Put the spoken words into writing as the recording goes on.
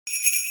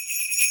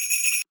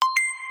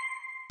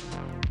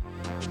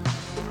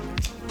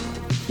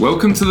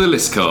Welcome to the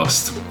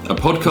ListCast, a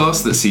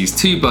podcast that sees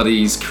two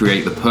buddies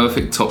create the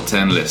perfect top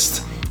 10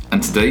 list.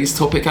 And today's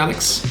topic,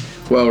 Alex?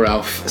 Well,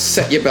 Ralph,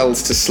 set your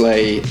bells to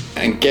sleigh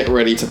and get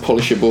ready to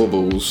polish your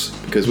baubles,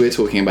 because we're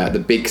talking about the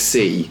big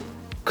C,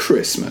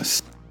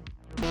 Christmas.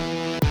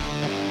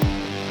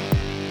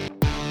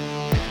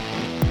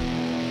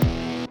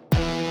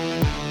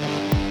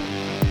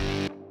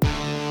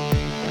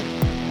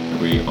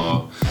 We're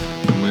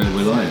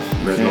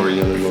live. Red lorry,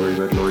 yellow lorry,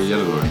 red lorry,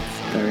 yellow lorry.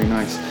 Very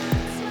nice.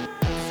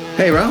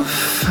 Hey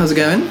Ralph, how's it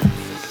going?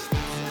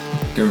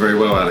 Going very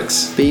well,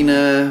 Alex. Been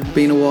a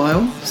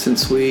while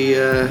since we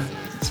Our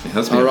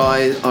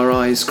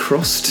eyes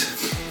crossed.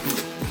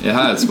 It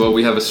has. Well,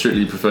 we have a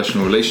strictly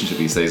professional relationship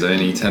these days. I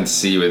only tend to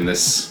see you in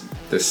this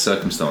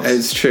circumstance.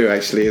 It's true,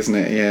 actually, isn't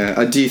it?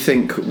 Yeah. Do you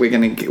think we're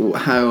going to?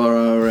 How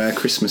are our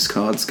Christmas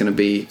cards going to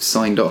be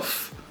signed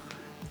off?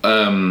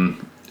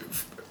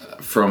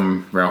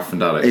 From Ralph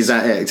and Alex. Is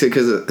that it?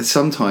 Because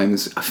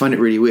sometimes I find it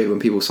really weird when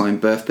people sign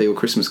birthday or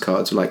Christmas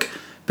cards with like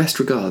best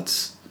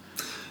regards.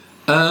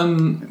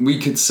 We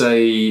could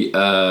say,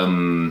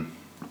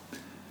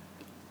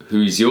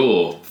 who's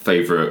your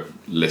favourite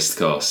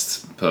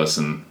ListCast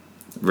person,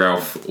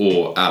 Ralph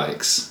or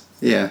Alex?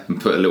 Yeah.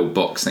 And put a little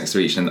box next to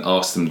each and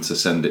ask them to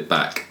send it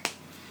back.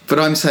 But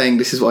I'm saying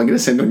this is what I'm going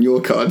to send on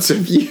your card, so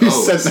if you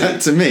sent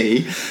that to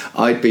me,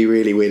 I'd be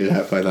really weirded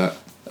out by that.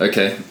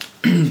 Okay.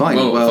 Fine.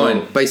 Well,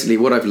 fine. Basically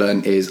what I've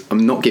learned is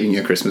I'm not giving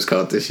you a Christmas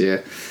card this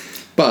year.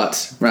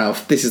 But,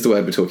 Ralph, this is the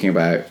word we're talking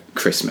about,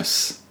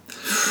 Christmas.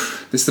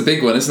 This is the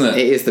big one, isn't it?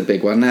 It is the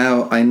big one.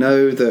 Now, I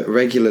know that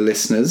regular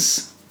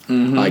listeners,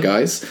 hi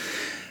guys,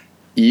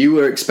 you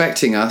were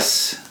expecting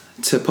us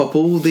to pop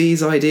all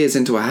these ideas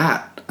into a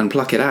hat and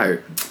pluck it out.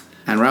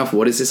 And Ralph,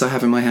 what is this I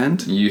have in my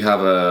hand? You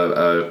have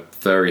a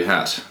furry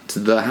hat. It's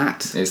the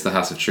hat. It's the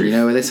hat of truth. You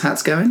know where this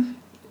hat's going?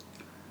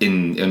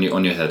 On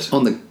your head.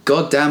 On the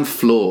goddamn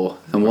floor.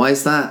 And why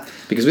is that?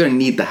 Because we don't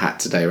need the hat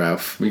today,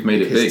 Ralph. We've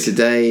made it big.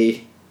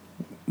 Today,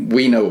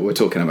 we know what we're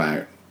talking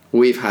about.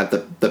 We've had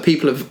the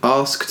people have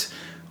asked,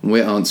 and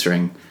we're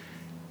answering.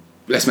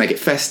 Let's make it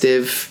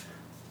festive.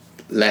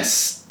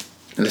 Let's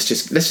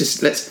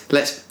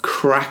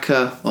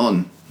cracker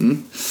on.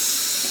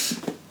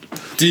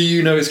 Do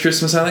you know it's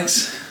Christmas,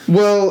 Alex?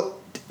 Well,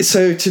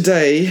 so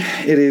today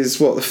it is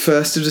the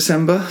 1st of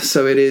December.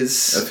 So it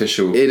is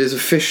official. It is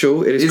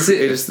official. It is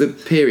the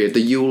period,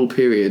 the Yule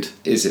period.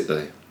 Is it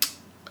though?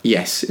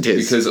 Yes, it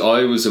is. Because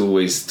I was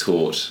always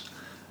taught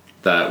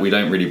that we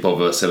don't really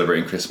bother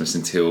celebrating Christmas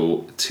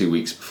until 2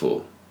 weeks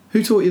before.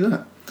 Who taught you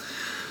that?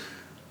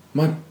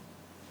 My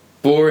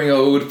boring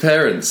old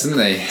parents, didn't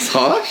they? It's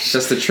harsh.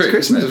 That's the trick.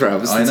 It's Christmas,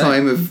 Ralph. It's the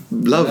time of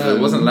love. No, I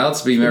wasn't allowed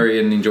to be merry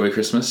and enjoy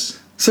Christmas.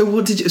 So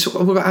what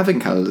about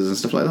advent calendars and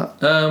stuff like that?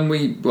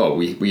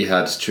 We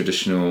had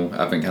traditional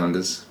advent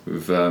calendars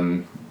with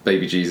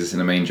baby Jesus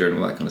in a manger and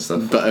all that kind of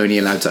stuff. But only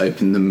allowed to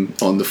open them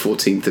on the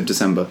 14th of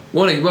December.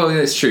 Well, yeah,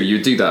 it's true.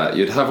 You'd do that.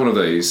 You'd have one of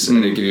those, and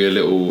it'd give you a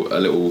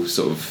little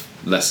sort of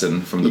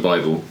lesson from the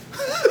Bible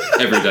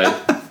every day.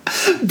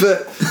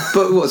 But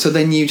what? So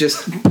then you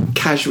just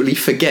casually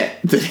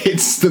forget that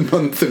it's the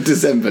month of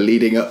December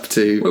leading up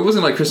to. Well, it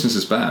wasn't like Christmas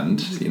was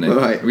banned, you know.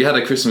 Right. We had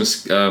a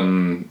Christmas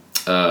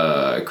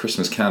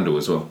candle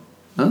as well.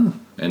 Oh.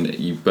 And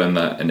you burn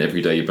that, and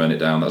every day you burn it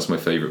down. That's my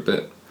favourite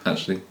bit,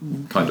 actually.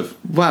 Kind of.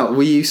 Wow,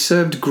 were you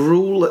served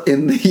gruel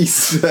in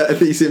these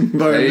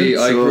environments? Hey,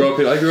 I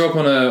grew up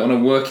on a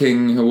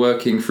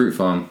working fruit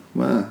farm.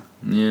 Wow.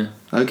 Yeah.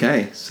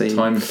 Okay. So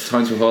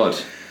times were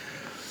hard.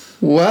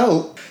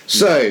 Well,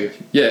 so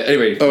yeah.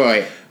 Anyway. All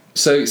right.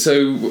 So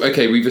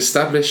okay, we've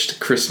established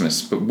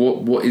Christmas, but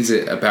what is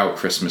it about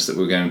Christmas that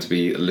we're going to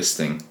be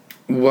listing?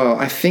 Well,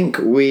 I think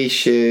we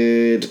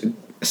should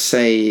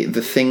say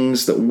the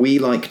things that we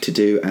like to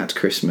do at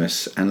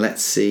Christmas, and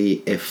let's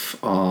see if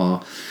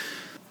our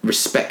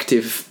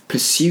respective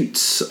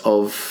pursuits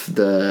of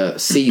the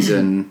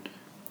season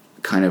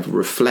kind of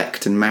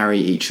reflect and marry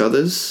each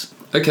other's.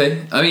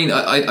 Okay, I mean,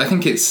 I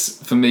think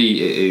it's, for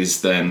me, it is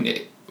then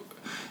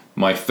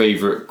my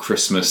favourite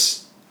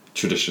Christmas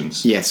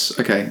traditions. Yes,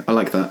 okay, I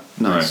like that.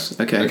 Nice.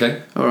 Right.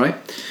 Okay. All right.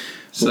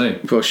 So,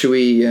 well, should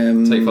we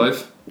take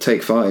 5?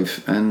 Take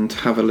 5 and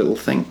have a little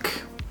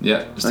think.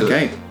 Yeah, let's do it.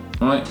 Okay.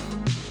 All right.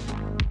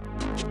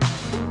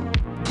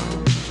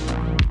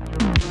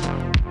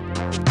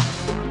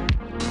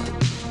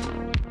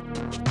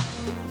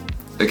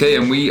 Okay,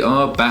 and we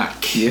are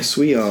back. Yes,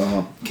 we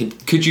are.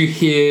 Could you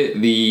hear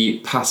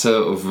the patter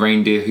of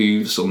reindeer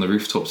hooves on the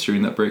rooftops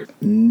during that break?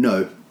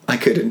 No, I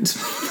couldn't.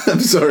 I'm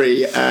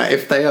sorry.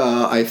 If they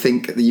are, I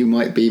think you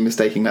might be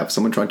mistaking that for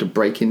someone trying to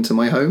break into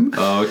my home.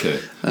 Oh, okay.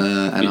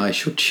 And I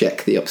shall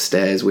check the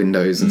upstairs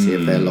windows and see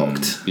if they're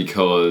locked.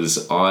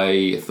 Because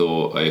I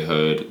thought I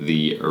heard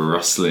the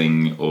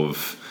rustling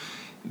of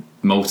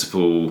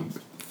multiple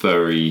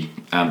furry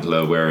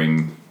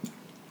antler-wearing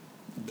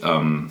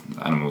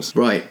animals.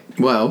 Right.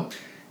 Well,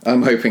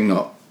 I'm hoping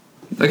not.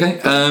 Okay.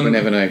 We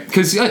never know.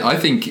 Because I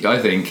think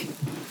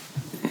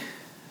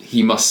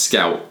he must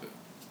scout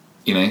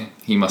you know,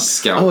 he must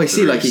scout. Oh, I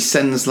see. the Like he roofs.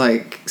 sends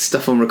like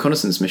stuff on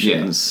reconnaissance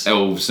missions.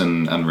 Elves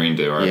and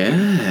reindeer, I reckon.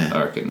 Yeah.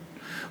 I reckon.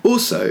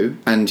 Also,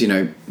 and you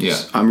know,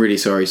 I'm really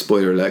sorry,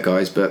 spoiler alert,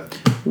 guys, but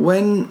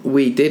when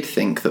we did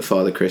think that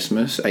Father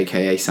Christmas,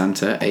 aka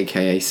Santa,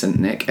 aka Saint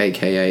Nick,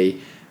 aka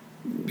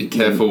Be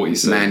careful what you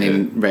say. Man here.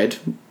 in Red,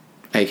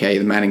 aka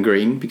the Man in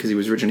Green, because he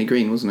was originally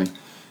green, wasn't he?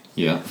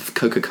 Yeah.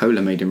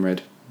 Coca-Cola made him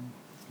red.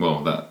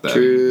 Well, that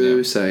True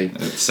yeah. say.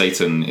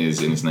 Satan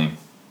is in his name.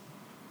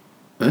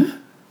 Huh?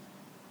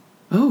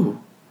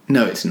 Oh.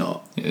 No, it's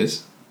not. It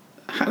is.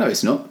 No,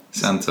 it's not.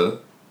 Santa.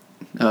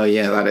 Oh,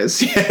 yeah, that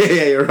is.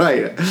 Yeah, you're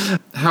right.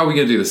 How are we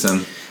going to do this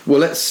then? Well,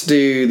 let's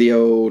do the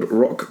old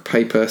rock,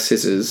 paper,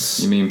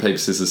 scissors. You mean paper,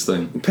 scissors,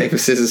 stone? Paper,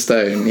 scissors,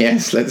 stone.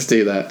 Yes, let's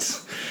do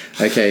that.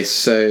 Okay,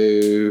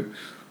 so...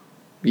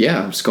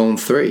 Yeah, I'm just going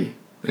 3.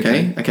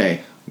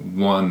 Okay.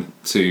 1,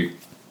 2.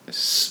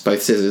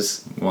 Both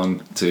scissors.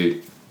 1,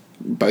 2.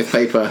 Both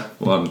paper.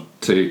 1,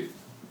 2.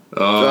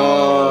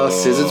 Oh,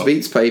 scissors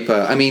beats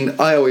paper. I mean,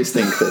 I always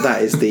think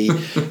that is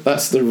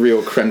that's the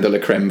real creme de la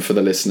creme for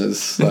the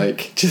listeners.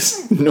 Like,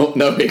 just not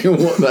knowing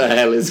what the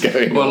hell is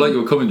going Well, on. I like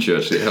your commentary,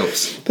 actually. It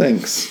helps.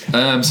 Thanks.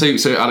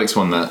 So Alex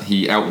won that.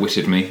 He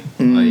outwitted me.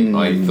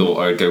 I thought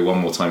I would go one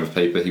more time with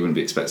paper. He wouldn't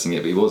be expecting it,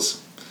 but he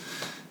was.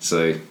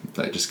 So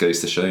that just goes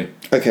to show.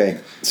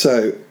 Okay,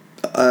 so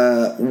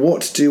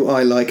what do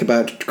I like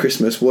about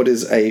Christmas? What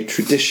is a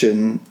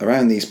tradition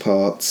around these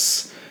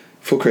parts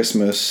for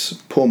Christmas?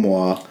 Pour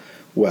moi.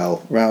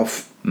 Well,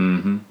 Ralph,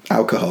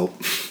 alcohol.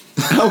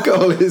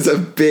 Alcohol is a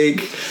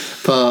big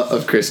part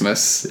of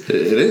Christmas. It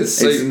is.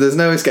 So, There's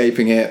no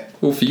escaping it.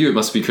 well, for you, it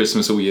must be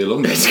Christmas all year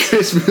long. Then. It's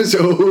Christmas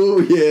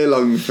all year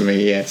long for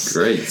me, yes.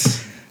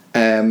 Great.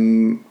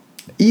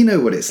 You know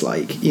what it's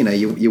like. You know,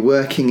 you're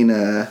working in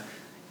a...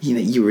 You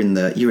know, you're in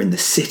the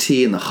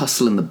city and the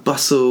hustle and the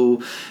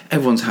bustle.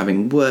 Everyone's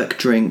having work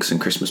drinks and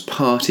Christmas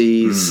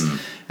parties,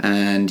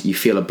 and you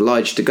feel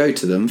obliged to go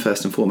to them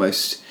first and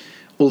foremost.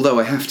 Although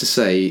I have to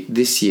say,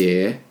 this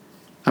year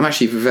I'm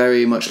actually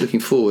very much looking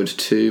forward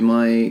to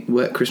my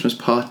work Christmas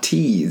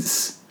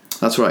parties.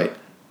 That's right,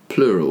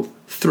 plural,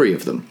 3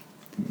 of them.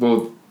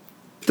 Well,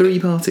 3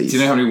 parties. do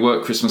you know how many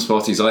work Christmas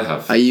parties I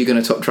have? Are you going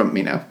to top trump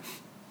me now?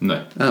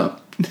 No. Oh,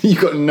 you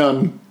got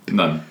none.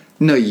 None.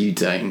 No, you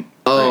don't.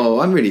 Oh,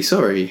 I'm really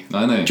sorry.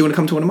 I know. Do you want to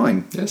come to one of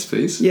mine? Yes,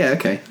 please. Yeah,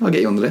 okay. I'll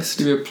get you on the list.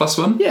 Give you a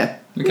 +1? Yeah.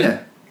 Okay.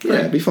 Yeah,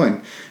 it'd be fine.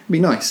 It'd be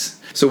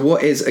nice. So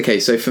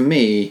so for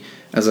me,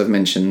 as I've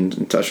mentioned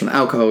and touched on,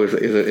 alcohol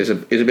is a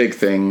big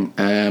thing.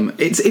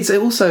 It's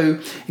also,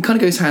 it kind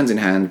of goes hand in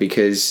hand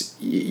because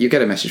you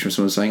get a message from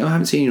someone saying, oh, I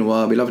haven't seen you in a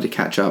while, it'd be lovely to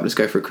catch up, let's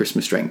go for a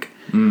Christmas drink.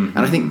 And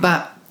I think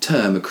that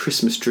term, a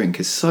Christmas drink,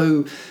 is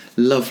so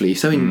lovely,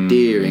 so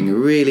endearing,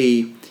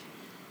 really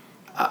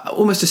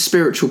almost a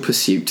spiritual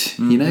pursuit,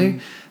 you know?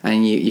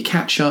 And you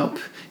catch up,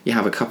 you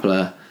have a couple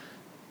of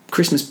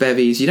Christmas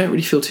bevies, you don't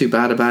really feel too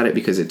bad about it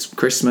because it's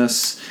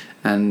Christmas.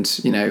 And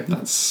you know,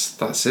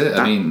 that's it.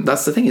 I mean,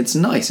 that's the thing. It's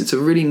nice. It's a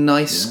really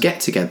nice get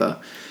together.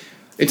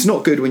 It's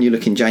not good when you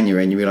look in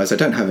January and you realise I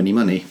don't have any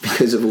money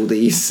because of all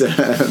these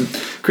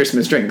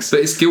Christmas drinks.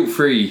 But it's guilt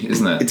free,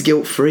 isn't it? It's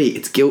guilt free.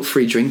 It's guilt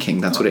free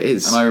drinking. That's what it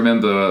is. And I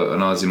remember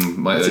when I was in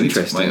my early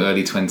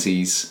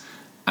 20s,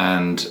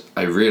 and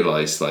I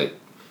realised like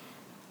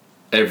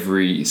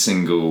every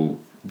single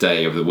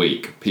day of the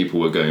week people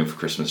were going for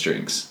Christmas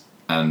drinks,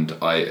 and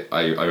I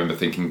remember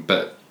thinking,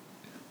 but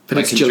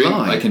it's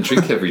July. I can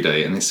drink every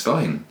day and it's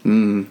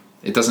fine.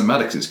 It doesn't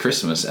matter because it's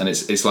Christmas, and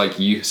it's like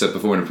you said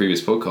before in a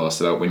previous podcast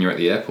about when you're at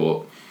the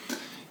airport,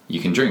 you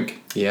can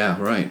drink.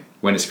 Yeah, right.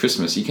 When it's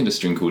Christmas, you can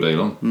just drink all day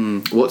long.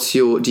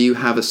 Do you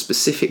have a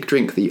specific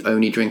drink that you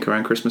only drink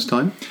around Christmas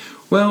time?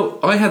 Well,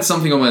 I had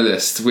something on my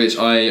list which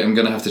I am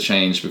going to have to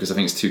change because I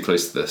think it's too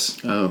close to this.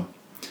 Oh.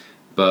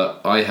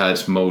 But I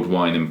had mulled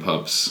wine in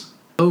pubs.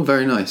 Oh,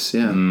 very nice,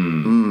 yeah.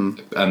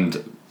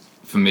 And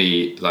for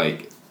me,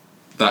 like,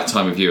 that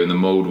time of year and the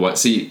mulled wine...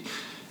 See,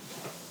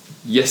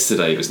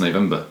 yesterday it was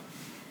November.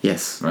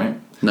 Yes. Right?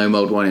 No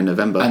mulled wine in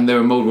November. And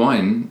there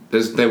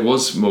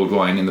was mulled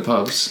wine in the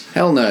pubs.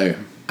 Hell no.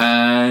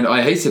 And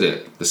I hated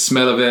it. The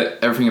smell of it,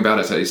 everything about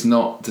it. So it's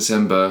not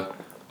December.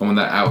 I want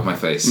that out of my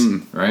face.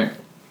 Right?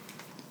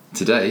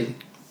 Today,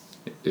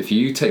 if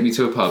you take me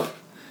to a pub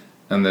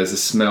and there's a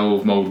smell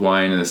of mulled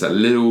wine and there's that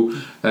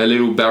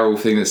little barrel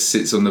thing that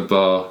sits on the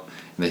bar,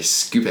 and they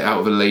scoop it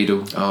out of a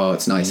ladle. Oh,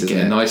 it's nice, isn't it?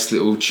 Get a nice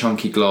little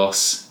chunky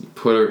glass, you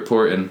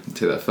pour it in,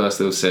 take that first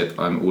little sip.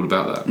 I'm all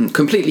about that.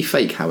 Completely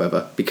fake,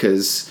 however,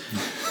 because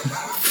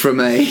from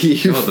a...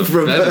 God, the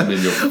venom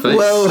in your face.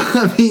 Well,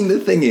 I mean, the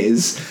thing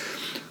is,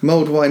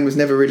 mulled wine was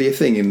never really a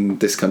thing in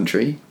this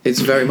country. It's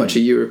very much a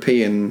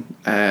European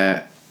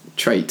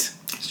trait.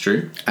 It's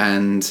true.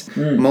 And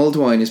mulled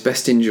wine is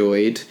best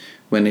enjoyed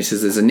when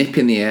there's a nip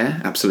in the air,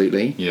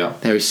 absolutely. Yeah.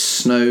 There is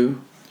snow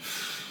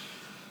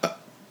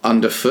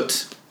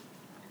underfoot.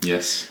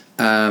 Yes.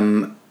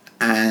 And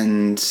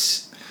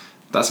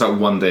that's about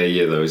one day a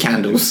year, though, isn't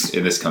candles it,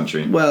 in this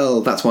country. Well,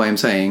 that's why I'm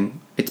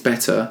saying it's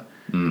better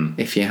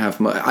if you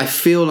have more. I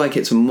feel like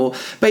it's more...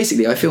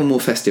 Basically, I feel more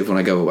festive when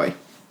I go away.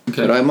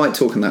 Okay. But I might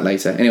talk on that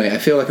later. Anyway, I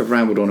feel like I've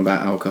rambled on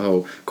about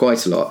alcohol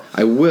quite a lot.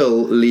 I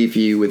will leave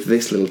you with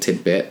this little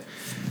tidbit.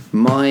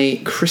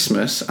 My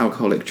Christmas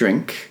alcoholic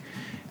drink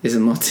is a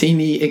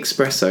martini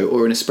espresso,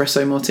 or an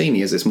espresso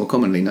martini as it's more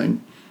commonly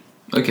known.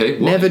 Okay.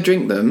 What? Never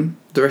drink them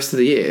the rest of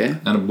the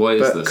year. And why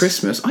is but this?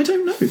 Christmas, I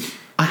don't know.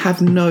 I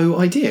have no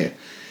idea.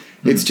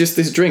 It's just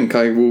this drink.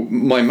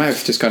 My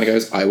mouth just kind of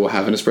goes, I will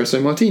have an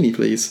espresso martini,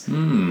 please. I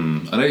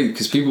know,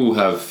 because people will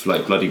have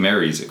like Bloody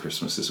Marys at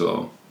Christmas as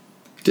well.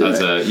 Do as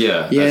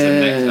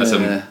they? as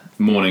a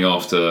morning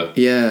after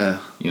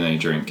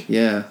drink.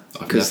 Yeah,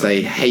 because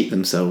they hate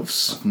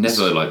themselves. I've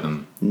never liked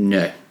them.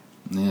 No.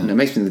 Yeah. And it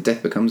makes me the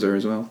Death Becomes Her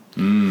as well.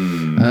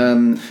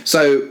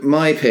 So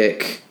my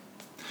pick,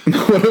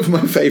 one of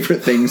my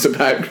favourite things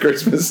about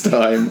Christmas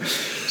time,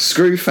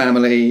 screw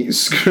family,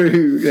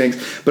 screw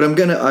things, but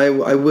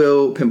I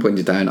will pinpoint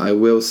it down. I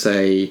will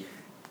say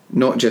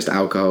not just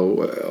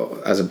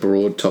alcohol as a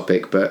broad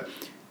topic, but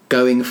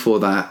going for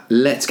that,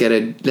 let's get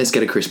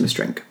a Christmas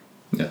drink.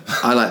 Yeah.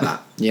 I like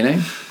that,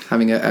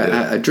 having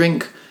a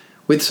drink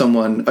with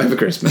someone over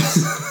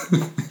Christmas.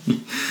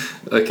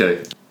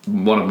 Okay.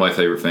 One of my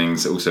favourite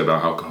things also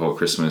about alcohol at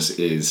Christmas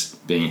is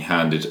being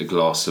handed a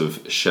glass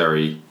of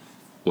sherry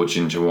or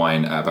ginger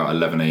wine at about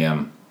 11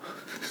 a.m.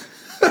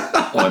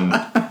 on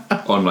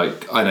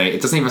like, I don't know,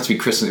 it doesn't even have to be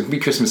Christmas. It can be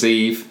Christmas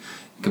Eve,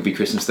 it can be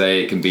Christmas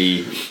Day, it can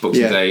be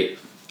Boxing Day,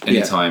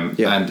 anytime.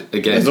 Yeah. And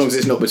again, as long as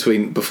it's not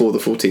before the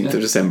 14th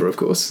of December, of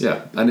course.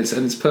 Yeah, and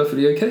it's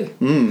perfectly okay.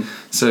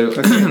 So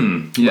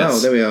okay. yes. Wow,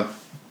 there we are.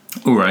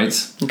 All right.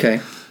 Okay.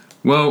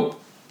 Well,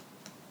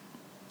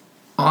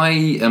 I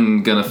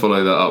am going to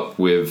follow that up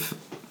with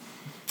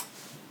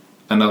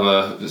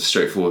another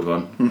straightforward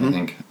one, I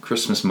think.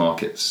 Christmas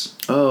markets.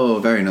 Oh,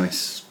 very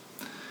nice.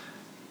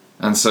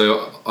 And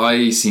so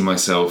I see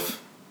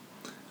myself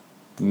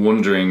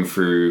wandering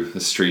through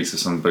the streets of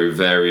some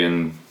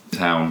Bavarian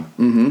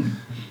town.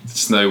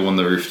 Snow on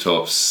the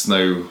rooftops,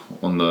 snow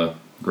on the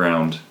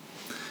ground,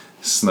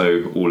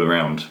 snow all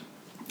around.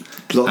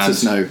 Lots of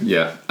snow.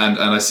 Yeah, and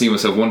I see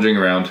myself wandering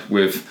around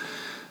with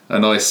a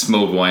nice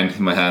mulled wine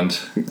in my hand.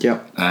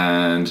 Yep.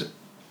 And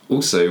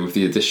also with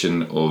the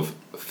addition of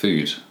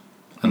food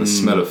and the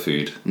smell of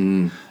food.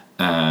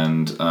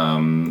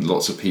 And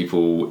lots of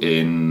people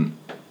in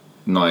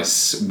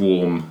nice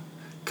warm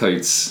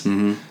coats,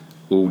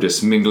 all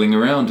just mingling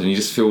around, and you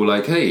just feel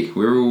like, hey,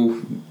 we're all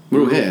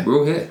here. We're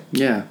all here.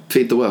 Yeah.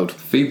 Feed the world.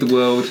 Feed the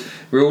world.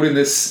 We're all in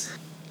this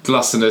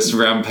gluttonous,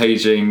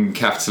 rampaging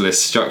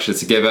capitalist structure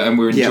together, and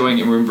we're enjoying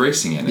it and we're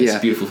embracing it. It's a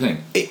beautiful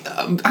thing.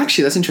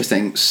 Actually, that's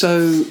interesting.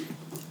 So,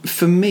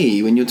 for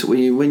me, when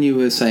you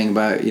were saying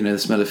about the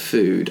smell of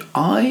food,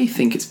 I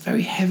think it's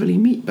very heavily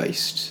meat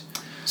based.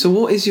 So,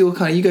 what is your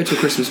you go to a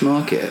Christmas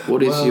market?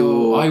 What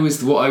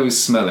I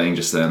was smelling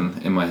just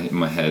then in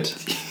my head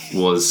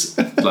was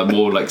like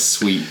more like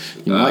sweet.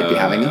 You might be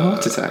having a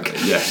heart attack.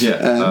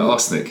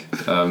 Arsenic.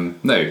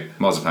 No,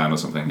 marzipan or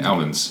something.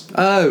 Almonds.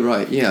 Oh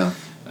right, yeah.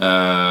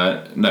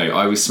 No,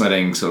 I was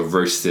smelling sort of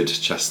roasted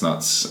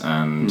chestnuts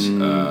and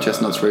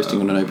chestnuts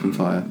roasting on an open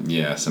fire.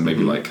 Yeah, so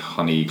maybe like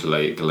honey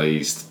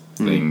glazed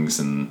things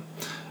and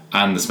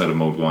the smell of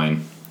mulled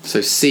wine.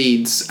 So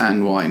seeds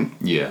and wine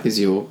is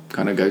your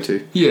kind of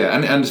go-to. Yeah,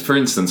 and for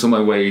instance, on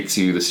my way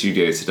to the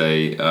studio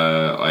today,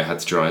 I had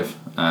to drive,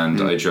 and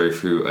I drove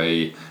through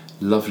a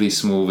lovely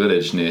small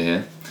village near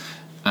here,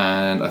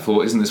 and I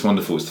thought, isn't this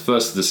wonderful? It's the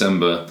 1st of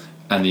December,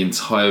 and the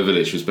entire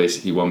village was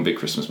basically one big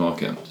Christmas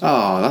market.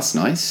 Oh, that's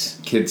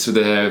nice. Kids were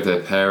there with their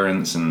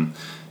parents, and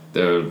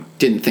they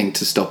didn't think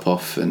to stop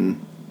off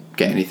and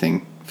get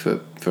anything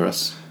for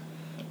us.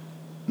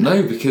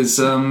 No, because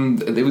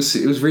it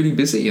was really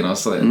busy, and I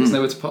was like, there's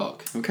nowhere to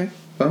park. Okay,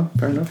 well,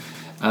 fair enough.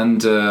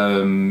 And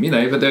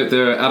but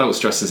there are adults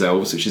dressed as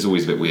elves, which is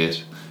always a bit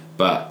weird.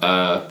 But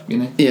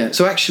Yeah.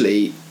 So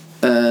actually,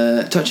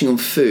 touching on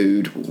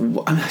food,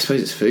 I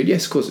suppose it's food.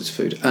 Yes, of course it's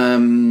food.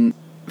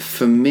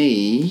 For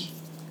me,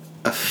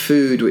 a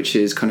food which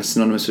is kind of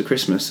synonymous with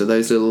Christmas are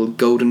those little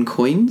golden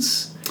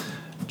coins.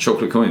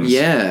 Chocolate coins.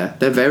 Yeah,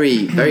 they're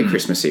very very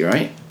Christmassy,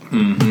 right?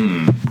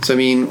 So I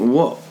mean,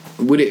 what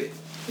would it?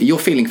 You're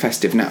feeling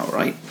festive now,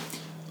 right?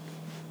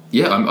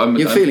 Yeah,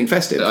 You're feeling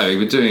festive.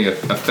 We're doing a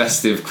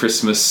festive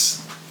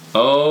Christmas.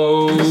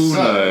 Oh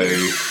no!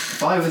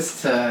 If I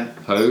was to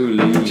holy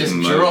just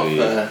moly.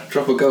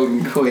 drop a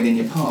golden coin in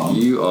your palm,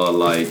 you are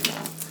like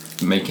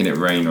making it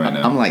rain right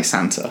now. I'm like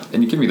Santa,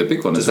 and you give me the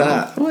big one as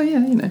well. Well,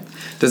 yeah,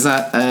 Does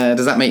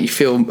that make you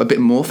feel a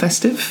bit more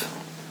festive,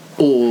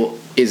 or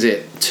is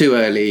it too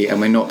early and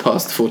we're not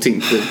past the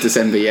 14th of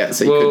December yet,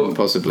 so you couldn't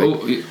possibly? Well,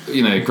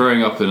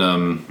 growing up in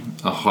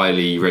a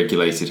highly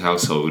regulated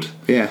household,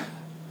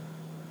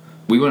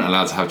 we weren't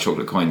allowed to have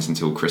chocolate coins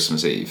until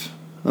Christmas Eve.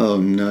 Oh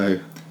no!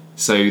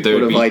 So what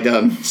have I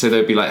done? So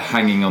they'd be like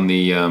hanging on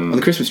the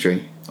Christmas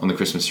tree. On the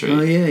Christmas tree.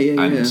 Oh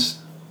yeah. And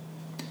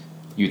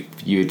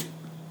you'd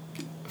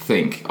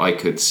think I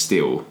could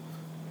steal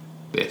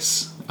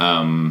this,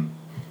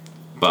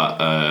 but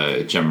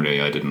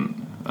generally I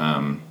didn't.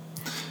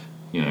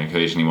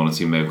 Occasionally one or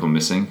two may have gone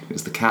missing.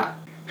 It's the cat.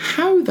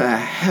 how the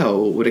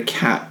hell would a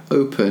cat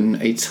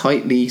open a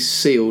tightly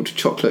sealed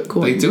chocolate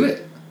coin? They do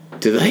it.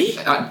 Do they?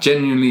 That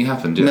genuinely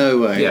happened. Yeah. No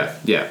way.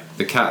 Yeah.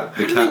 The cat.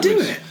 How do they do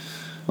it?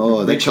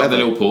 Oh, they reach out their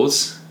little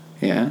paws.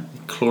 Yeah.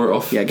 Claw it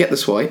off. Yeah, get the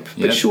swipe.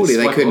 Yeah, but surely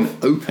they couldn't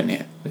off. open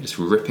it. They just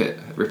rip it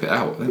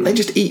out. They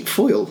just eat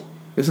foil,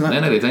 isn't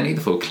that? No, they don't eat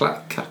the foil.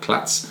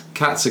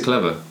 Cats are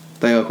clever.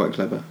 They are quite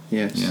clever.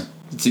 Yes. Yeah.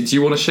 Do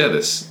you want to share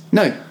this?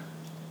 No.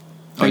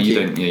 Thank you.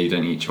 Don't. Yeah, you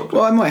don't eat chocolate.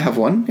 Well, I might have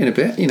one in a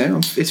bit. You know,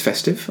 it's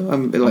festive.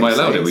 Am I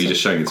allowed it? Were you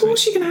just showing it to me? Of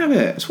course, you can have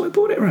it. That's why I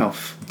bought it,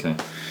 Ralph. Okay.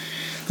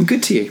 I'm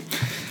good to you.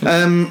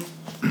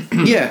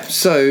 Yeah.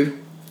 So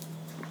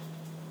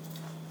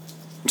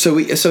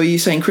are you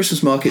saying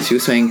Christmas markets? You're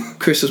saying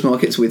Christmas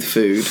markets with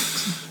food.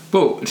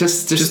 Well,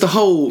 just the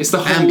whole. It's the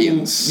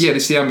ambience. Yeah,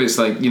 it's the ambience.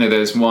 Like, you know,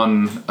 there's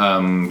one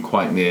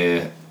quite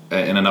near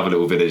in another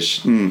little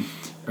village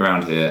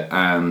around here,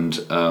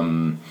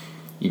 and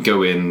you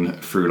go in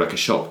through like a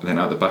shop, and then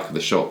out the back of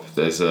the shop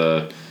there's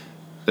a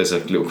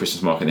little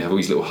Christmas market, and they have all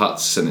these little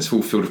huts, and it's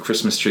all filled with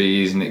Christmas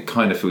trees, and it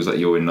kind of feels like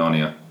you're in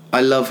Narnia. I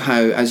love how,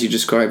 as you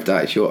described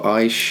that, your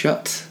eyes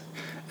shut,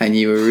 and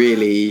you were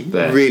really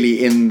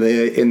in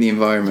the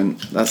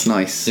environment. That's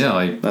nice.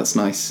 Yeah, that's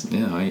nice.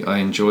 Yeah, I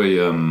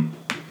enjoy.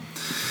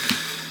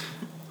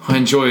 I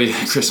enjoy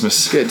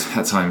Christmas. Good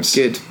at times.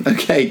 Good.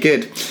 Okay.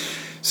 Good.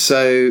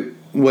 So,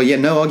 well, yeah,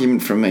 no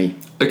argument from me.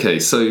 Okay,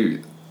 so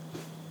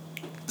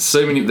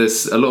many.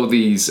 There's a lot of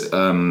these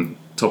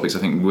topics. I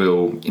think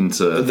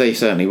they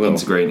certainly will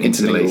integrate,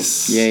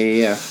 interlace.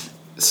 Yeah.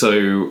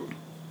 So,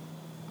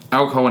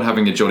 alcohol and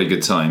having a jolly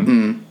good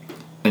time,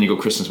 and you've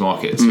got Christmas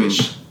markets,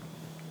 which,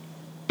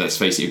 let's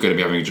face it, you're going to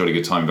be having a jolly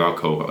good time with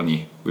alcohol, aren't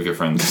you, with your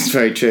friends? That's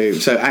very true.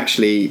 So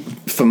actually,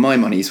 for my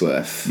money's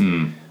worth,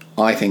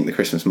 I think the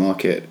Christmas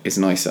market is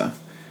nicer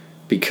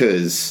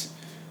because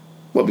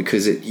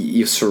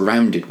you're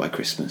surrounded by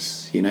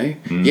Christmas, you know?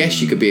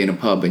 Yes, you could be in a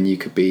pub and you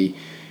could be,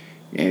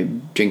 you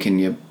know, drinking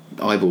your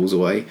eyeballs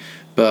away,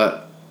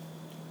 but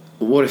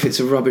what if it's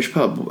a rubbish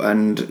pub?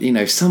 And, you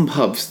know, some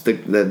pubs,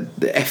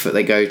 the effort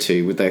they go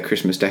to with their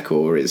Christmas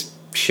decor is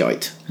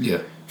shite.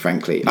 Yeah.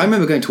 Frankly. I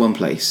remember going to one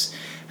place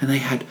and they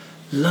had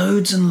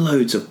loads and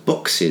loads of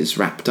boxes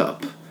wrapped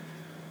up.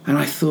 And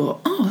I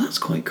thought, oh, that's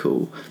quite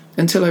cool.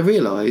 Until I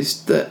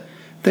realised that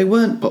they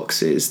weren't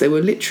boxes. They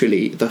were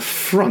literally the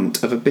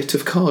front of a bit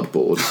of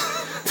cardboard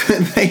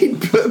that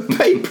they'd put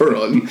paper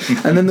on.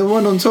 And then the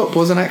one on top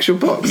was an actual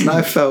box. And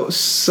I felt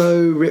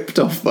so ripped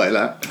off by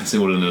that. It's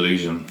all an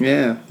illusion.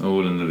 Yeah.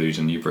 All an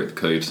illusion. You broke the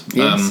code.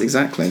 Yes,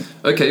 exactly.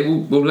 Okay,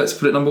 well, let's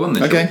put it number one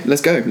then. Okay,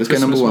 let's go. Let's go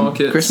number one.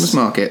 Markets. Christmas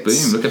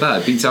markets. Boom, look at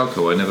that. It beats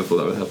alcohol. I never thought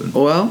that would happen.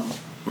 Well,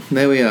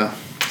 there we are.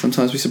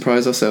 Sometimes we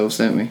surprise ourselves,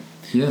 don't we?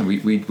 Yeah,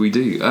 we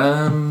do.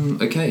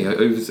 Okay,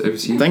 over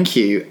to you. Thank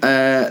you.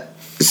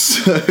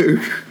 So,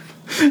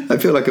 I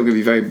feel like I'm going to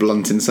be very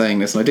blunt in saying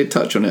this, and I did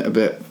touch on it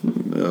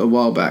a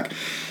while back.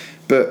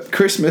 But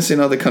Christmas in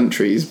other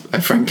countries,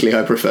 frankly,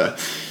 I prefer.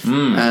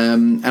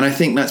 And I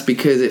think that's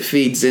because it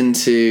feeds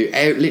into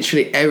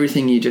literally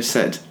everything you just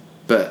said.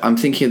 But I'm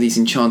thinking of these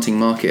enchanting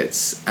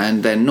markets,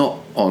 and they're not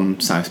on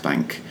South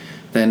Bank.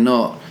 They're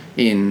not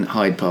in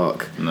Hyde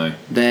Park. No.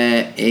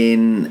 They're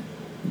in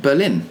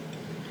Berlin.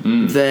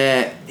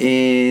 They're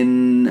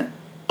in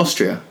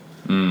Austria.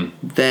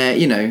 They're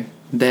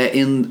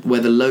in where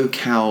the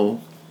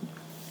locale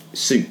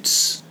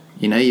suits.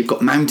 You know, you've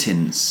got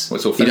mountains. Well,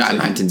 it's all you don't have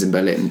mountains in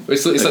Berlin.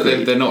 It's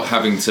like they're not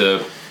having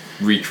to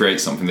recreate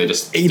something. They're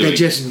just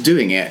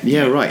doing it.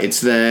 Yeah, right.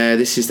 It's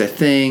this is their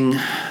thing.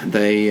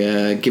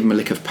 They give them a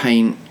lick of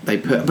paint.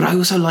 But I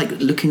also like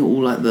looking at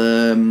all like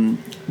the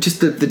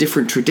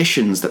different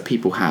traditions that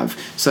people have.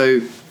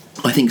 So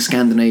I think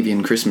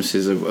Scandinavian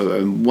Christmases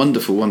are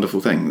wonderful, wonderful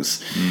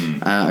things.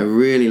 I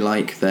really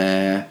like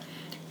their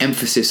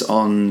emphasis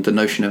on the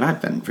notion of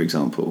Advent, for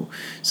example.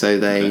 So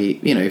they,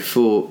 you know,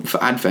 for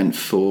Advent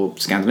for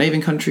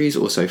Scandinavian countries,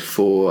 also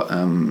for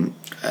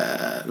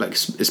like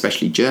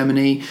especially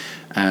Germany,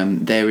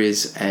 there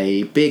is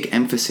a big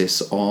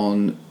emphasis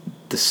on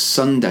the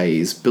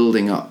Sundays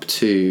building up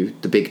to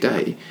the big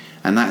day,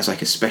 and that is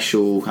like a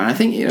special. And I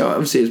think, you know,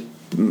 obviously it's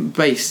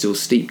based or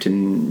steeped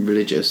in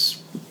religious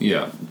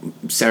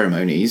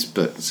ceremonies,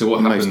 but so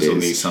what happens on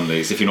these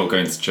Sundays if you're not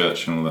going to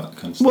church and all that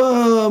kind of stuff?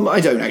 Well, I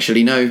don't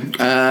actually know,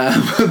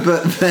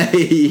 but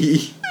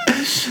they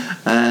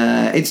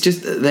it's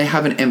just they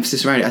have an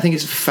emphasis around it. I think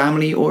it's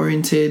family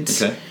oriented.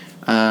 Okay.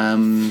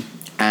 And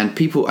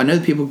I know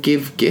people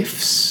give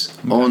gifts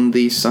on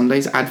these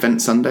Sundays,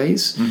 Advent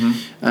Sundays.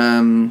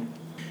 I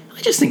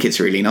just think it's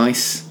really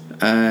nice.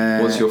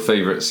 What's your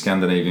favourite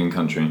Scandinavian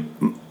country?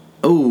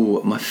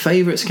 Oh, my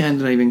favourite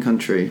Scandinavian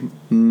country?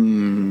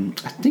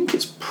 I think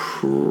it's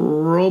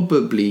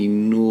probably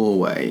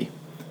Norway.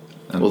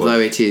 And although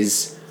it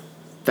is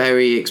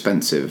very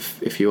expensive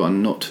if you are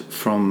not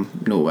from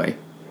Norway.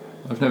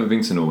 I've never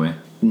been to Norway.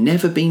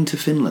 Never been to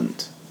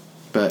Finland.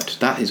 But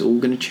that is all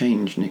going to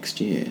change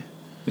next year.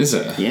 Is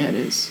it? Yeah, it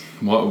is.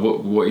 What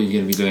are you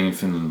going to be doing in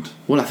Finland?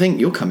 Well, I think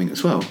you're coming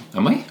as well.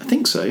 Am I? I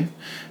think so.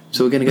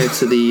 So we're going to go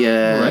to the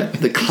Right.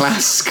 the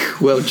Clask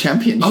World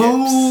Championships.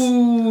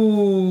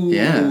 Oh!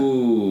 Yeah,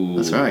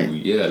 that's right.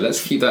 Yeah,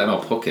 let's keep that in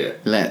our pocket.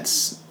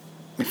 Let's.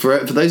 For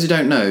those who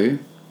don't know,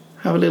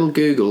 have a little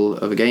Google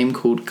of a game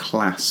called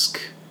Clask.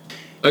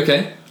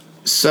 Okay.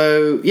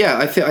 So yeah,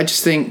 I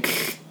just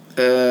think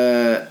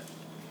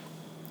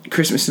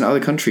Christmas in other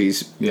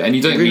countries. Yeah, and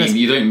you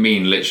don't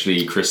mean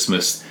literally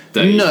Christmas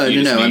Day. No.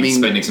 I mean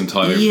spending some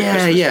time over the yeah,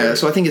 Christmas yeah. period.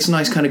 So I think it's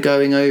nice kind of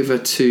going over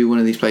to one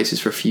of these places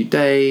for a few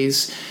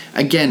days.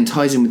 Again,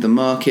 ties in with the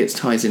markets,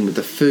 ties in with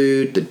the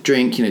food, the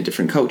drink,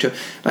 different culture.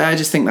 I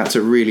just think that's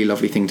a really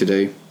lovely thing to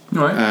do.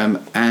 All right.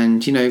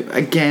 And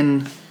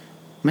again,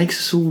 makes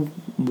us all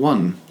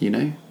one.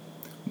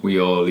 We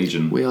are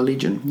Legion. We are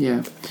Legion.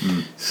 Yeah.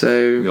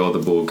 So We are the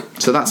Borg.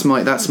 So that's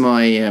my.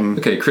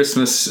 Okay,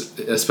 Christmas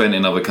spent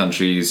in other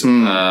countries.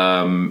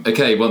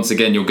 Okay, once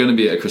again, you're going to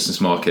be at a Christmas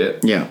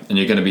market. Yeah. And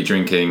you're going to be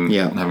drinking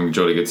and having a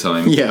jolly good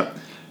time. Yeah.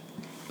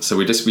 So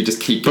we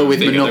just keep But going.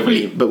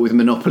 with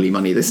Monopoly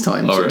money this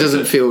time, so right, it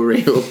doesn't feel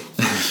real.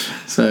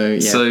 So yeah.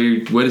 So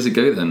where does it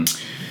go then?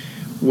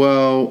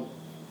 Well,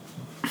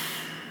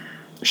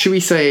 should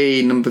we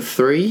say number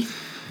 3?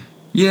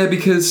 Yeah,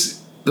 because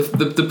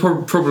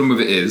the problem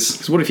with it is,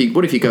 Because what if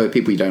you go with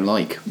people you don't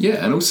like?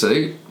 yeah, and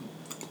also,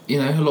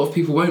 a lot of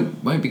people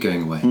won't be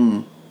going away.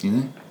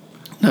 No,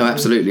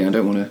 absolutely. I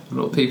don't want to. A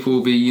lot of people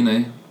will be,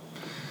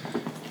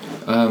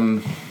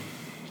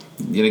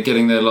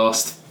 getting their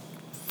last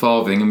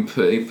farthing and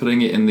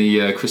putting it in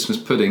the Christmas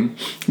pudding.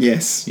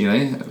 Yes.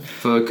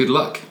 For good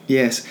luck.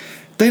 Yes.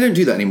 They don't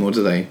do that anymore,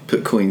 do they?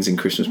 Put coins in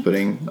Christmas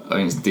pudding. I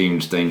mean, it's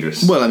deemed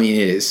dangerous. Well, I mean,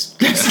 it is.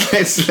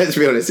 Let's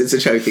be honest. It's a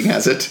choking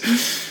hazard. It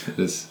is.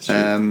 It's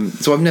true.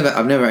 So I've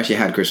never actually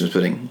had Christmas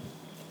pudding.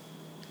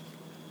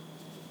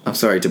 I'm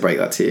sorry to break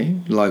that to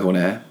you live on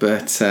air,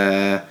 but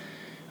I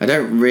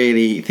don't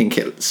really think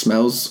it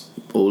smells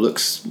or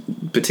looks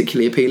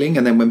particularly appealing.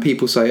 And then when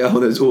people say, "Oh,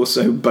 there's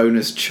also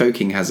bonus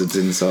choking hazards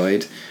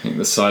inside," I think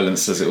the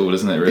silence says it all,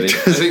 doesn't it? Really.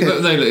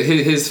 Look,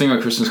 here's the thing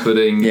about Christmas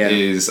pudding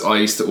is I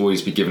used to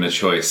always be given a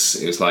choice.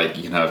 It was like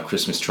you can have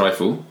Christmas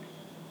trifle.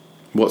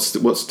 What's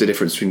the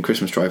difference between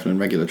Christmas trifle and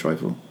regular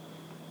trifle?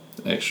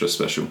 Extra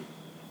special.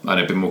 I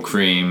know, a bit more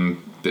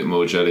cream, a bit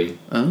more jelly.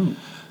 Oh.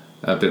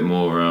 A bit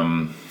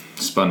more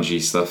spongy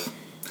stuff.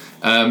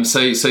 So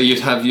you'd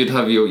have your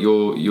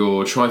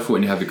trifle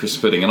and you have your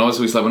Christmas pudding. And I was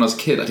always like, when I was a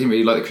kid, I didn't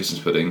really like the Christmas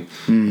pudding.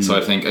 So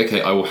I'd think,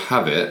 okay, I will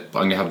have it, but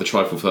I'm going to have the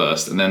trifle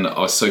first. And then I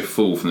was so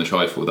full from the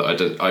trifle that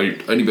I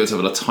only be able to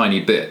have a tiny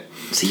bit.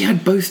 So you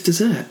had both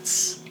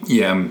desserts?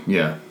 Yeah.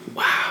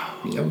 Wow.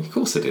 Yeah, of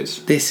course I did.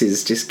 This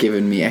is just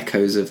giving me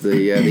echoes of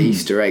the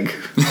Easter egg.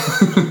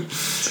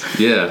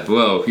 Yeah,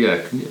 well,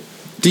 yeah.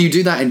 Do you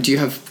do that, and do you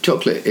have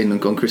chocolate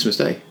on Christmas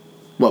Day?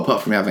 Well,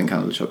 apart from your advent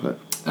calendar chocolate.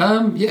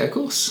 Yeah, of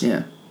course.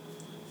 Yeah.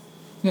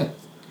 Yeah.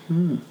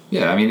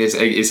 Yeah, I mean,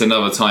 it's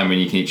another time when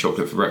you can eat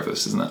chocolate for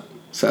breakfast, isn't it?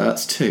 So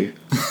that's 2.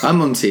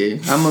 I'm on to you.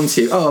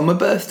 Oh, on my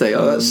birthday.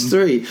 Oh, that's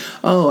 3.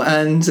 Oh,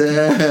 and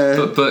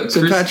but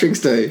St. Patrick's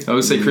Day. I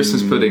would say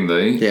Christmas pudding, though.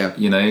 Yeah.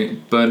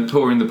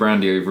 Pouring the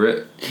brandy over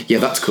it. Yeah,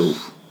 that's cool.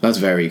 That's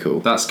very cool.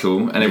 That's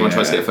cool. And everyone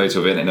tries to get a photo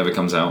of it and it never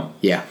comes out.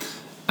 Yeah.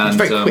 And, it's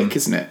very quick,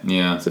 isn't it?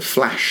 Yeah. It's a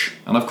flash.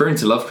 And I've grown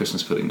to love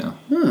Christmas pudding now.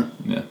 Huh.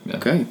 Yeah.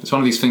 Okay. It's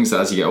one of these things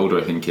that as you get older,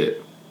 I think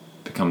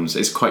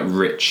it's quite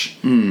rich.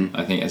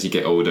 I think as you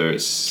get older,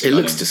 it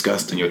looks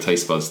disgusting. And your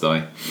taste buds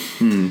die.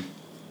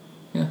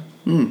 Yeah.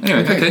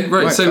 Anyway, okay,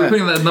 right, so fair. we're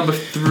putting that at number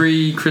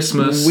 3,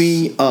 Christmas.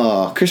 We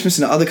are. Christmas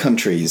in other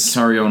countries.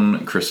 Carry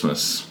on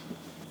Christmas.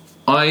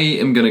 I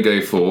am going to go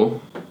for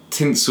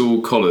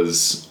tinsel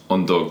collars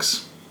on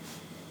dogs.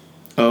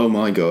 Oh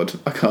my god,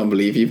 I can't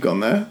believe you've gone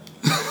there.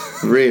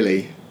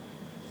 Really?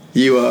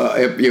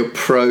 You're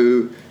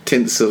pro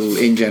tinsel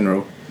in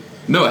general?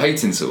 No, I hate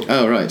tinsel.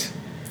 Oh, right.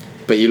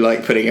 But you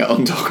like putting it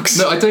on dogs?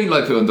 No, I don't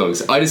like putting it on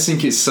dogs. I just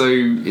think it's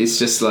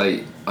just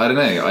like, I don't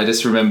know, I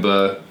just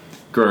remember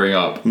growing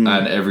up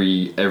and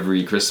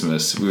every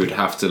Christmas we would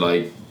have to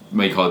like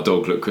make our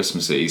dog look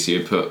Christmassy, so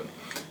you'd put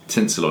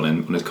tinsel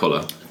on his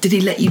collar. Did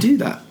he let you do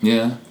that?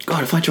 Yeah.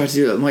 God, if I tried to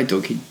do that with my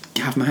dog, he'd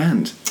have my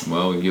hand.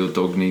 Well, your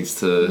dog needs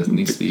to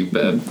be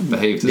better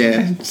behaved.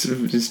 Yeah,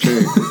 it's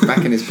true.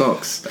 Back in his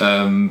box.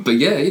 But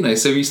yeah,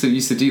 so we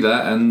used to do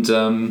that,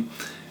 and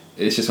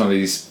it's just one of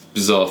these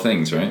bizarre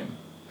things, right?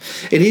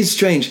 It is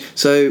strange.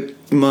 So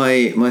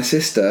my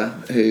sister,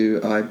 who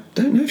I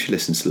don't know if she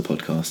listens to the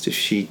podcast. If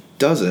she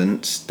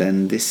doesn't,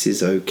 then this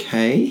is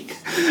okay.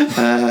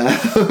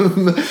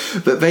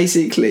 But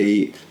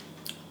basically,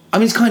 I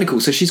mean, it's kind of cool.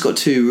 So she's got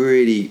 2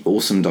 really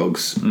awesome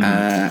dogs,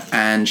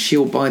 and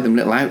she'll buy them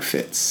little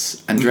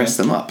outfits and dress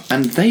them up,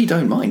 and they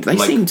don't mind. They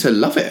seem to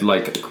love it.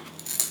 Like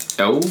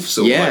elves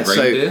or like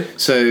reindeer?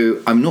 So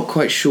I'm not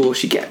quite sure.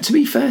 To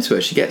be fair to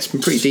her, she gets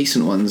some pretty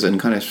decent ones and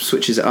kind of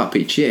switches it up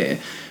each year.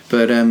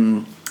 But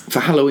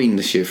for Halloween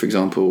this year, for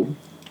example,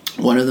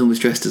 one of them was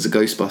dressed as a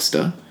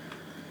Ghostbuster,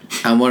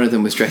 and one of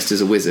them was dressed as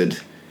a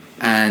wizard,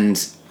 and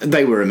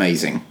they were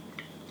amazing.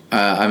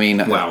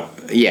 Wow.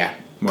 Yeah,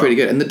 pretty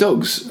good. And the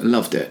dogs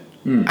loved it.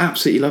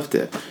 Absolutely loved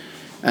it.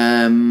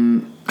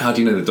 How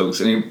do you know the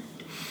dogs?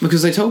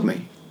 Because they told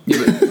me. Yeah,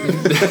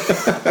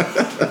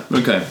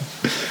 okay.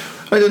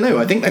 I don't know.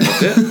 I think they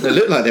loved it. They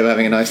looked like they were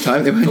having a nice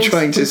time. They weren't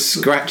trying to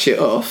scratch it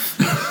off.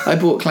 I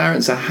bought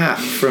Clarence a hat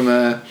from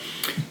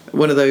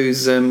one of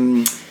those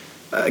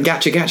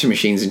gacha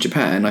machines in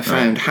Japan. I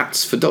found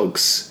hats for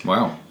dogs.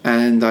 Wow.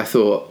 And I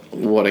thought,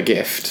 what a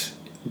gift.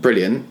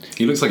 Brilliant.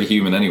 He looks like a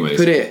human anyway.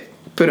 Put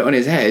it on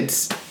his head.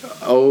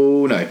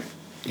 Oh, no.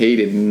 He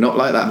did not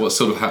like that. What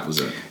sort of hat was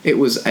it? It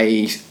was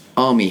a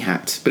army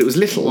hat, but it was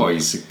little. Oh,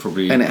 he's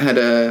probably... And it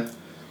had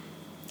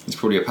He's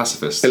probably a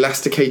pacifist.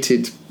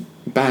 elasticated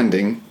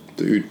banding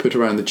that you'd put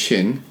around the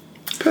chin.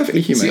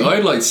 Perfectly humane. See,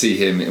 I'd like to see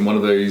him in one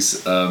of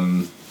those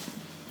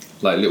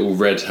like little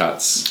red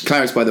hats.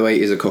 Clarence, by the way,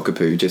 is a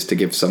cockapoo, just to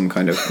give some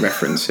kind of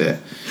reference here.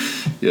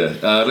 Yeah,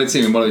 I'd like to see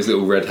him in one of those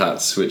little red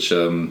hats, which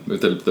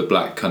with the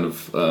black kind of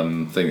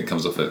thing that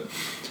comes off it.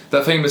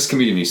 That famous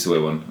comedian used to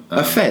wear one.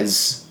 A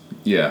fez.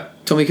 Yeah.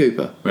 Tommy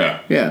Cooper. Yeah.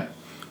 Yeah.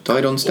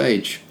 Died on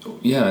stage.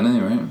 Yeah, I know,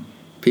 right?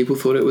 People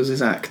thought it was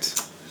his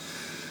act.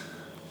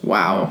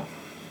 Wow.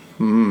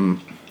 They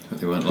weren't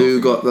Who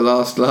laughing. got the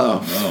last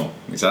laugh? Oh,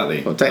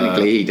 exactly. Well,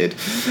 technically he did.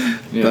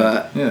 Yeah,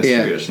 But, yeah,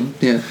 it's true,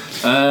 actually.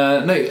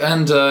 Yeah. No,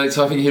 and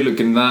so I think he'd look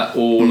in that,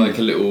 or like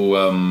a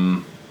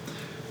little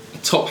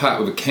top hat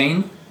with a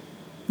cane.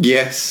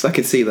 Yes, I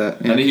could see that.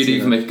 Yeah, And I could he'd see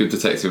even that. make a good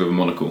detective with a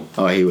monocle.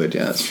 Oh, he would.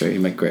 Yeah, that's true. He'd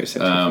make a great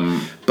detective.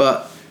 We're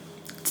But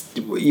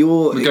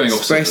you're going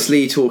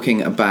expressly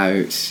talking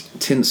about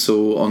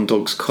tinsel on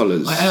dogs'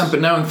 collars. I am, but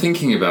now I'm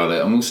thinking about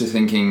it. I'm also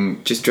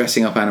thinking... Just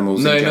dressing up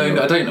animals. No, in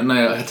general. I don't.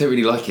 No, I don't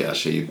really like it,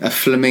 actually. A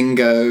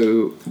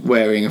flamingo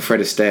wearing a Fred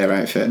Astaire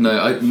outfit.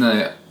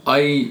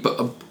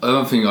 But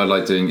another thing I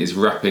like doing is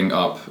wrapping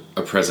up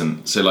a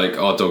present. So, like,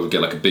 our dog would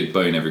get like a big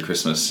bone every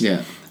Christmas.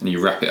 Yeah. And you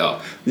wrap it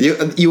up.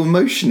 You're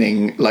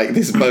motioning like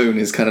this bone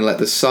is kind of like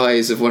the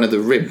size of one of the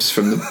ribs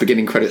from the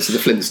beginning credits of the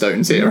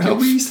Flintstones here. Yeah,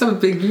 we used to have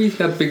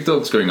big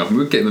dogs growing up, and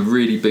we would get them a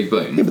really big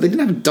bone. Yeah, but they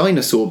didn't have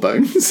dinosaur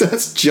bones.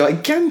 That's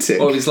gigantic.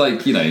 Well, it's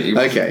like,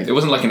 it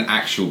wasn't like an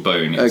actual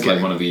bone. It was Okay.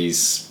 like one of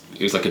these.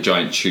 It was like a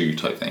giant chew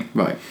type thing.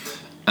 Right.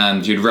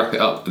 And you'd wrap it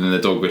up, and then the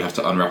dog would have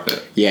to unwrap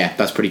it. Yeah,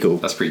 that's pretty cool.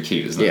 That's pretty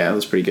cute, isn't it? Yeah,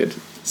 that's pretty good.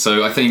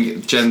 So I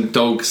think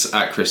dogs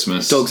at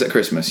Christmas. Dogs at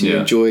Christmas. You Yeah.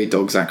 enjoy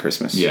dogs at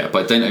Christmas. Yeah,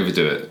 but don't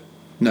overdo it.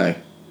 No.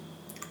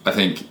 I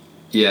think,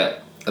 a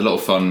lot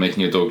of fun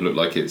making your dog look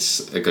like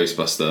it's a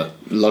Ghostbuster.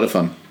 A lot of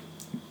fun.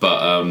 But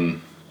I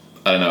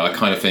don't know. I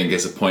kind of think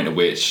there's a point at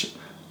which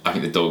I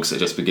think the dogs are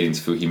just beginning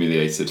to feel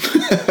humiliated.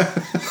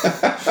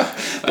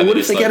 But what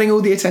if they're getting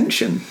all the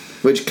attention?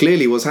 Which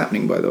clearly was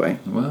happening, by the way.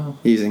 Well,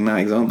 Using that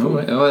example. all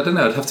right. Oh, I don't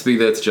know. I'd have to be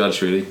there to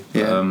judge, really.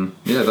 Yeah.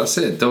 That's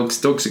it.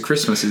 Dogs at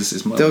Christmas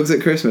is my... Dogs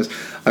at Christmas.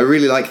 I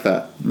really like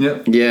that.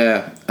 Yep.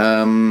 Yeah.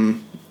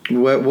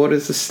 What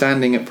is the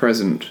standing at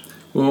present?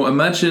 Well,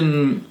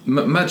 imagine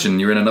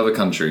you're in another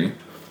country,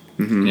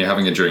 and you're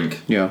having a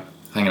drink, Yeah.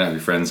 hanging out with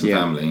your friends and Yeah.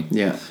 family,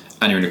 Yeah.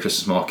 and you're in a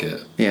Christmas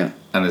market, Yeah.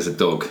 and there's a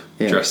dog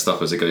Yeah. dressed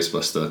up as a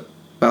Ghostbuster.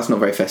 That's not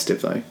very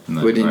festive, though.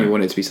 No, Wouldn't right. you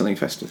want it to be something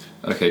festive?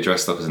 Okay,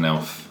 dressed up as an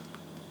elf.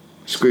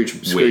 Scrooge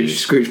McDuck.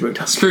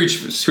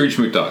 Scrooge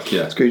McDuck,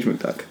 yeah. Scrooge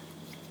McDuck.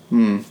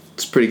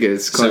 It's pretty good.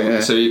 It's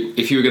quite. So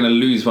if you were going to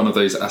lose one of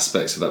those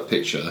aspects of that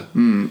picture,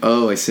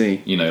 Oh, I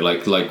see.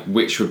 like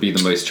which would be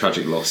the most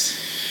tragic loss?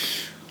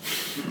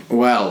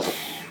 Well,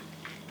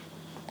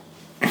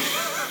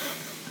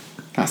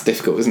 that's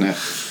difficult, isn't it?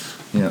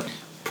 Yeah.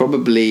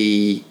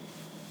 Probably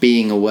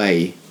being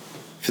away,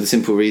 for the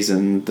simple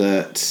reason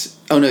that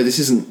this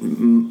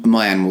isn't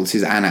my animal. This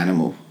is an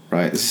animal,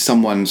 right? This is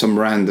some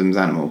random's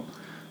animal.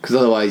 Because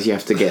otherwise, you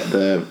have to get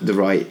the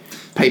right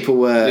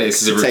paperwork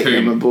This is a to take them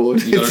raccoon.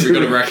 aboard. You've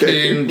got a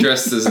raccoon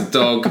dressed as a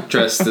dog,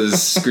 dressed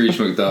as Scrooge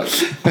McDuck.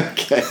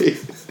 Okay.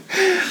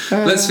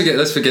 Let's forget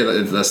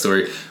that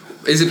story.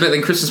 Is it better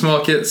than Christmas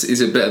markets? Is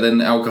it better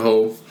than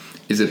alcohol?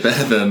 Is it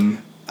better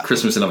than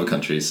Christmas in other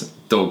countries?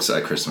 Dogs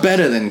at Christmas.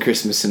 Better than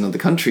Christmas in other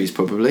countries,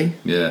 probably.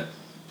 Yeah.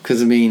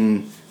 Because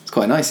it's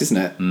quite nice, isn't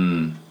it?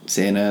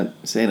 Seeing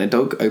a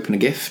dog open a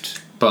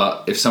gift.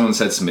 But if someone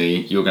said to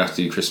me, "You're gonna have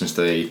to do Christmas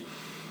Day,"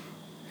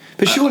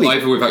 But surely,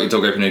 either without your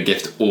dog opening a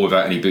gift or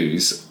without any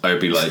booze, I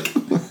would be like,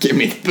 give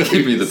me the booze.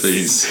 "Give me the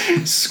booze."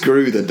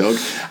 Screw the dog.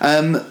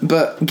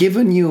 But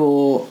given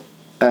your,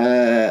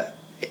 I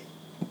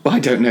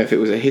don't know if it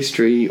was a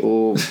history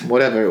or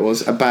whatever it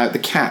was about the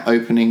cat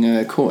opening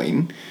a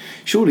coin.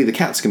 Surely the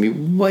cat's gonna be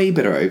way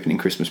better at opening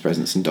Christmas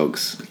presents than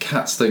dogs.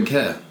 Cats don't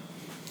care,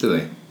 do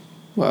they?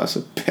 Well, that's a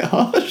bit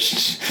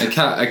harsh. A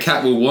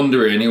cat will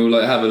wander in. He will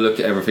have a look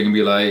at everything and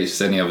be like, "It's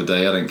just any other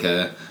day. I don't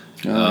care."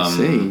 Oh, I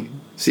see.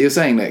 So you're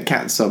saying that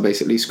cats are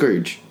basically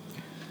Scrooge?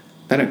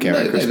 They don't care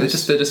about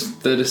Christmas.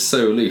 They're just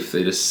so aloof.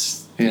 They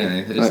just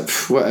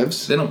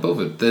whatevs. They're not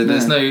bothered.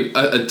 There's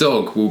a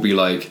dog will be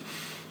like,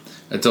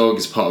 a dog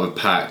is part of a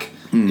pack.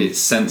 It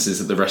senses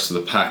that the rest of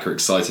the pack are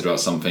excited about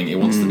something. It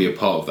wants to be a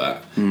part of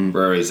that.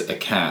 Whereas a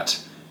cat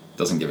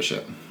doesn't give a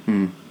shit.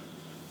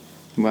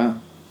 Wow,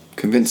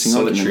 convincing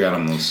Solitary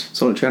argument. animals.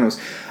 Solitary animals.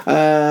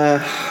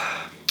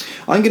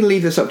 I'm going to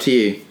leave this up to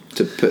you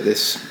to put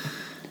this.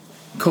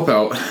 Cop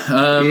out.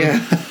 Yeah.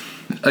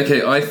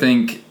 Okay, I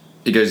think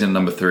it goes in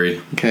number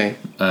 3. Okay.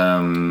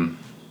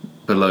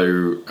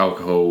 Below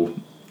alcohol,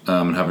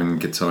 having a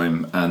good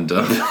time, and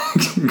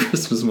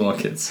Christmas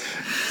markets.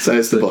 So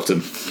it's the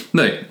bottom.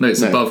 No,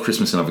 it's above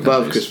Christmas in other countries.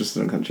 Above Christmas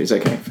in other countries.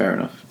 Okay, fair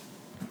enough.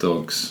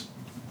 Dogs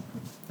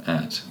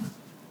at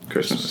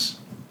Christmas.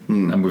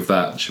 And with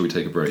that, shall we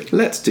take a break?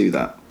 Let's do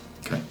that.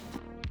 Okay.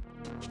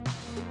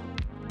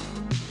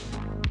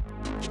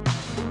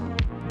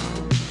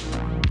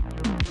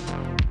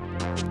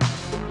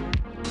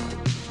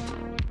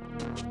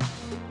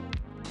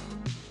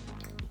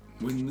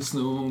 When the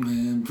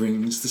snowman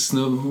brings the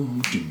snow,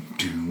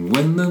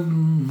 when the...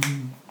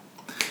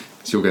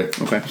 It's your go.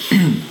 Okay.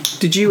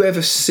 Did you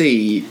ever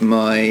see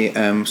my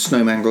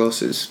snowman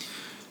glasses?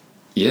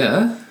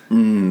 Yeah.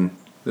 They're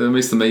the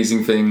most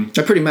amazing thing.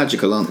 They're pretty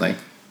magical, aren't they?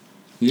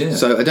 Yeah.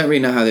 So I don't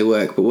really know how they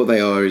work, but what they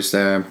are is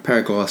they're a pair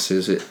of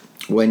glasses that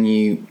when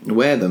you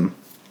wear them,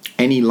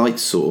 any light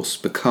source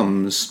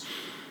becomes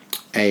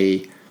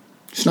a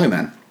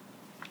snowman.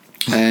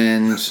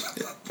 And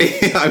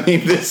I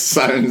mean, this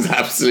sounds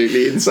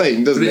absolutely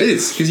insane, doesn't it? But it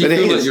is, because you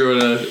feel like you're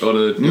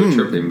you're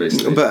tripping,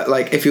 basically. But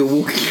like, if you're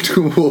walking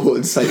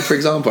towards, like, for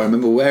example, I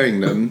remember wearing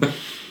them,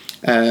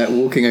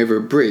 walking over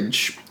a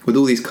bridge with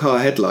all these car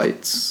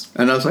headlights,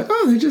 and I was like,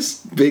 oh, they're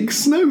just big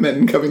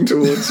snowmen coming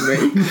towards me.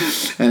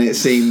 And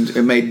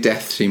it made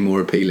death seem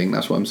more appealing.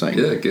 That's what I'm saying.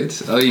 Yeah, good.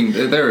 I mean,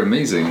 they're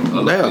amazing.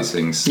 I love these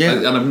things. Yeah.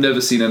 And I've never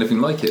seen anything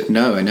like it.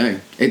 No, I know.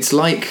 It's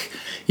like,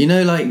 you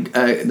know, like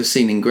the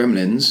scene in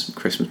Gremlins,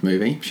 Christmas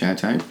movie,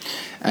 shout out,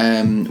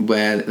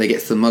 where they get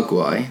to the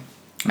Mogwai,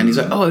 and he's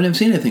like, oh, I've never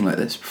seen anything like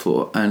this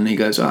before. And he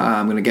goes,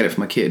 I'm going to get it for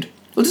my kid.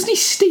 Well, doesn't he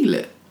steal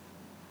it?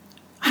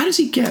 How does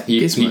he get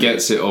Gizmo? He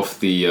gets it off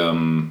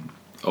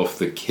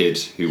the kid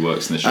who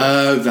works in the shop.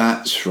 Oh,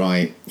 that's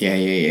right.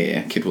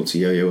 Yeah. Kid wants a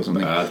yo-yo or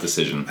something. Bad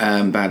decision.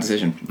 Bad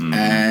decision.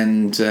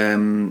 And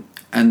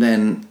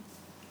then,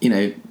 you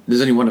know, there's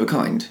only one of a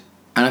kind.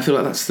 And I feel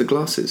like that's the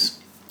glasses.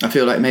 I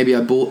feel like maybe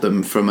I bought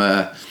them from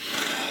a...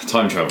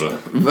 Time traveller.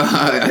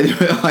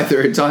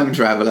 Either a time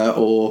traveller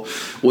or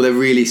they're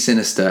really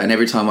sinister, and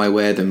every time I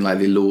wear them, like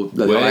the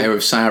Eye of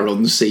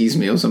Sauron sees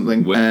me or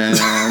something.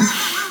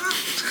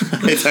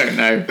 I don't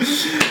know.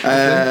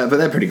 But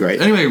they're pretty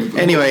great.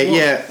 Anyway,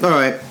 yeah, all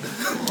right.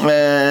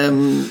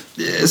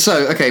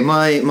 So, okay,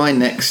 my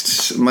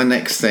next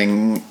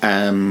thing,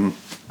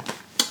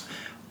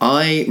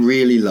 I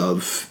really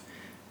love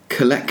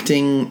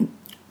collecting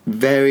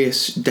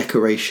various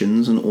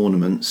decorations and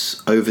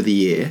ornaments over the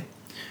year.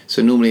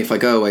 So normally if I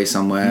go away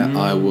somewhere,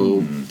 I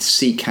will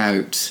seek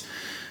out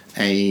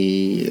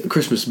a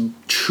Christmas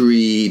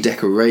tree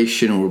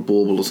decoration or a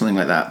bauble or something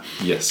like that.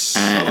 Yes.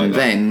 And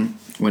then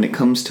when it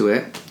comes to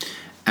it,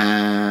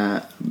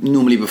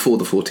 normally before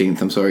the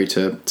 14th, I'm sorry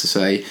to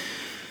say,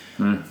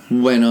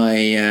 when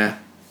I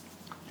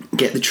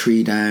get the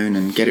tree down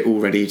and get it all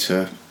ready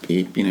to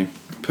be, you know,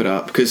 put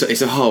up, because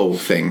it's a whole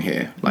thing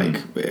here.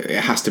 Like,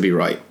 it has to be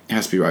right. It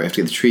has to be right. We have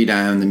to get the tree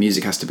down. The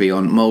music has to be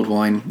on. Mulled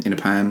wine in a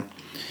pan.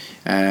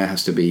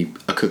 Has to be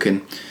a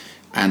cooking.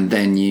 And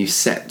then you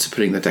set to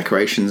putting the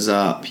decorations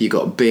up. You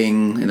got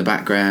Bing in the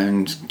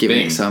background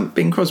giving it some...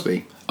 Bing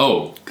Crosby.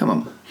 Oh. Come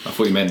on. I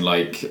thought you meant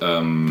like...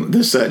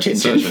 the search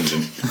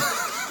engine.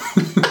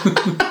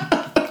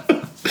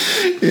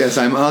 Yes,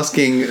 I'm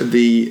asking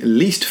the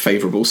least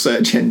favourable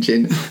search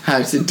engine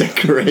how to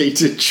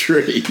decorate a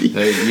tree.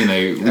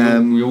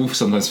 We all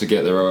sometimes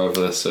forget there are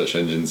other search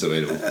engines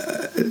available.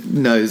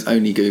 No, it's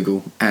only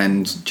Google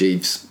and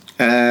Jeeves.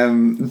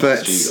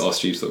 But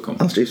AskJeeves.com.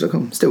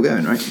 AskJeeves.com. Still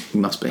going, right? It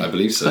must be. I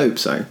believe so. Hope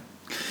so.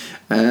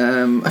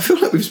 I feel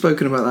like we've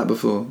spoken about that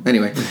before.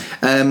 Anyway,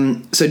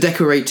 so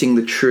decorating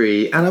the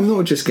tree, and I'm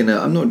not just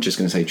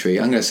gonna say tree.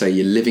 I'm gonna say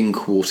your living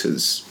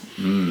quarters.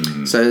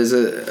 So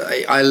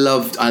I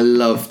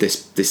love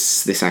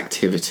this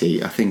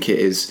activity. I think it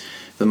is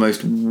the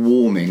most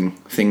warming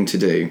thing to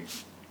do.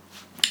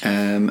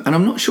 And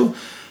I'm not sure.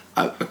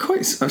 I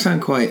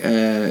sound quite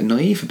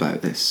naive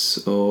about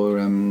this or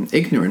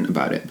ignorant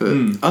about it,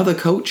 but other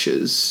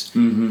cultures,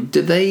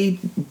 do they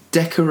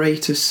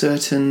decorate a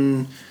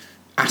certain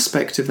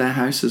aspect of their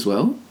house as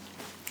well?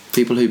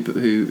 People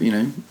who you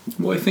know.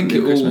 Well, I think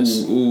it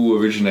all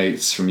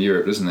originates from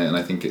Europe, doesn't it? And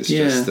I think it's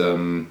just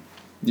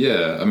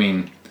I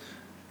mean,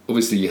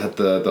 obviously you had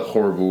the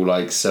horrible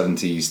like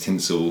 70s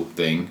tinsel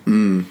thing,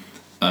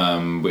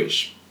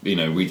 which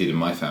we did in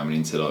my family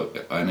until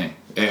I know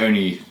it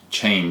only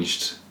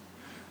changed.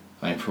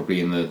 Probably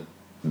in the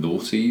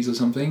noughties or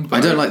something. But I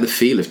don't like the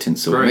feel of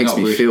tinsel. It makes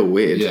me feel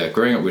weird. Yeah,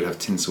 growing up we'd have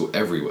tinsel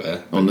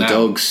everywhere. On the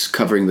dogs,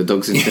 covering the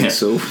dogs in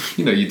tinsel.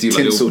 You do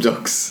like tinsel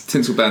dogs.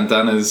 Tinsel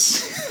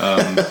bandanas,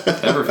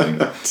 everything.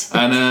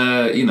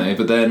 And,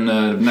 but then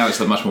now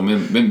it's like much more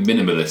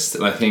minimalist.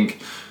 And I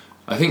think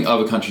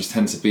other countries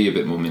tend to be a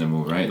bit more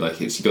minimal, right? Like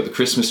you've got the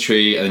Christmas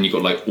tree and then you've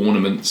got like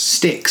ornaments.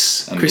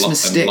 Sticks. And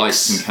Christmas sticks. And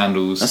lights and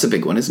candles. That's a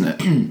big one, isn't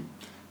it?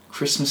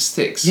 Christmas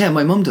sticks? Yeah,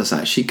 my mum does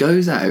that. She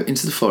goes out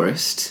into the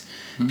forest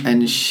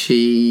and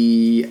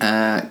she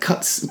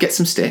gets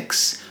some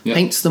sticks,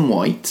 paints them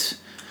white,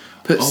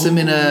 puts them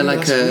in I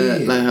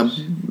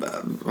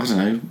don't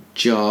know,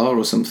 jar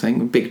or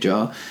something, a big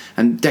jar,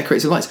 and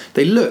decorates the lights.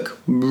 They look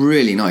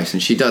really nice,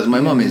 and she does. My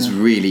mum is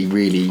really,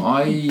 really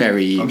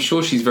I'm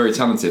sure she's very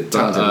talented.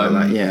 But, like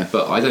that, yeah.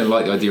 But I don't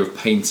like the idea of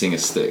painting a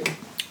stick.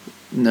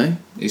 No?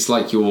 It's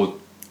like you're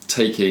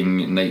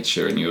taking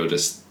nature and you're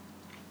just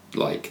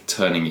like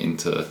turning it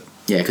into...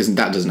 Yeah, because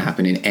that doesn't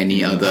happen in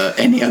any other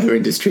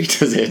industry,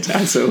 does it?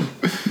 At all?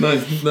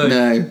 No.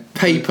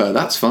 Paper,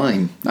 that's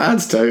fine.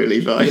 That's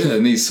totally fine. Yeah,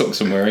 and these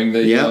socks I'm wearing,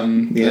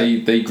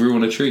 they grew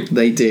on a tree.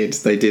 They did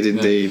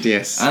indeed.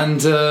 Yes.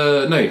 And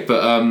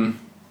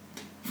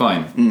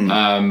fine.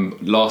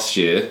 Last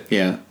year,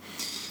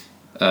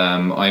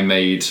 I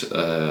made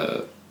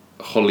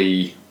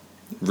holly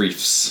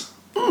wreaths,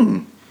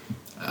 and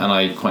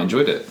I quite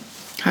enjoyed it.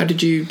 How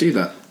did you do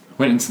that?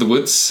 Went into the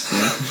woods.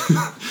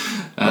 Yeah.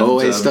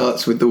 Always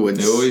starts with the woods.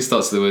 It always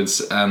starts with the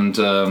woods, and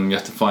you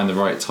have to find the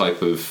right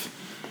type of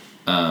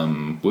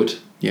wood.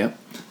 Yeah.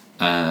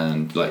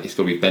 And like it's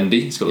got to be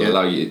bendy. It's got to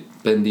allow you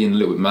bendy and a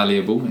little bit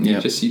malleable. And you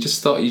just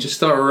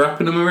start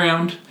wrapping them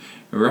around.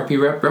 Wrap,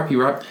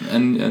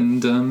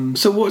 and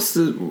so what's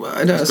the?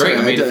 I don't. It's great.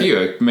 I made a few.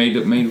 I made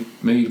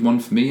one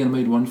for me, and I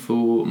made one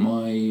for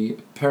my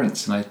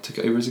parents, and I took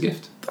it over as a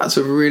gift. That's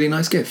a really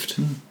nice gift.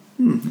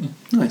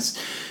 Nice.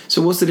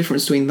 So what's the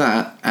difference between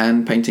that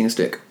and painting a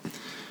stick?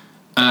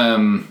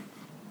 I'm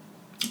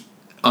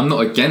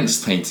not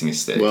against painting a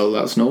stick. Well,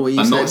 that's not what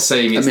you said. I'm not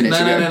saying it's... No.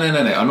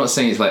 I'm not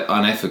saying it's like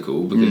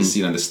unethical because,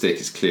 the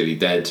stick is clearly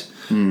dead.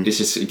 It's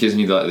just, it gives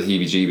me like the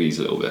heebie-jeebies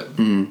a little bit.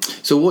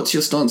 So what's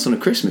your stance on a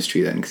Christmas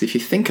tree then? Because if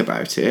you think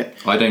about it...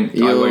 I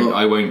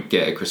won't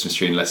get a Christmas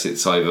tree unless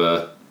it's got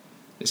to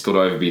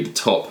either be the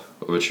top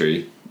of a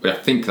tree. I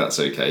think that's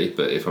okay,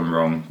 but if I'm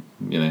wrong,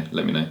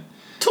 let me know.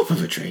 Top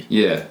of a tree?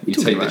 Yeah, you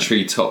take the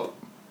tree top.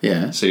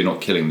 Yeah. So you're not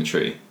killing the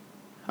tree.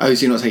 Oh,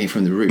 so you're not taking it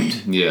from the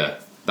root? Yeah,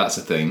 that's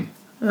a thing.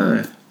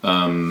 Oh.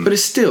 But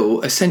it's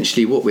still,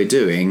 essentially what we're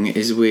doing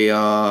is we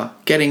are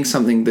getting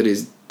something that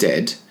is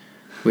dead,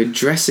 we're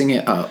dressing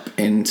it up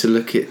to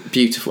look it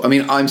beautiful. I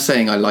mean, I'm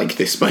saying I like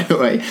this, by the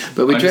way,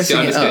 but we're dressing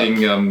it up... I'm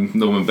just getting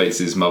Norman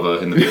Bates'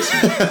 mother in the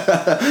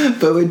basement.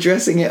 But we're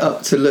dressing it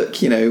up to look,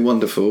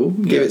 wonderful,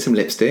 give it some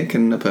lipstick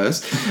and a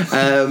purse,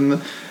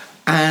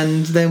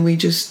 and then we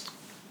just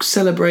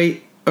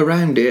celebrate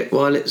around it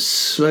while it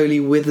slowly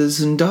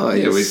withers and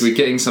dies. Yeah, we're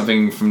getting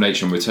something from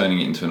nature and we're turning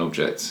it into an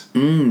object.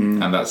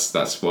 And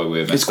that's why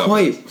we're messed up.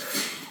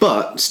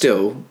 But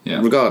still,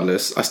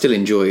 regardless, I still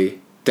enjoy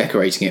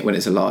decorating it when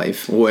it's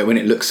alive, or when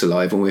it looks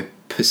alive, and we're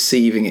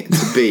perceiving it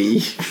to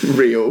be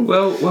real.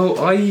 Well,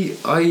 I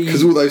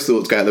because all those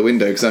thoughts go out the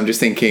window. Because I'm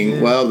just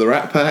thinking, well, the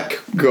Rat Pack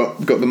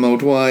got the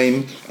mulled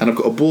wine, and I've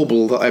got a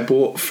bauble that I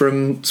bought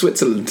from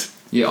Switzerland.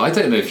 Yeah, I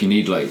don't know if you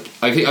need I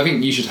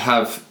think you should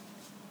have.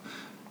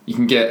 You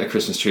can get a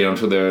Christmas tree. I'm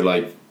sure there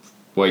are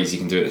ways you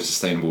can do it in a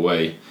sustainable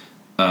way.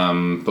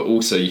 But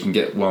also you can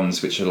get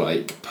ones which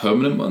are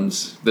permanent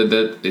ones.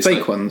 It's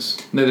fake ones?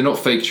 No, they're not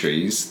fake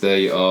trees.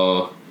 They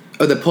are...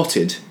 Oh, they're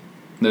potted?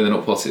 No, they're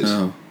not potted.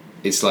 Oh.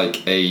 It's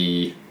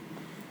it's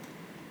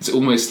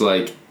almost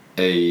like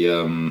a...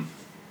 I'm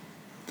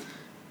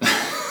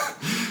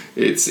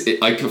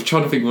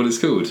trying to think what it's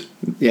called.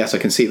 Yes, I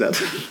can see that.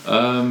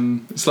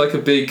 It's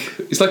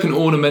like an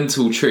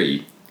ornamental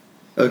tree.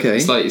 Okay.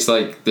 It's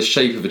like the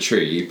shape of a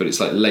tree, but it's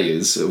like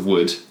layers of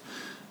wood.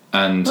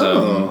 And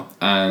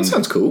that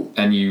sounds cool.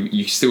 And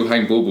you still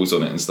hang baubles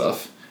on it and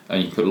stuff,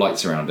 and you can put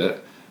lights around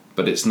it,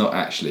 but it's not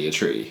actually a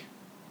tree.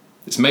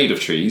 It's made of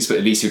trees, but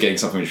at least you're getting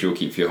something which you'll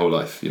keep for your whole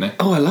life,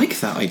 Oh, I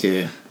like that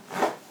idea.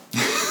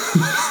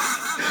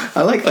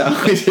 I like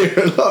that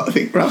idea a lot. I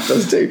think Ralph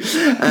does too.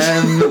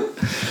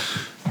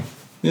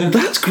 Yeah.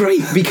 That's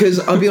great, because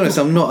I'll be honest,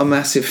 I'm not a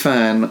massive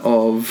fan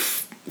of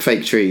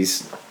fake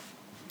trees.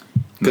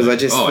 Because I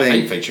just think... I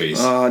hate fake trees.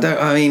 You've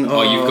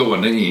got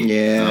one, don't you?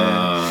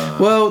 Yeah.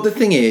 Well, the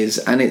thing is,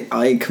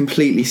 I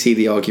completely see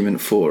the argument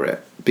for it,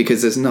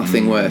 because there's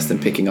nothing worse than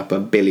picking up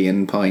 1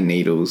 billion pine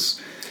needles.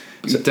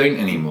 You don't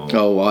anymore.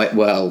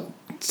 Oh,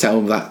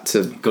 tell that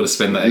to... Got to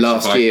spend that extra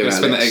last year,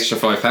 spend that extra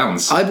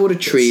 £5. I bought a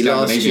tree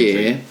last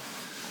year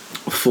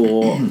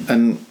for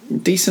a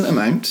decent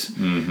amount,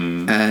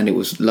 and it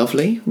was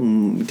lovely.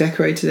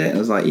 Decorated it, and I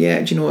was like,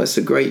 yeah, do you know what, it's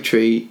a great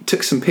tree.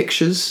 Took some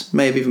pictures,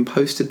 may have even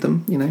posted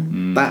them,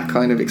 that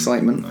kind of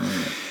excitement.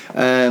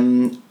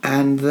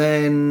 And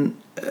then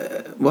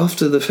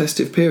after the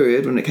festive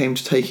period, when it came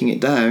to taking it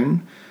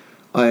down,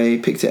 I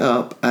picked it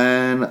up,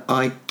 and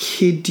I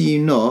kid you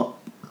not,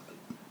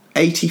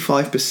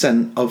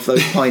 85% of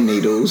those pine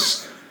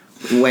needles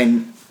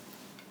went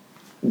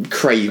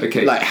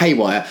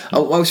haywire. I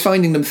was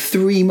finding them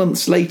 3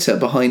 months later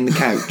behind the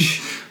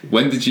couch.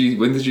 When did you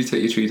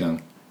take your tree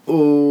down?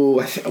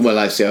 Oh,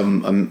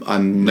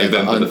 I'm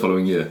November the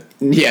following year.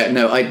 Yeah,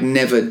 no, I'd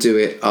never do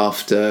it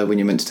after when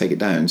you're meant to take it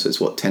down. So it's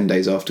 12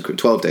 days after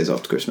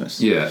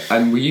Christmas. Yeah,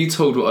 and were you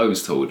told what I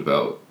was told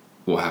about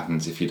what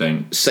happens if you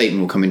don't. Satan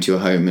will come into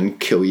your home and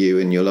kill you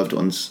and your loved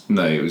ones.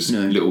 No, it was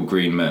little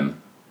green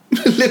men.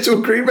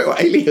 Little green men,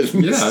 aliens.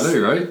 Yeah, I know,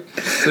 right?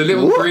 The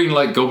little green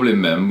like goblin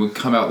men would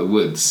come out the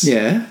woods.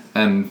 Yeah.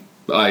 And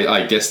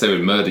I guess they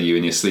would murder you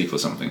in your sleep or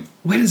something.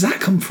 Where does that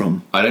come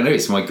from? I don't know.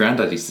 It's my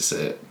granddad used to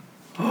say it.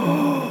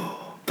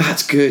 Oh,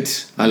 that's good.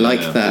 I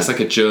like that. It's like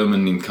a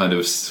German kind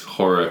of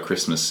horror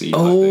Christmassy.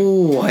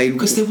 Oh,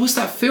 because there was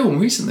that film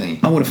recently.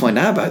 I want to find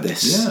out about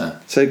this. Yeah.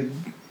 So,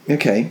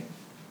 okay.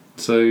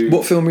 So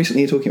what film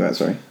recently are you talking about?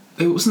 Sorry.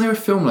 Wasn't there a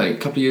film like a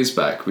couple of years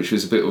back which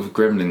was a bit of a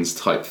Gremlins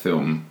type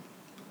film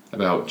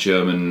about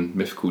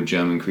mythical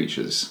German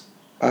creatures?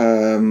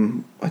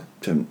 I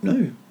don't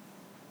know.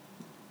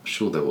 I'm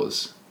sure there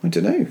was. I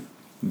don't know.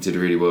 It did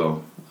really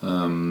well.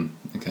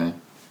 Okay.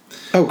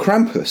 Oh,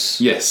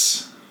 Krampus.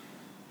 Yes.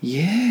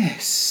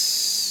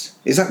 Yes.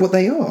 Is that what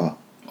they are?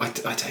 I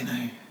don't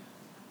know.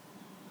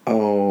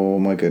 Oh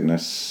my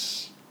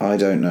goodness. I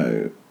don't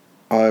know.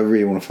 I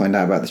really want to find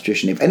out about this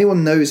tradition. If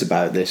anyone knows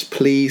about this,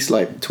 please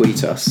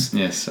tweet us.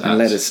 Yes. And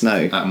let us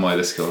know. At my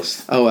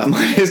ListCast. Oh, at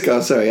my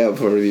ListCast. Sorry, that would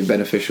probably be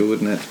beneficial,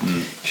 wouldn't it?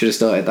 Should have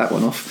started that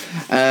one off.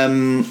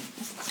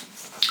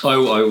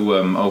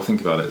 I'll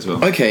think about it as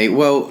well. Okay,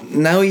 well,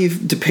 now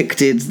you've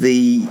depicted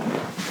the,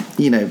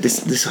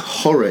 this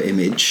horror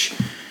image.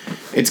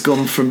 It's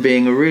gone from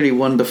being a really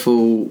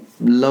wonderful,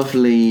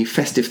 lovely,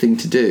 festive thing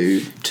to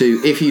do to,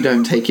 if you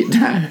don't take it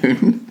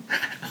down,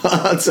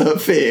 utter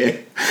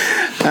fear.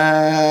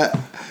 But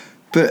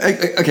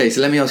okay,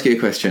 so let me ask you a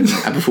question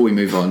before we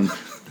move on.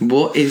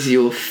 What is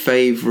your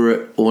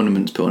favourite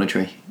ornament to put on a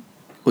tree?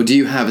 Or do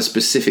you have a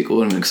specific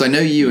ornament? Because I know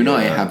you and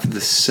I have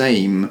the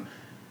same.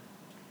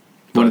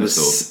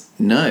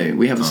 No,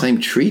 we have the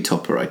same tree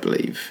topper, I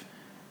believe.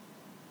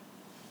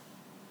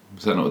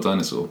 Is that not a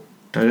dinosaur?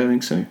 I don't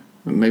think so.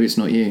 Maybe it's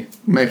not you.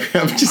 Maybe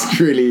I'm just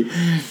really.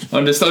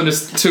 I'm just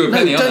too a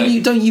penny, aren't I?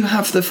 Don't you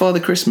have the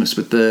Father Christmas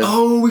with the?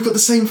 Oh, we've got the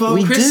same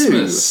Father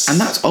Christmas. We do, and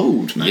that's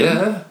old, man.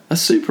 Yeah,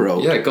 that's super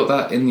old. Yeah, got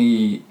that in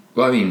the.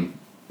 Well, I mean,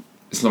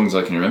 as long as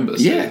I can remember.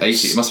 So yeah,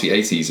 80. It must be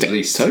 80s at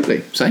least.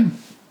 Totally, same.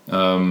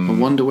 I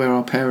wonder where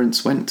our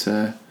parents went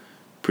to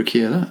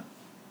procure that.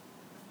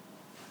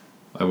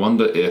 I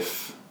wonder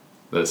if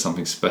there's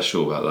something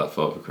special about that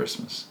Father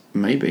Christmas.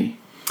 Maybe.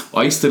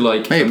 I used to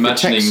imagining. It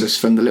protects us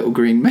from the little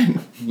green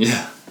men.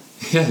 Yeah,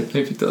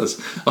 maybe it does.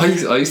 I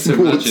used to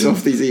imagine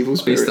off these evil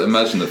spirits. I used to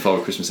imagine that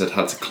Father Christmas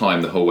had to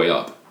climb the whole way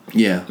up.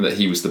 Yeah, and that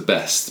he was the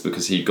best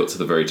because he got to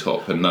the very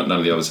top, and none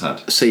of the others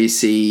had. So you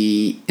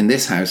see, in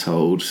this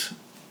household,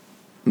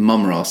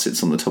 Mum Ra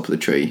sits on the top of the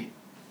tree,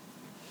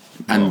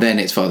 and then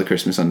it's Father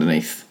Christmas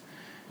underneath.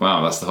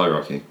 Wow, that's the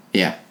hierarchy.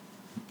 Yeah.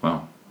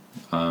 Wow.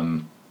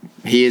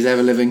 He is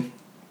ever living.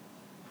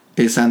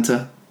 Is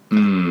Santa.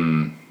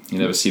 You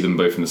never see them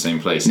both in the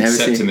same place,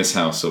 except in this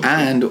house. Obviously.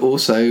 And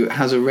also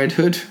has a red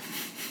hood.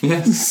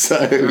 Yes.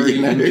 So,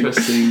 very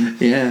interesting.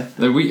 Yeah.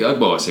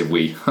 No, I say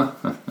we.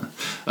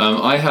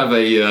 I have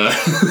a...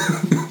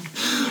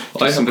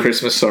 some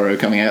Christmas sorrow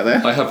coming out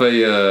there. I have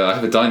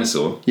a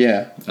dinosaur.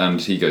 Yeah. And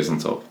he goes on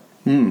top.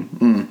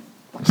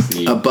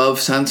 Above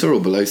Santa or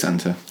below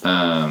Santa?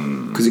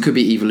 Because it could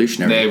be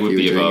evolutionary. It would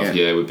be above.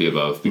 Yeah, it would be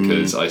above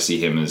because I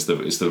see him as the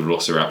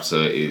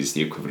Velociraptor is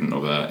the equivalent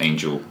of an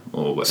angel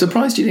or whatever.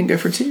 Surprised you didn't go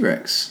for a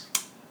T-Rex.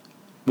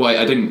 Well,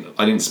 I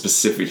didn't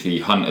specifically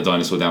hunt a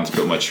dinosaur down to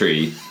put on my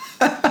tree.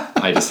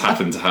 I just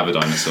happened to have a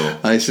dinosaur.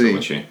 I see. On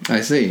my tree. I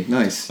see.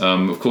 Nice.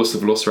 Of course, the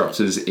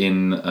Velociraptors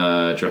in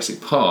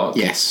Jurassic Park.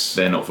 Yes.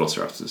 They're not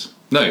Velociraptors.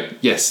 No.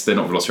 Yes, they're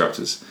not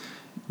Velociraptors.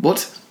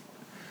 What?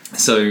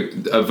 So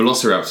a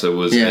Velociraptor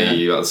was about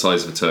the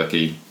size of a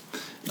turkey.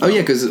 Oh yeah,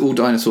 because all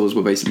dinosaurs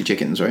were basically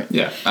chickens, right?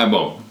 Yeah, and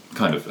well,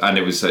 kind of, and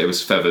it was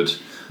feathered,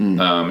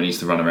 and it used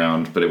to run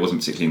around, but it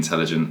wasn't particularly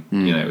intelligent.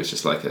 It was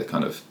just like a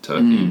kind of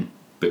turkey,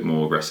 bit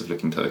more aggressive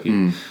looking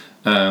turkey,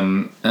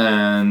 and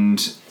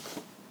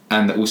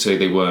also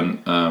they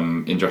weren't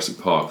in Jurassic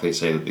Park. They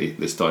say that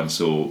this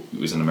dinosaur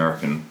was an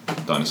American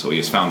dinosaur. He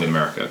was found in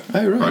America.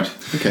 Oh right.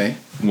 Okay.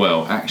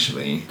 Well,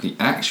 actually, the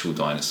actual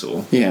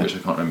dinosaur, which I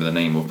can't remember the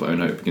name of, but I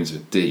know it begins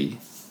with D.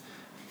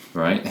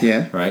 Right.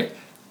 Yeah. Right.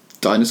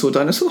 Dinosaur.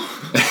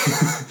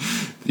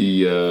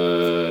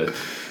 the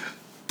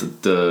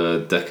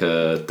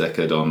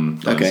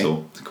Decadon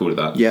dinosaur, to call it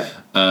that. Yeah.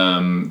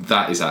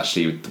 That is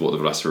actually what the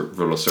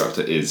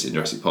Velociraptor is in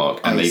Jurassic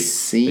Park, and they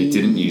see. They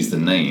didn't use the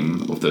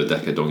name of the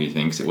Decadongy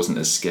thing because it wasn't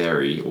as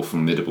scary or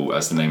formidable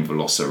as the name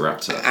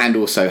Velociraptor. And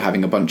also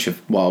having a bunch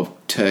of wild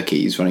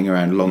turkeys running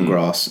around long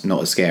grass,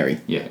 not as scary.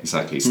 Yeah,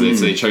 exactly. So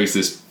they chose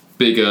this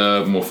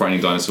bigger, more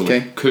frightening dinosaur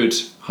which could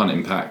hunt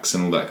in packs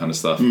and all that kind of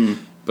stuff,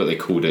 but they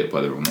called it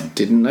by the wrong name.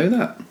 Didn't know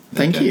that.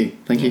 Thank you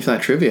for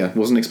that trivia.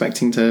 Wasn't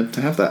expecting to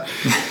have that.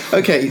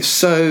 Okay,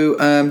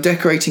 so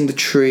decorating the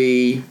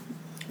tree.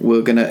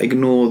 We're going to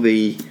ignore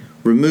the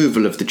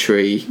removal of the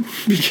tree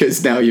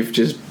because now you've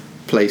just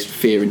placed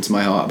fear into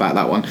my heart about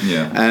that one.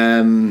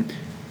 Yeah.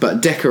 But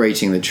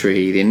decorating the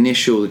tree,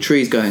 the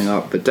tree's going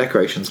up, the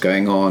decoration's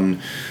going on.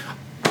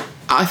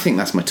 I think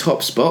that's my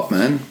top spot,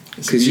 man.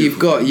 Because you've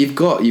got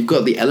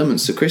the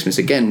elements of Christmas.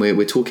 Again,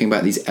 we're talking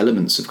about these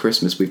elements of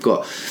Christmas. We've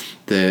got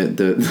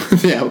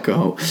the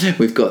alcohol,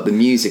 we've got the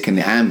music and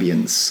the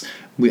ambience,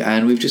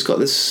 and we've just got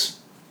this.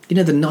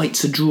 The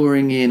nights are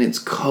drawing in. It's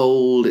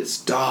cold. It's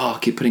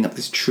dark. You're putting up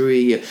this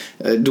tree,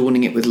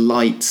 adorning it with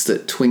lights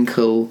that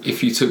twinkle.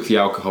 If you took the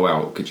alcohol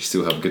out, could you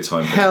still have a good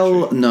time?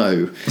 Hell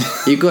no!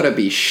 You've got to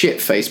be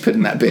shit-faced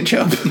putting that bitch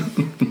up.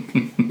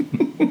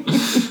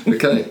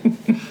 Okay,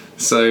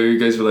 so it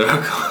goes below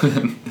alcohol.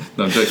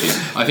 No, I'm joking.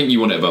 I think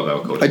you want it above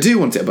alcohol. I do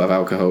want it above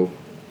alcohol,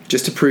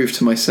 just to prove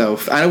to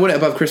myself, and I want it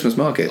above Christmas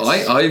markets.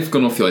 I've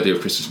gone off the idea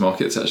of Christmas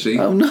markets actually.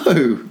 Oh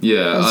no!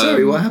 Yeah, I'm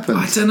sorry. What happened?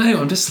 I don't know.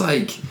 I'm just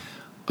like.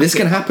 This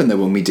can happen though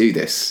when we do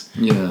this.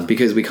 Yeah.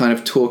 Because we kind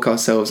of talk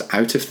ourselves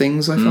out of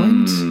things, I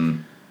find.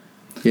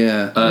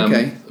 Yeah.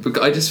 Okay. But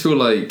I just feel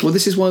like. Well,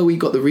 this is why we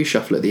got the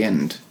reshuffle at the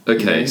end.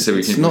 Okay, so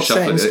we can. It's not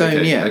set in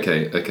stone yet.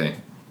 Okay.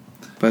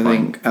 But I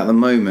think at the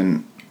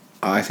moment,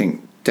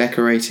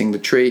 decorating the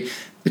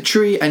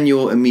tree and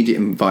your immediate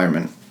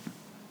environment.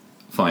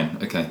 Fine.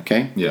 Okay.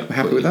 Okay. Yeah. We're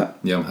happy with that?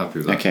 Yeah, I'm happy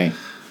with that.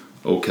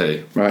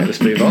 Okay. Right.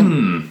 Let's move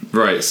on.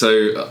 Right.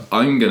 So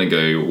I'm gonna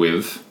go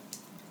with.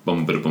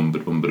 Bum bada bum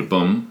bada bum bada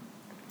bum.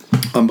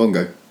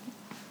 Bongo.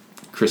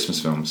 Christmas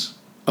films.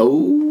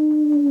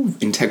 Oh,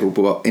 integral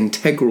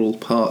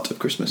part of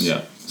Christmas.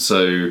 Yeah.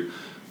 So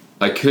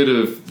I could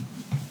have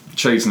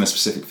chosen a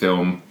specific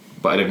film,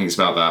 but I don't think it's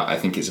about that. I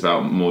think it's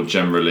about more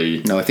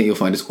generally. No, I think you'll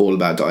find it's all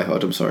about Die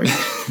Hard. I'm sorry.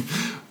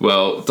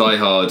 Well, Die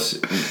Hard,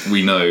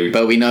 we know.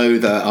 But we know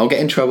that I'll get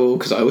in trouble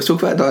because I always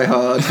talk about Die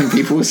Hard, and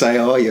people will say,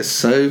 "Oh, you're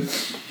so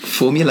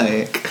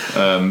formulaic."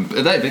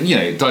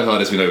 Die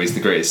Hard, as we know, is the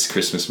greatest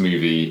Christmas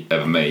movie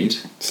ever made.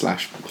 /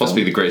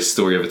 possibly the greatest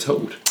story ever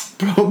told.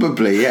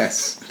 Probably,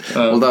 yes.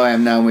 Although I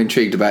am now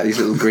intrigued about these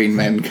little green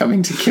men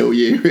coming to kill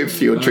you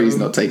if your tree's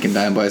not taken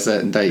down by a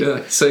certain date.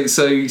 Yeah. So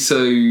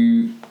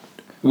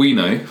we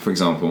know, for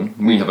example,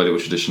 we have a little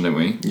tradition, don't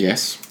we?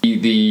 Yes.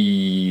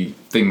 The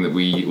thing that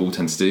we all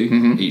tend to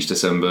do each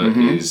December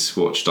is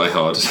watch Die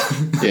Hard.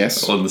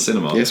 Yes. On the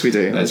cinema. Yes, we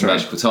do. It's a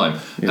magical time.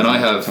 Yeah, and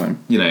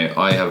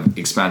I have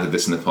expanded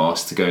this in the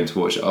past to going to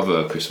watch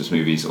other Christmas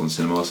movies on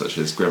cinema, such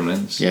as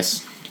Gremlins.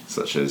 Yes.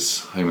 Such as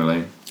Home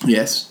Alone.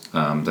 Yes.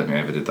 Don't think I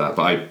ever did that,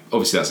 but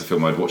obviously that's a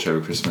film I'd watch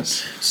over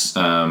Christmas. It's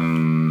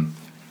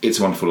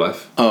a Wonderful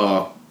Life.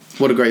 Oh,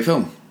 what a great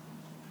film!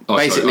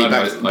 Basically,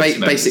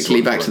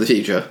 Back to the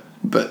Future,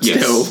 but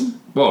still.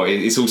 Well,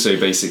 it's also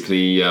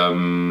basically a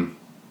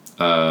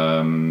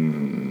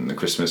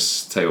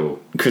Christmas Tale.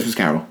 Christmas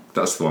Carol.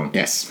 That's the one.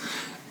 Yes.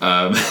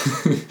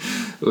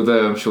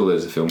 Although I'm sure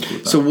there's a film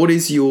called that. So what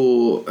is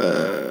your...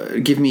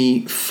 give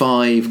me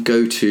 5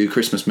 go-to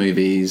Christmas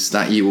movies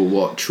that you will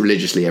watch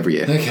religiously every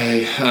year.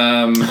 Okay.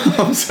 I'm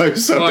so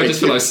sorry. Well, I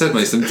just feel like I said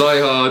most of them. Die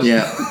Hard.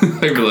 Yeah.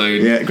 Home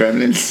Alone. Yeah,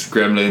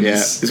 Gremlins. Yeah,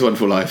 It's a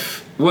Wonderful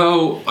Life.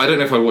 Well, I don't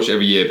know if I watch it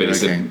every year, but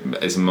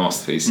it's a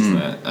masterpiece, isn't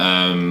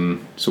it?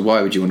 So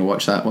why would you want to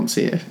watch that once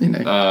a year?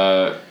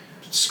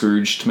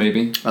 Scrooged,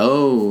 maybe.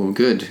 Oh,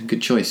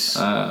 good choice.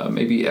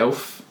 Maybe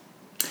Elf.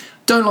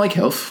 Don't like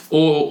Elf.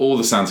 Or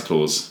the Santa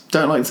Claus.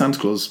 Don't like the Santa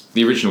Claus.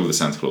 The original of the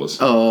Santa Claus.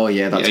 Oh,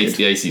 yeah, that's good.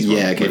 The 80s one.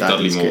 Yeah, okay, with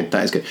Dudley Moore.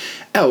 That is good.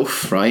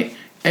 Elf, right?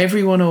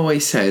 Everyone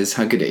always says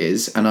how good it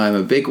is, and I'm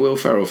a big Will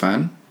Ferrell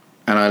fan,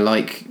 and I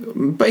like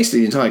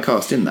basically the entire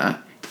cast in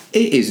that.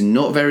 It is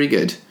not very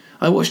good.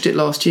 I watched it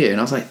last year,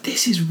 and I was like,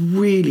 this is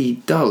really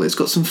dull. It's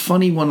got some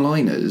funny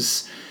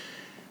one-liners,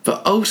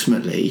 but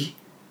ultimately...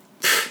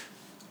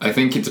 I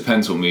think it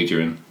depends what mood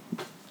you're in.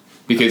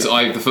 Because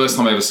the first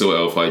time I ever saw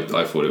Elf,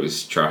 I thought it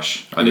was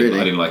trash. I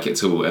didn't like it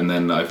at all, and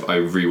then I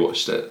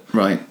rewatched it.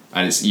 Right.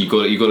 And you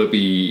got to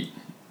be.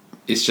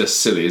 It's just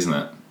silly, isn't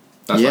it?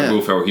 That's like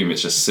Will Ferrell humour.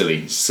 It's just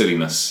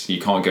silliness.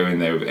 You can't go in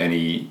there with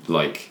any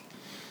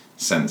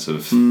sense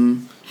of.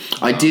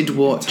 I did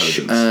watch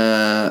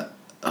The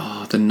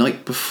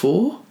Night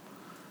Before.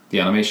 The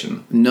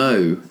animation.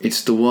 No,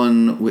 it's the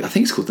one. I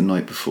think it's called The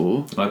Night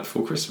Before. The Night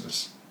Before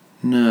Christmas.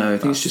 No, I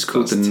think it's just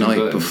called The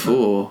Night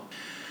Before.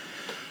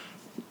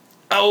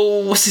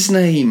 Oh, what's his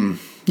name?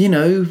 You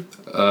know,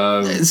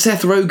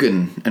 Seth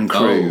Rogen and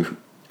crew,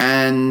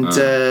 and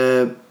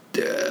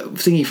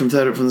thingy from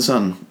Third Up from the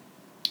Sun,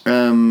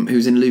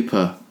 who's in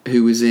Looper,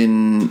 who was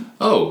in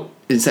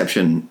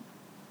Inception.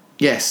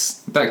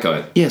 Yes, that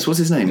guy. Yes, what's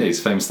his name? Yeah, he's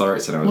a famous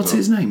director now. What's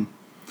his name?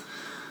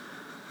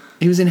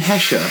 He was in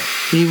Hesher.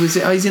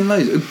 He's in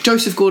loads.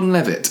 Joseph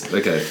Gordon-Levitt.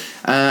 Okay,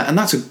 and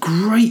that's a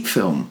great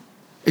film.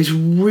 It's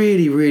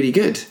really, really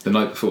good. The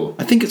Night Before?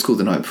 I think it's called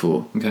The Night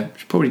Before. Okay. I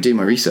should probably do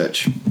my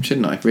research,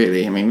 shouldn't I?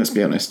 Really? I mean, let's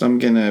be honest.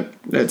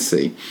 Let's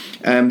see.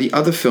 The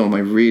other film I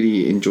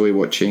really enjoy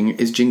watching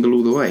is Jingle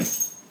All the Way.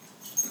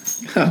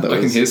 I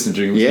can hear some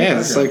jingles.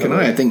 Yeah, so can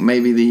I. I think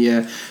maybe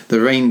the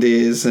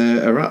reindeers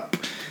are up.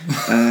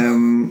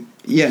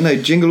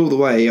 Jingle All the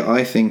Way,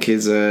 I think,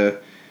 is a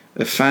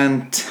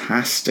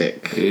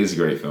fantastic... It is a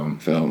great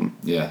film.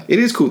 Yeah. It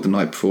is called The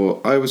Night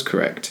Before. I was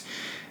correct.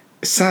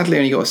 Sadly,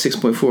 only got a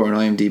 6.4 on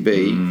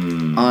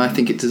IMDb. I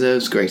think it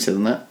deserves greater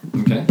than that.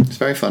 Okay. It's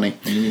very funny.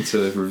 You need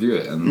to review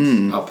it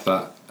and up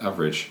that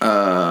average.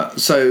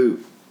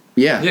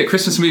 Yeah,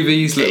 Christmas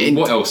movies.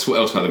 What else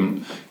about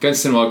them? Going to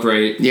cinema,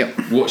 great.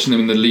 Yep. Watching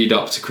them in the lead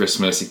up to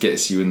Christmas, it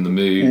gets you in the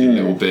mood a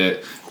little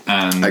bit.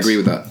 And I agree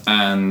with that.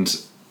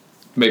 And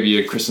maybe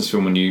a Christmas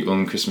film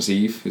on Christmas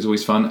Eve is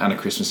always fun, and a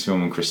Christmas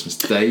film on Christmas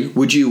Day.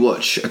 Would you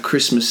watch a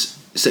Christmas?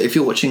 So if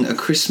you're watching a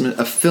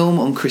film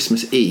on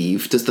Christmas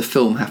Eve, does the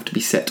film have to be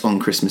set on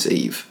Christmas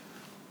Eve?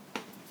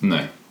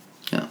 No.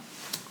 Yeah.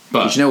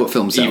 But you know what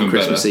film's set on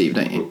Christmas Eve,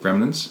 don't you?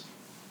 Gremlins.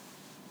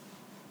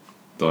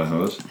 Die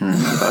Hard. Die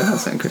Hard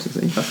set on Christmas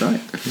Eve. That's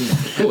right. Yeah,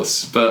 of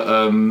course,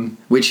 but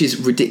which is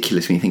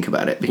ridiculous when you think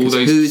about it, because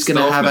who's going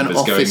to have an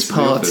office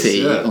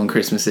party on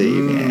Christmas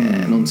Eve?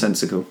 Yeah,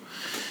 nonsensical.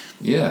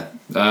 Yeah,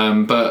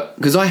 but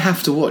because I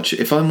have to watch,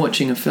 if I'm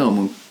watching a film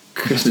on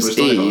Christmas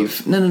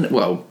Eve. No.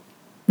 Well,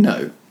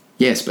 no.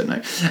 Yes, but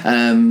no.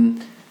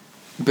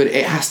 But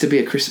it has to be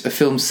a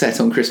film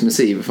set on Christmas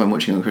Eve if I'm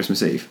watching on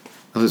Christmas Eve.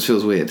 Otherwise, it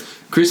feels weird.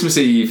 Christmas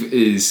Eve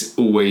is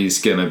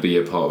always going to be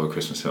a part of a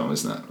Christmas film,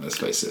 isn't it? Let's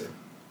face it.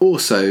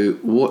 Also,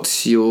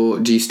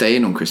 do you stay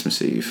in on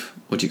Christmas Eve,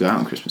 or do you go out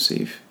on Christmas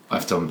Eve?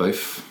 I've done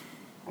both.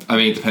 I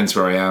mean, it depends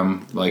where I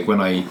am. Like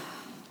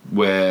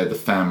where the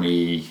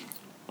family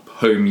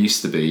home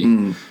used to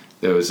be,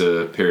 there was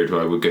a period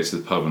where I would go to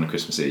the pub on a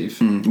Christmas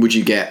Eve. Would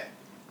you get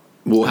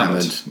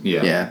warhammered?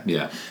 Yeah.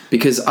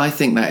 Because I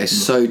think that is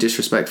so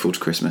disrespectful to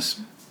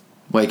Christmas.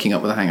 Waking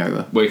up with a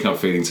hangover. Waking up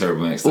feeling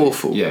terrible the next day.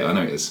 Awful. Yeah, I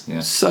know it is.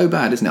 Yeah. So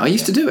bad, isn't it? I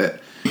used to do it.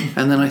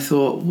 And then I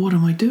thought, what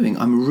am I doing?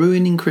 I'm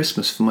ruining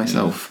Christmas for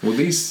myself. Yeah. Well,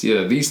 these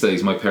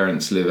days my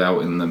parents live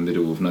out in the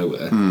middle of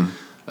nowhere.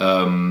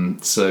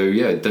 So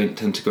don't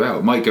tend to go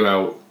out. Might go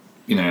out,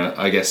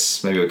 I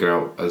guess maybe I'll go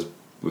out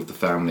with the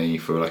family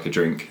for like a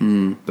drink.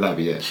 But that'd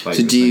be it. Like,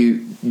 so do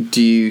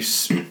you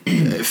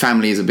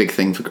family is a big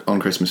thing on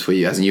Christmas for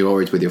you, as in you're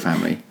always with your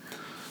family?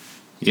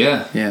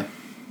 Yeah. Yeah.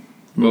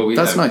 Well,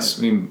 that's nice.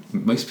 I mean,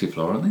 most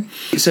people are, aren't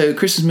they? So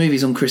Christmas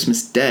movies on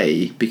Christmas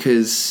Day,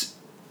 because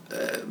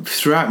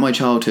throughout my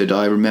childhood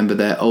I remember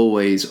there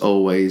always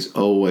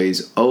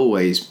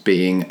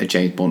being a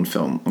James Bond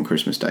film on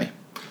Christmas Day.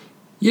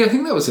 Yeah, I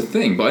think that was a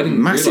thing, but I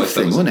didn't massive realise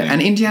thing, that was wasn't a it? thing.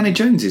 And Indiana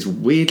Jones is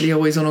weirdly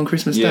always on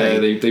Christmas Day. Yeah,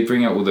 they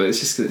bring out all the...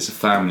 It's a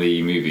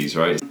family movies,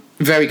 right?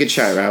 Very good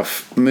shout,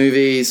 Ralph.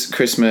 Movies,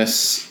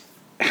 Christmas,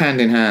 hand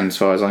in hand as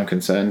far as I'm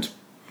concerned.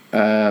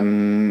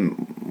 Where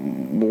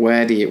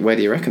do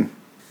you reckon?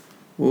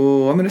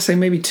 Oh, I'm going to say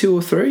maybe 2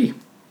 or 3.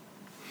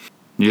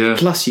 Yeah.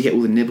 Plus, you get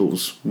all the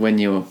nibbles when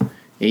you're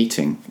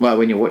eating. Well,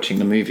 when you're watching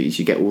the movies,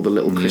 you get all the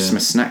little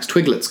Christmas snacks.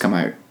 Twiglets come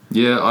out.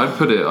 Yeah, I'd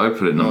put it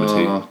number 2.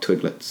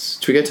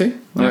 Twiglets. Should we go 2? Yeah.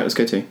 All right, let's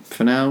go 2.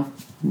 For now,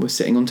 we're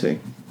sitting on 2.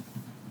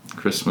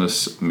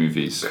 Christmas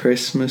movies.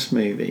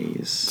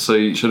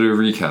 So, should we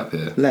recap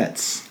here?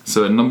 Let's.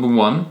 So, at number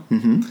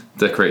 1,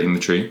 decorating the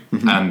tree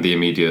and the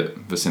immediate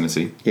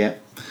vicinity. Yeah.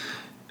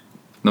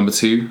 Number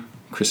 2,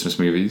 Christmas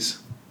movies.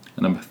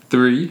 And number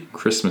 3,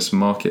 Christmas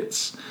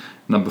markets.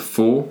 Number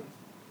 4,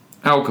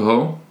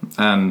 alcohol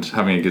and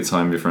having a good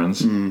time with your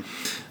friends.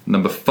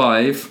 Number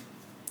 5,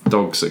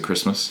 dogs at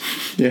Christmas.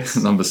 Yes.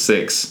 Number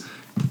 6,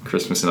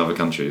 Christmas in other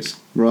countries.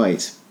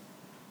 Right.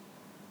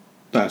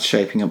 That's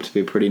shaping up to be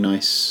a pretty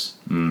nice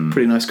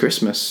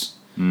Christmas.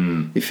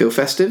 You feel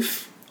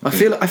festive? I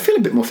feel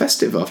a bit more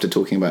festive after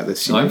talking about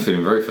this. I'm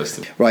feeling very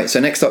festive. Right, so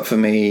next up for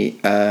me,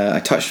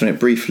 I touched on it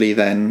briefly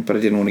then, but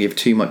I didn't want to give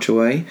too much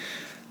away.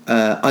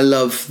 I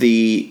love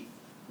the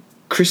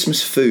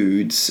Christmas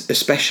foods,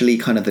 especially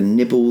kind of the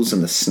nibbles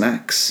and the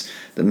snacks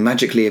that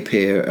magically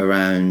appear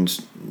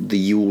around the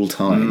Yule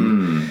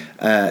time.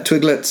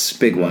 Twiglets,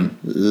 big one.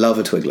 Love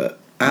a twiglet.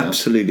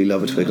 Absolutely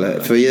love a twiglet.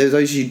 Yeah, for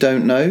those of you who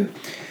don't know,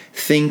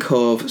 think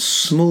of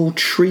small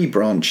tree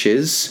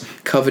branches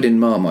covered in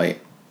Marmite.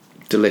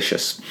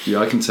 Delicious. Yeah,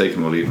 I can take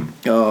them or leave them.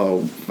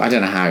 Oh, I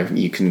don't know how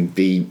you can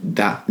be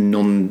that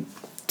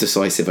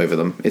non-decisive over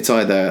them. It's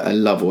either a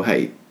love or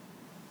hate.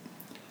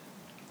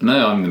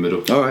 No, I'm in the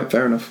middle. All right,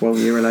 fair enough. Well,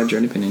 you're allowed your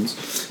own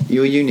opinions.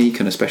 You're unique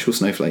and a special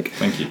snowflake.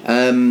 Thank you.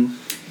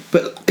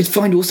 But I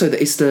find also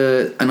that it's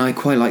and I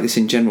quite like this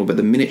in general, but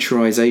the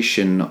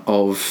miniaturization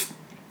of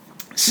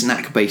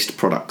snack-based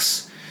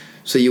products.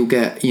 So you'll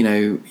get,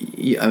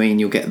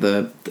 you'll get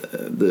the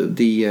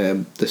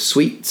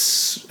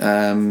sweets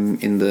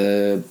in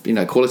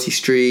the Quality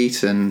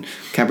Street, and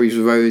Cadbury's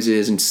with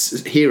Roses, and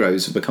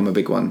Heroes have become a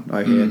big one.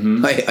 I hear,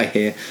 I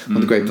hear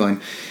on the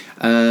grapevine.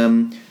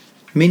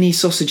 Mini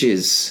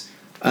sausages,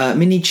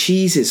 mini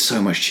cheeses.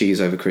 So much cheese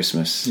over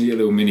Christmas. You get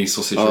little mini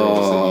sausage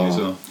rolls that you as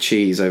well.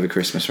 Cheese over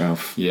Christmas,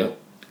 Ralph. Yeah.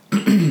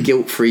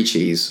 Guilt-free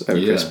cheese over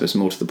Christmas.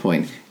 More to the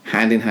point,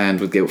 hand in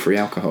hand with guilt-free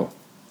alcohol.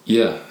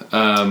 Yeah.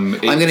 I'm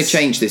going to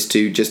change this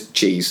to just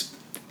cheese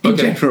in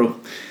general.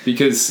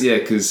 Because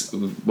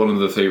one of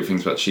the favourite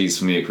things about cheese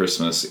for me at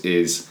Christmas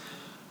is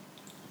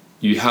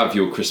you have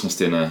your Christmas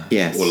dinner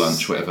or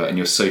lunch, whatever, and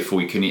you're so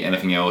full you couldn't eat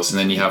anything else, and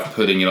then you have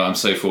pudding, you're like, I'm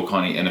so full,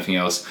 can't eat anything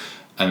else.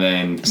 And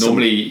then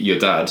normally your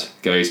dad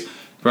goes,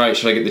 right,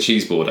 should I get the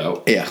cheese board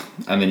out? Yeah.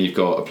 And then you've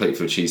got a plate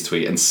full of cheese to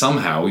eat, and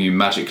somehow you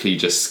magically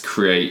just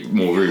create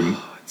more room.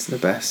 It's the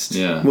best.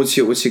 Yeah. What's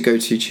your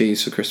go-to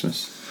cheese for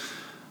Christmas?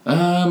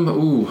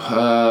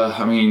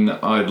 I mean,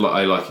 I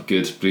like a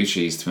good blue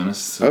cheese, to be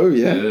honest. Oh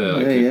yeah,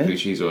 like good blue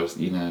cheese, or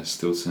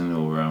Stilton,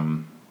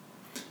 or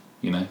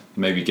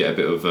maybe get a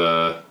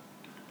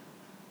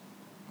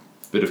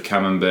bit of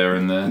camembert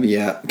in there.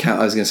 Yeah,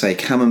 I was going to say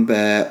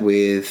camembert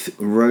with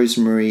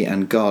rosemary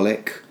and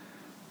garlic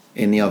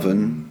in the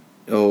oven.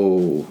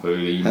 Oh,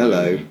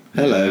 hello.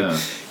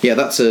 Yeah,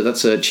 that's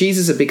a cheese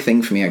is a big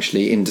thing for me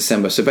actually in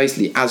December. So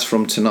basically, as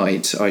from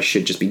tonight, I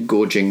should just be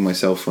gorging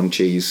myself on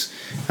cheese,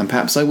 and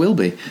perhaps I will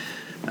be.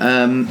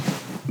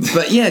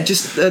 But yeah,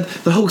 just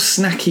the whole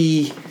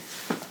snacky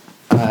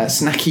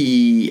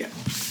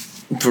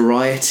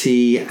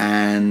variety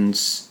and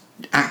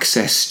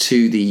access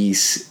to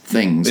these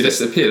things. They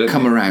just appear.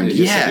 Come around.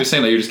 You're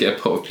saying like you just get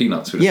a pot of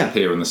peanuts which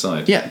appear on the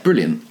side. Yeah,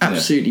 brilliant.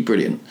 Absolutely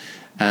brilliant.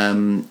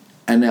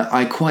 And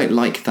I quite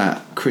like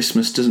that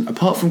Christmas doesn't...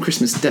 Apart from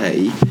Christmas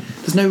Day,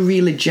 there's no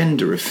real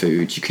agenda of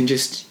food. You can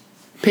just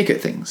pick at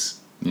things.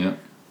 Yeah.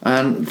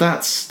 And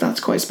that's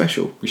quite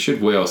special. We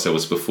should weigh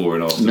ourselves before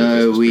and after.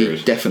 No,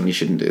 we definitely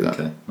shouldn't do that.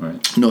 Okay, all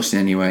right. Not in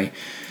any way.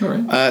 All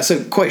right.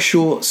 So quite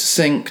short,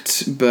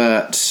 succinct,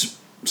 but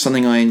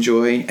something I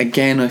enjoy.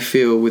 Again, I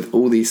feel with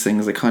all these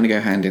things, they kind of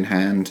go hand in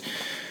hand.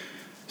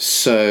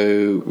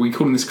 So... Are we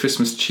calling this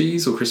Christmas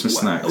cheese or Christmas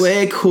snacks?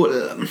 We're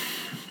calling...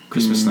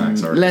 Christmas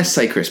snacks, let's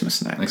say Christmas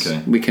snacks.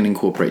 Okay. We can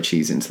incorporate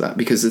cheese into that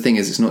because the thing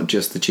is, it's not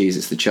just the cheese;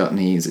 it's the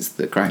chutneys, it's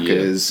the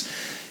crackers.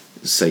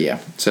 Yeah.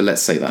 So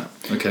let's say that.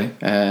 Okay.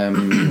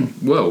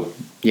 Well.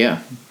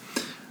 Yeah.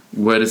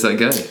 Where does that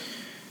go?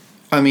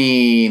 I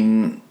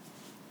mean,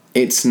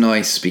 it's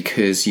nice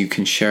because you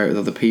can share it with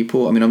other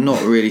people. I mean, I'm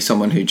not really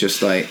someone who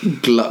just like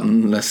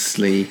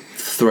gluttonously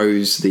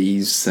throws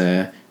these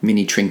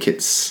mini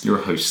trinkets. You're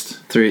a host.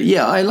 Through.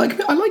 Yeah, I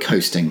like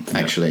hosting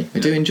actually. I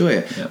do enjoy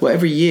it. Yeah. Well,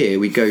 every year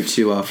we go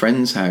to our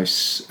friend's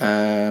house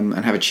and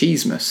have a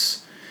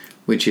cheesemas,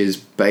 which is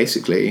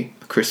basically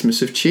a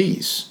Christmas of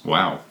cheese.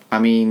 Wow. I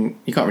mean,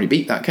 you can't really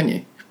beat that, can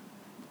you?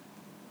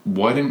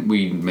 Why don't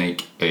we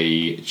make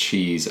a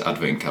cheese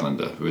advent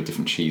calendar with a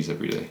different cheese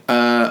every day?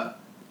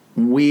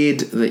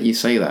 Weird that you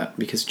say that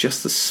because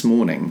just this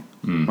morning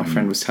my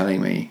friend was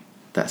telling me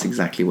that's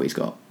exactly what he's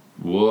got.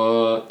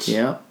 What?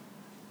 Yeah.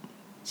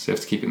 So you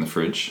have to keep it in the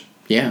fridge?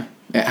 Yeah.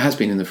 It has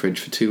been in the fridge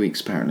for 2 weeks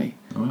apparently.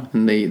 Oh, wow.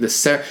 And he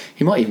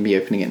might even be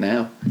opening it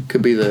now.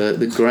 Could be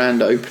the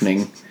grand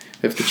opening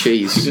of the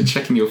cheese. You're just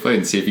checking your phone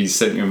to see if he's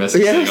sent you a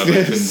message. Yeah,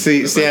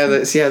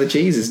 see how the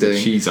cheese is doing.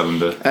 The cheese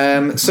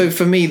calendar. So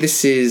for me,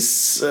 this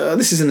is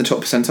in the top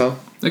percentile.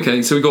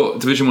 Okay, so we've got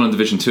Division 1 and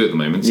Division 2 at the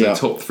moment. So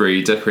top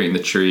 3, decorating the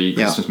tree,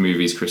 Christmas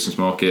movies, Christmas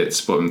markets.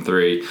 Bottom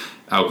 3,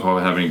 alcohol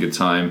and having a good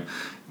time,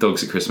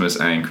 dogs at Christmas,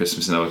 and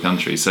Christmas in other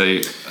countries.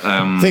 So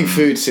I think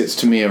food sits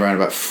to me around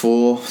about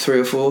 3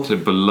 or 4. So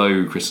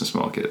below Christmas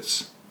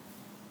markets.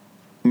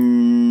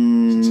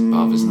 It's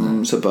above, isn't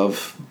it? It's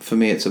above. For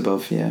me, it's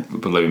above, yeah.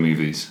 But below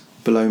movies.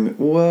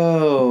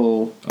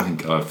 Whoa. I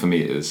think for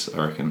me it is,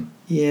 I reckon.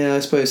 Yeah, I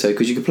suppose so,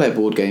 because you could play a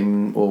board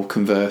game or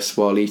converse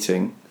while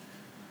eating.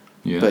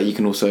 Yeah. But you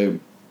can also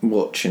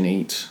watch and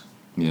eat.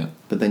 Yeah.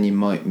 But then you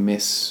might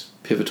miss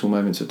pivotal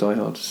moments of Die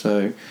Hard.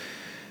 So,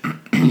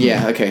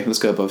 yeah, okay, let's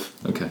go above.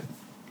 Okay.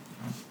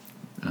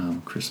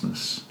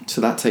 Christmas.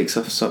 So that takes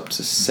us up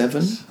to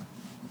 7.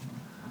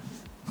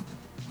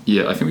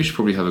 Yeah, I think we should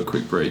probably have a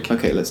quick break.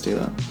 Okay, let's do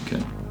that.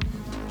 Okay.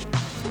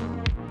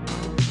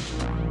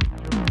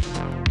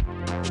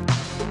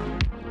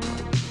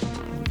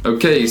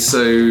 Okay,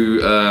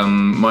 so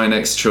my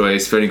next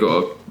choice. We've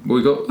got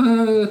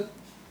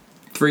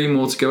 3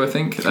 more to go, I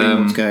think. 3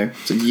 more to go.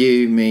 So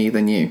you, me,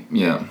 then you.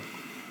 Yeah.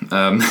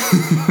 Well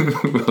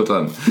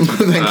done.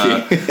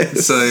 Thank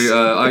you. So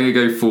I'm gonna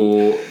go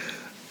for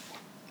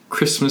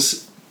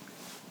Christmas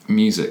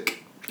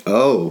music.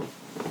 Oh,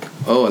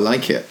 I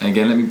like it. And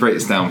again, let me break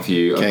this down for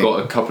you. Okay. I've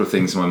got a couple of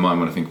things in my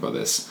mind when I think about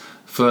this.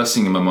 First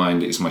thing in my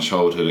mind is my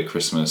childhood at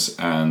Christmas,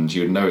 and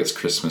you would know it's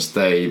Christmas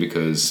Day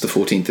because... The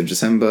 14th of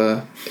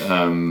December.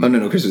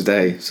 No, Christmas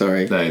Day,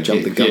 sorry. No,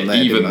 jumped the gun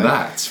there, even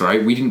that,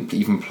 right? We didn't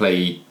even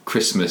play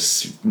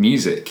Christmas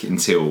music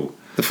until...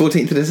 The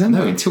 14th of December?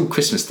 No, until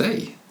Christmas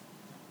Day.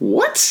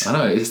 What? I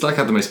know, it's like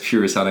had the most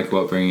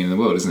puritanical upbringing in the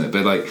world, isn't it?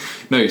 But like,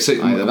 no, so...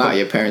 Either that,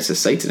 your parents are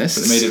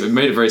Satanists. It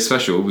made it very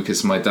special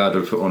because my dad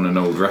would put on an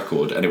old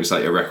record, and it was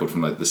like a record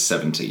from like the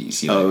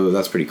 70s, you know? Oh,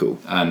 that's pretty cool.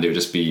 And it would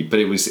just be... But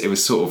it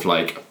was sort of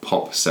like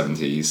pop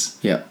 70s.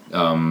 Yeah.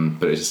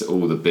 But it's just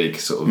all the big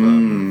sort of...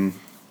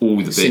 all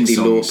the big Cyndi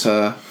songs.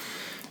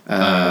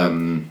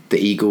 Lauper, the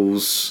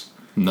Eagles.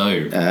 No.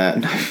 No.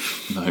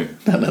 No.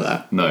 None of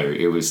that. No,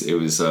 it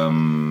was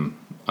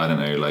I don't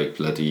know, like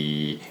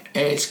bloody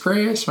It's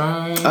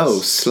Christmas. Oh,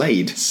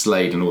 Slade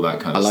and all that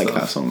kind of stuff. I like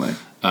that song though.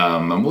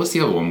 And what's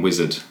the other one?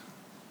 Wizard.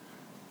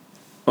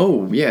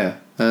 Oh yeah.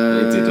 They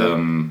did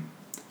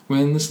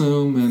When the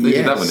Snowman. They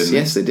did that one, didn't they?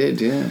 Yes, they did.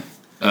 Yeah.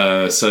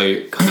 So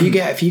if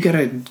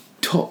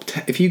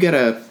you get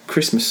a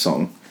Christmas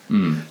song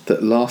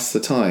that lasts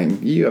the time,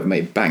 you have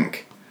made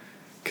bank,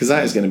 because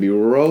that is going to be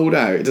rolled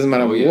out. It doesn't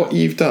matter what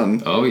you've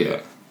done. Oh yeah.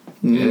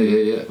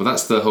 Yeah. Well,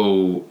 that's the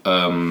whole.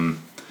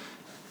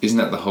 isn't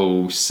that the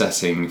whole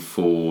setting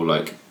for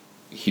like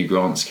Hugh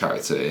Grant's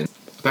character in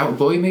About a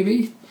Boy?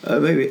 Maybe.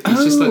 Maybe.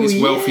 He's just like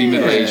this wealthy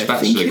middle-aged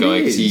bachelor guy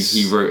because is.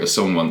 he wrote a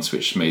song once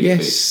which made it big.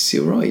 Yes,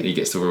 you're right. He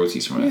gets the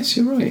royalties from it. Yes,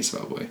 you're right. I think it's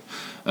About a Boy.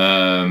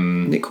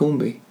 Nick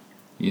Hornby.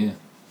 Yeah,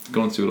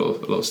 gone through a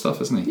lot of stuff,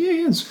 hasn't he? Yeah,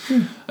 he has.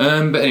 Yeah.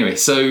 But anyway,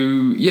 so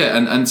yeah,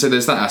 and so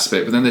there's that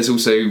aspect, but then there's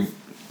also,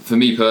 for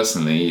me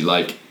personally,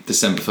 like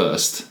December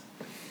 1st,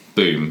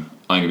 boom,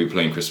 I'm gonna be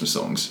playing Christmas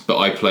songs. But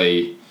I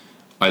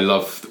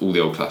love all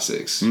the old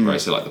classics,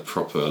 right? So like the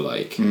proper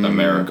like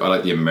American. I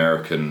like the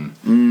American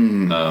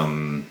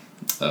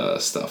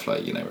stuff,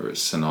 like whether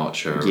it's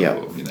Sinatra or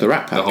the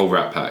Rat Pack, the whole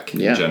Rat Pack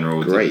in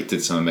general. Great,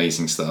 did some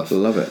amazing stuff.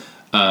 Love it.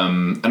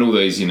 And all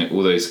those,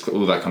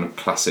 all that kind of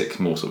classic,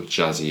 more sort of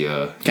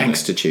jazzier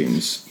gangster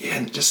tunes.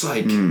 Yeah, just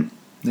like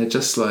they're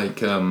just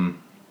like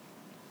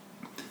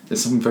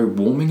there's something very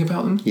warming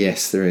about them.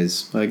 Yes, there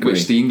is. I agree.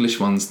 Which the English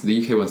ones,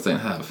 the UK ones don't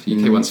have.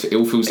 UK ones, it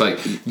all feels like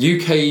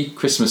UK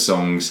Christmas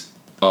songs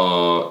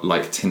are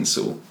like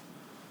tinsel.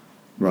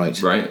 Right.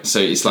 So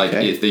it's like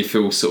they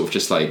feel sort of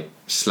just like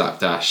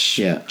slapdash,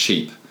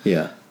 cheap.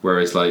 Yeah.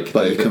 Whereas like,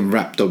 but you can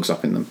wrap dogs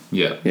up in them.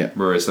 Yeah.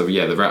 Whereas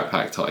the Rat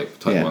Pack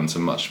type ones are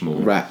much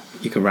more.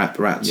 You can wrap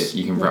rats. Yeah,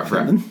 you can wrap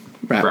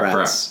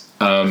rats.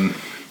 And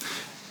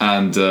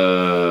and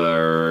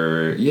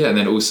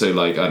then also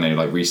like I know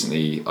like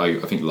recently I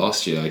think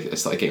last year I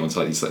started getting onto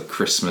like these like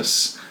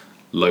Christmas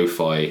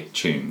lo-fi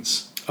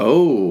tunes.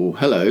 Oh,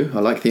 hello! I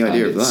like the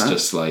idea of that. It's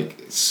just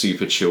like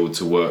super chilled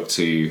to work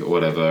to or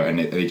whatever, and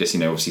they just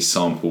obviously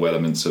sample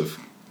elements of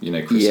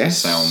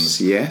Christmas sounds,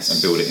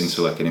 and build it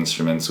into like an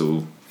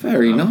instrumental.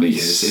 Very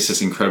nice. It's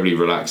just incredibly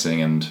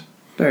relaxing and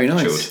very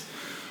nice. Chilled.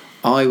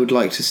 I would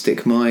like to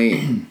stick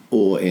my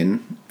oar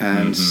in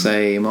and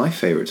say my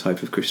favourite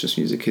type of Christmas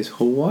music is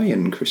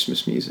Hawaiian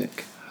Christmas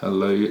music.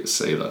 Hello,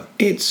 sailor.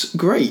 It's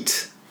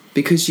great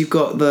because you've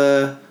got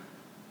the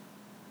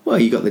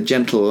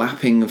gentle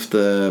lapping of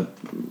the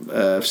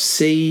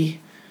sea,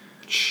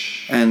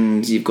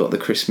 and you've got the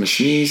Christmas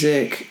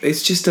music.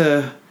 It's just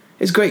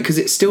it's great because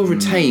it still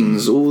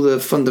retains all the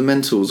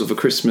fundamentals of a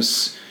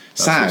Christmas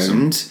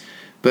sound, awesome.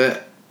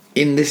 But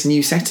in this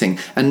new setting.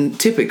 And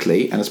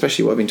typically, and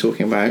especially what I've been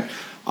talking about,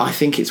 I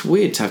think it's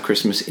weird to have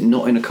Christmas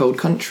not in a cold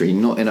country,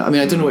 not in I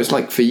don't know what it's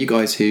like for you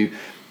guys who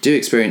do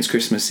experience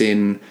Christmas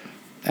in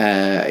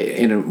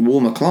a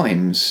warmer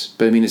climes,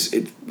 but I mean it's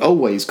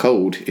always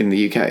cold in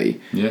the UK.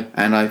 Yeah.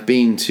 And I've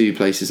been to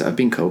places that have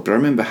been cold, but I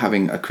remember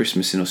having a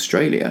Christmas in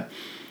Australia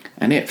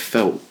and it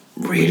felt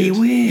really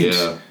weird.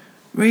 Yeah.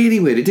 Really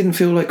weird. It didn't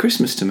feel like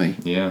Christmas to me.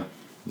 Yeah.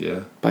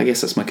 Yeah. But I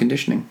guess that's my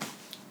conditioning.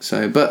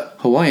 So, but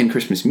Hawaiian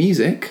Christmas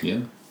music.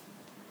 Yeah.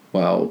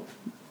 Well,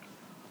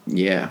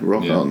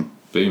 rock on.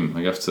 Boom.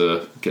 I have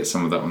to get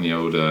some of that on the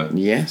old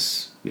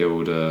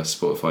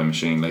Spotify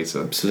machine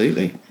later.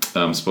 Absolutely.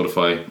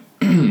 Spotify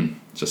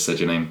just said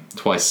your name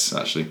twice,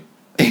 actually.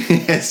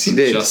 Yes, you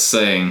did. Just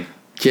saying.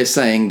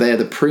 They're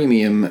the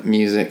premium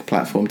music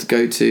platform to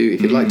go to.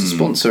 If you'd like to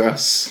sponsor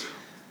us,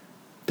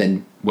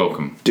 then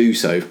welcome. Do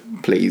so,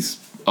 please.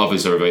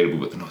 Others are available,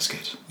 but they're not as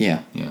good.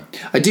 Yeah. Yeah.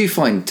 I do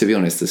find, to be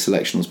honest, the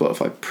selection on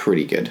Spotify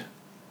pretty good.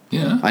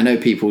 Yeah. I know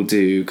people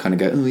do kind of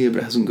go, oh yeah, but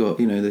it hasn't got,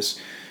 this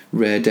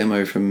rare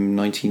demo from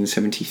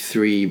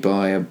 1973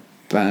 by a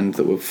band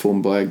that were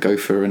formed by a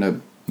gopher and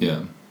a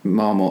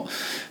marmot.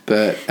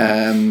 But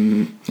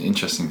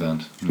interesting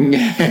band.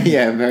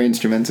 Yeah, very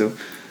instrumental.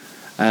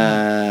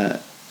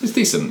 It's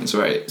decent. It's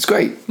alright. It's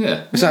great.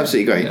 Yeah. It's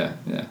absolutely great.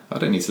 Yeah. I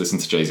don't need to listen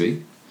to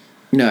Jay-Z.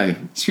 No.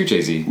 Screw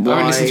Jay-Z. I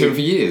haven't listened to him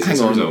for years. Hang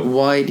on.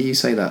 Why do you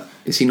say that?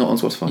 Is he not on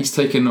Spotify? He's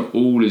taken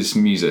all his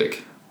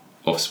music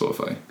off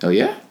Spotify. Oh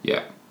yeah?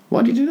 Yeah.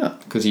 Why do you do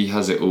that? Because he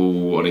has it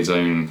all on his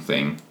own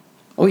thing.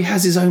 Oh, he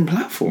has his own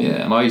platform?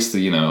 Yeah, and I used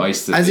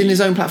to. As in his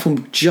own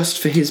platform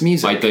just for his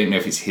music? I don't know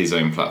if it's his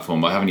own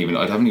platform. I haven't even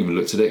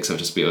looked at it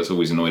because I was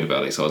always annoyed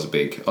about it. So I've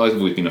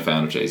always been a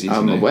fan of Jay-Z.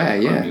 I'm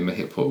aware, yeah. I'm a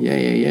hip hop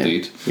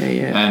dude.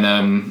 Yeah.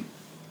 And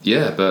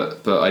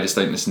but I just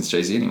don't listen to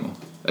Jay-Z anymore.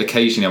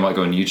 Occasionally I might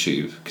go on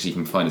YouTube because you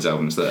can find his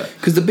albums there.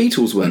 Because the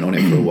Beatles weren't on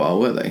it for a while,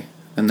 were they?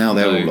 And now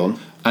they're all on.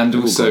 And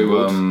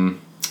also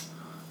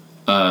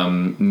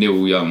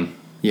Neil Young.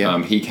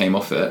 Yeah. He came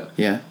off it.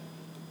 Yeah.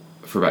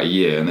 For about a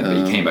year, and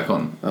then he came back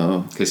on. Oh.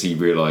 Because he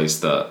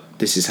realised that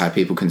this is how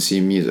people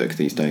consume music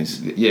these days.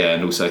 Yeah,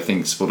 and also I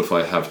think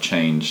Spotify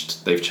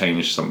they've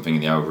changed something in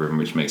the algorithm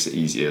which makes it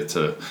easier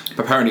to.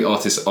 Apparently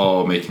artists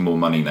are making more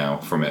money now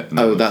from it.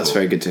 Oh, that's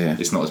very good to hear.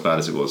 It's not as bad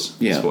as it was.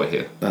 Yeah. That's what I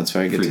hear. That's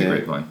very good to hear.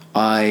 Grapevine.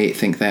 I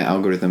think their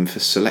algorithm for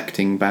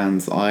selecting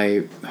bands that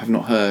I have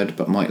not heard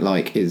but might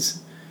like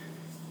is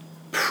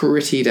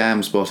pretty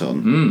damn spot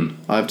on.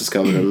 I've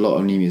discovered a lot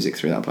of new music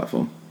through that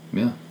platform.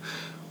 Yeah.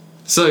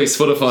 So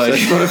Spotify,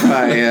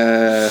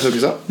 hook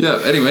us up. Yeah.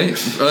 Anyway,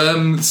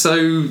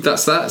 so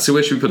that's that. So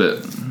where should we put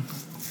it?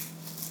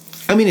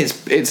 I mean,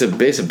 it's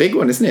a big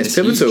one, isn't it? It's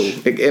pivotal.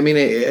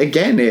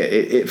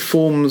 It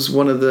forms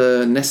one of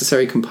the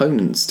necessary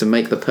components to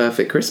make the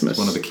perfect Christmas.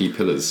 One of the key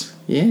pillars.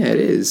 Yeah, it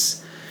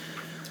is.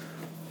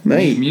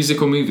 Mate, music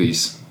or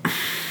movies?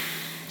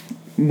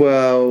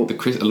 Well,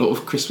 A lot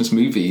of Christmas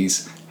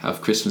movies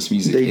have Christmas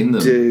music they in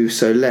them. do.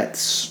 So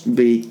let's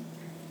be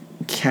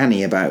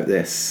canny about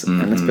this,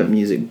 and let's put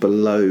music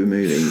below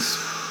movies.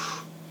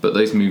 But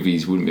those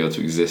movies wouldn't be able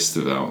to exist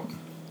without.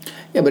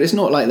 Yeah, but it's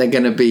not like they're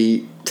going to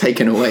be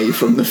taken away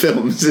from the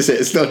films, is it?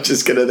 It's not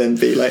just going to then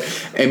be like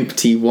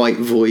empty white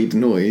void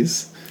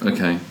noise.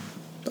 Okay.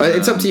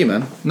 It's up to you,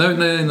 man. No.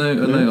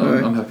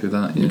 Right. I'm happy with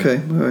that. Yeah. Okay,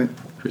 all right.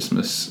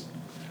 Christmas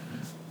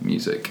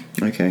music.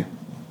 Okay.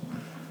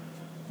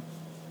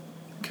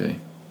 It's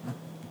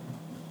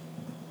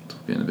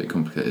getting a bit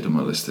complicated on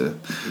my list here.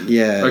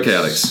 Yeah. Okay,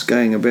 Alex. It's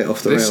going a bit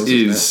off the rails.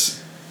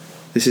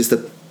 This is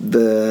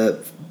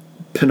the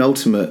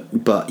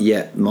penultimate, but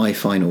yet my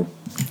final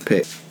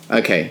pick.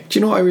 Okay. Do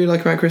you know what I really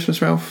like about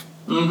Christmas, Ralph?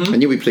 Mm-hmm.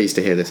 And you'll be pleased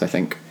to hear this, I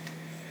think.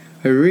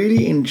 I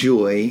really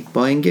enjoy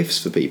buying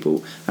gifts for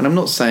people. And I'm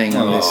not saying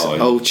I'm this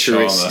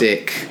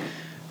altruistic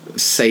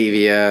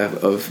saviour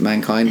of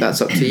mankind.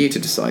 That's up to you to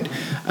decide.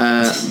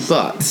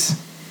 But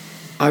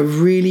I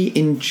really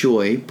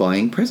enjoy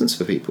buying presents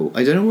for people.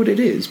 I don't know what it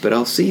is, but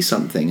I'll see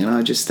something and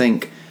I just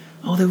think,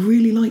 oh, they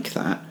really like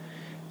that.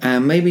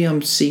 And maybe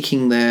I'm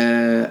seeking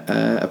their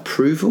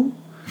approval.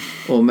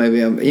 Or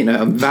maybe I'm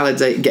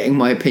getting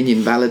my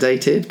opinion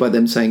validated by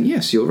them saying,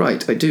 yes, you're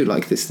right, I do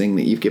like this thing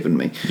that you've given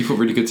me. You've got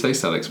really good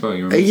taste, Alex. Well,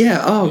 you're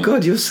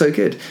God, you're so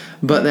good.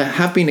 But there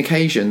have been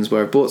occasions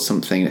where I've bought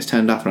something and it's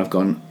turned up and I've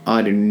gone,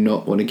 I do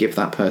not want to give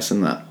that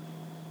person that.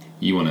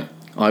 You want it.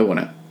 I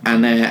want it.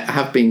 And there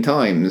have been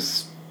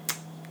times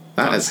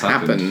that has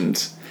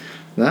happened.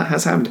 That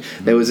has happened.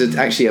 There was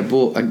I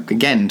bought,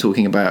 again,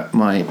 talking about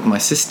my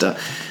sister,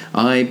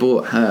 I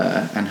bought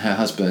her and her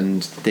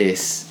husband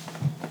this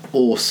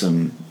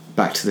awesome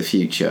Back to the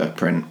Future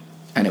print,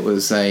 and it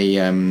was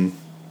it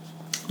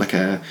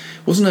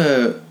was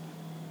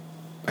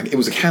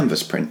a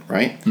canvas print,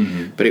 right?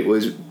 Mm-hmm. But it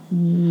was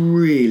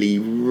really,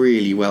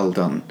 really well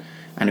done,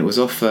 and it was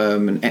off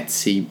an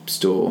Etsy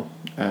store,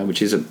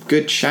 which is a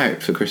good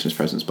shout for Christmas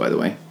presents, by the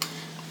way.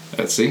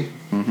 Etsy,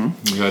 you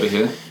heard it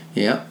here.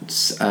 Yeah,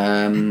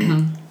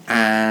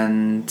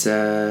 and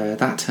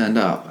that turned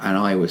up, and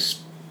I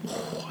was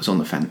on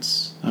the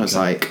fence. I was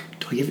like,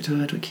 do I give it to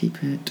her? Do I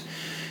keep it?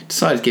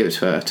 Decided to give it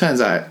to her.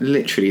 Turns out,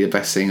 literally the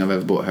best thing I've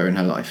ever bought her in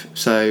her life.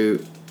 So,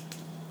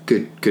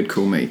 good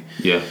call me.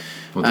 Yeah,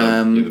 well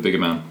done. You're the bigger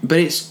man. But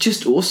it's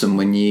just awesome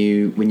when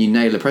you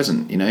nail a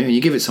present, and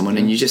you give it to someone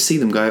and you just see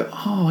them go,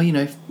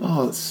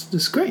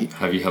 that's great.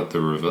 Have you had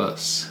the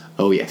reverse?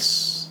 Oh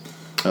yes,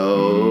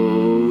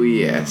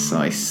 yes,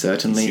 I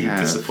certainly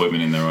have. See the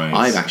disappointment in their eyes.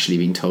 I've actually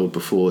been told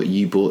before,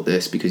 you bought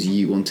this because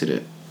you wanted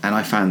it, and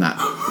I found that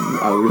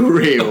a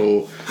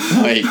real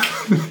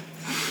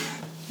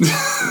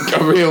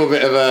a real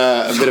bit of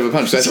a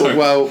punch. So I thought,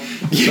 well,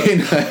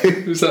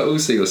 Was that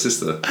also your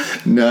sister?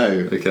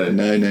 No. Okay.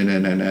 No.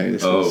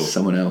 This was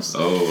someone else.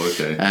 Oh,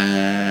 okay.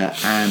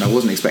 And I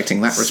wasn't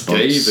expecting that response.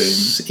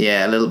 Scathing.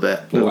 Yeah, a little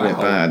bit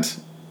bad.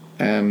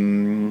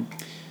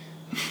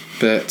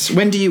 But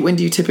when do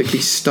you typically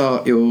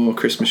start your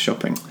Christmas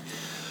shopping?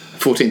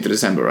 14th of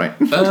December, right?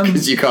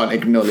 Because you can't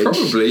acknowledge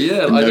probably,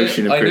 yeah. the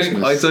notion of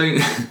Christmas.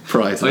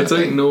 I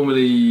don't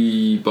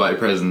normally buy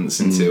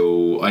presents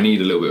until I need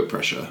a little bit of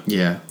pressure.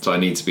 Yeah. So I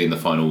need to be in the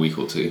final week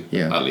or two,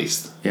 at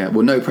least. Yeah,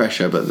 well, no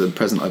pressure, but the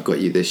present I've got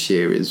you this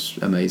year is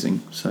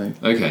amazing. So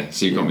okay,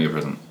 so you got me a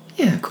present.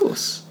 Yeah, of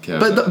course.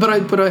 But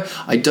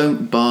I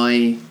don't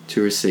buy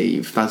to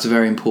receive. That's a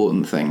very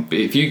important thing. But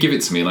if you give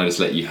it to me and I just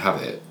let you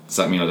have it, does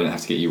that mean I don't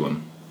have to get you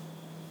one?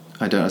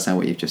 I don't understand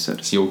what you've just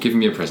said. So you're giving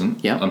me a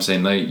present. Yeah. I'm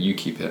saying, no, you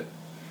keep it.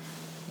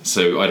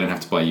 So I don't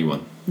have to buy you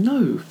one.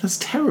 No, that's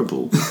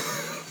terrible.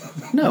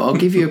 No, I'll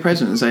give you a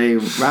present and say,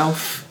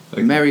 Ralph,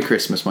 Merry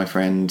Christmas, my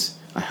friend.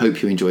 I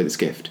hope you enjoy this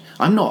gift.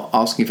 I'm not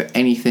asking for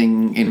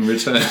anything in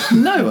return.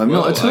 No, I'm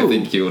not at all. I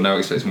think you'll now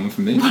expect one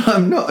from me.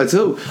 I'm not at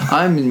all.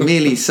 I'm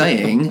merely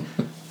saying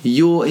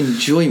your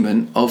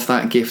enjoyment of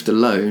that gift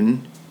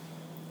alone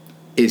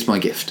is my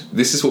gift.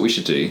 This is what we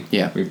should do.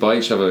 Yeah. We buy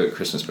each other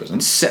Christmas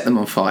presents. Set them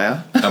on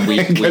fire. And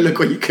we look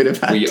what you could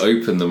have had. We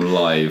open them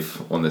live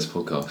on this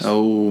podcast.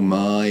 Oh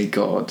my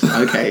God.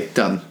 Okay,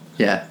 done.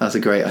 Yeah, that's a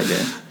great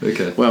idea.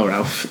 Okay. Well,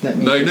 Ralph. No,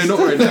 not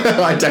right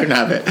now. I don't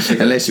have it. Okay.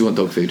 Unless you want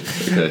dog food.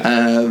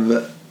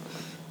 Okay.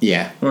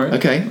 Yeah. All right.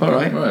 Okay, all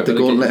right. The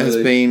gauntlet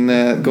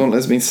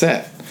has been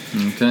set.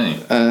 Okay.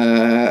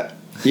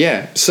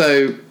 Yeah,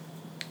 so...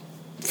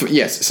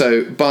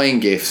 So buying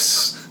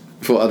gifts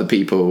for other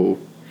people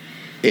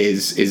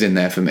is in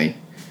there for me.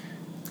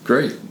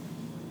 Great.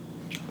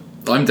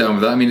 I'm down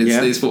with that. I mean,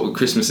 it's what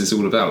Christmas is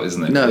all about,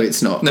 isn't it? No,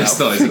 it's not. No, it's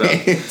not.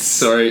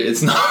 Sorry,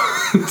 it's not.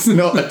 It's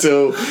not at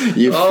all.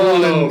 You've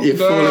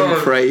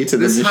fallen prey to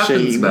the machine. This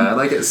happens, man.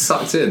 I get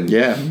sucked in.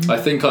 Yeah. I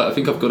think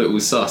I've got it all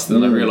sussed,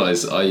 and then I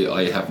realise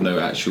I have no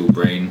actual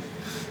brain.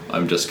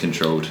 I'm just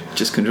controlled.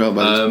 Just controlled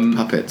by the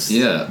puppets.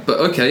 Yeah, but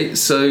okay.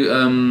 So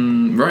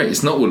right,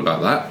 it's not all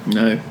about that.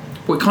 No.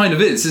 Well, it kind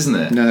of is, isn't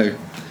it? No.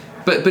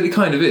 But it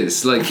kind of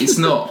is. Like, it's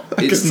not...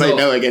 I can say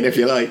no again if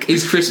you like.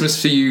 Is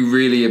Christmas for you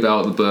really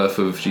about the birth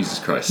of Jesus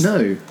Christ?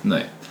 No.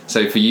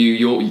 So for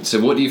you, so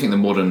what do you think the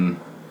modern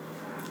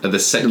are the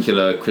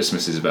secular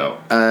Christmases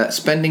about?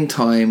 Spending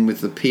time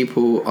with the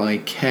people I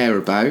care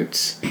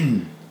about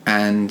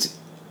and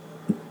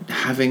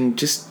having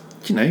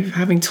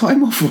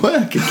time off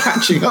work and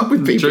catching up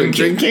with people and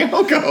drinking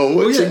alcohol,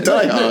 watching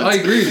Die Hard. I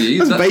agree with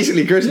you. That's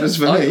basically Christmas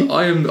for me.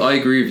 I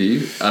agree with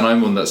you, and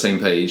I'm on that same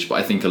page. But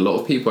I think a lot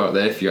of people out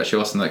there, if you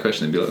actually ask them that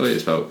question, they'd be like, "Oh,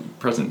 it's about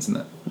presents,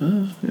 isn't it?"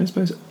 Yeah, I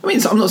suppose. I mean,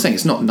 I'm not saying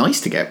it's not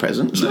nice to get a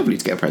present. It's lovely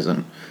to get a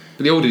present.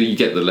 But the older you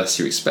get, the less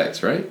you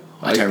expect, right?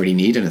 I don't really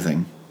need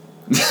anything.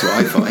 That's what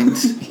I find.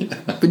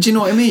 But do you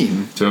know what I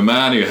mean? To a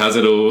man who has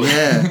it all.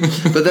 Yeah.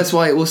 But that's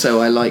why also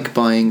I like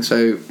buying.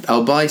 So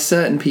I'll buy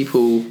certain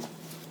people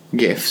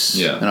gifts,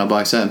 and I'll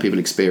buy certain people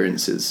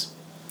experiences.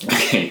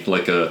 Okay,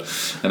 like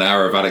an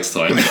hour of Alex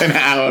time. An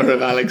hour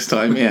of Alex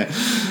time, yeah,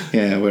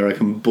 where I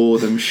can bore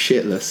them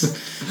shitless.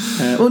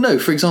 Well, no,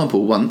 for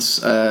example, once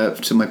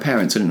to my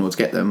parents, I didn't know what to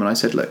get them, and I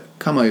said, "Look,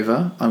 come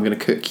over. I'm going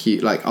to cook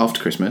you after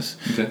Christmas.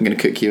 Okay. I'm going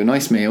to cook you a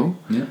nice meal,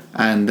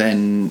 and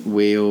then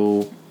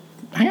we'll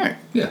hang out."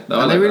 Yeah, no,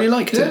 and they really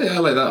liked it. Yeah, I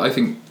like that. I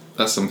think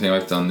that's something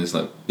I've done. Is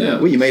like,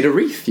 well, you made a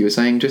wreath. You were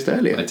saying just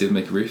earlier. I did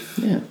make a wreath.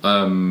 Yeah.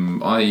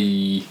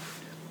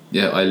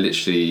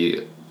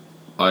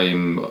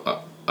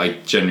 I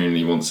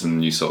genuinely want some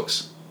new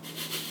socks.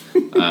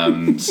 So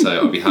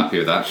I'll be happy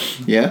with that.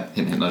 Yeah.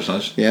 Hint, hint, nudge,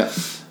 nudge. Yeah.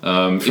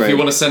 If you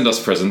want to send us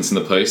presents in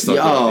the post,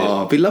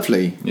 it'd be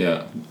lovely.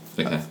 Yeah.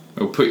 Okay.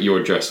 We'll put your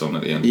address on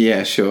at the end.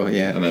 Yeah, sure.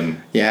 Yeah. And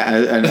then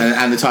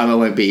and the time I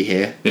won't be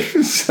here.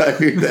 So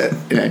that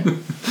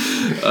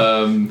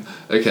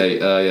Okay.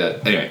 Yeah.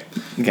 Anyway.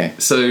 Okay.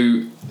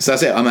 So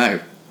that's it. I'm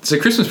out. So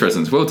Christmas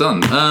presents, well done.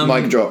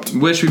 Mic dropped.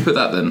 Where should we put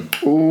that then?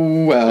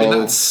 Ooh,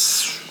 well,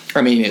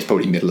 I mean, it's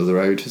probably middle of the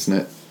road, isn't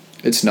it?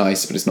 It's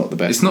nice, but it's not the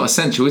best. It's not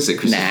essential, is it?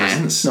 Christmas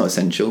presents. It's not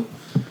essential,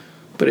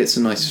 but it's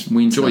a nice.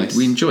 We enjoy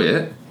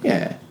it.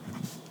 Yeah.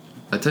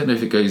 I don't know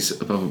if it goes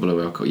above or below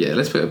alcohol. Yeah,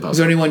 let's put it above. Is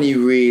there anyone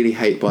you really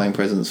hate buying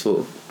presents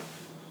for?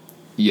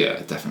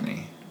 Yeah,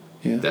 definitely.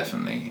 Yeah,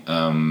 definitely.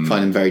 Find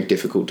them very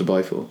difficult to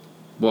buy for.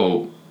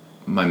 Well,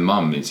 my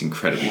mum is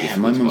incredibly difficult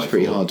to buy for. My mum's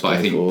pretty hard to buy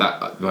for. But I think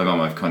that my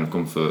mum, I've kind of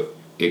gone for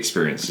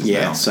experiences now.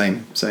 Yeah,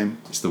 same.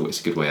 It's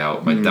a good way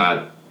out. My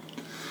dad,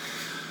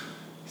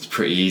 it's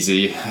pretty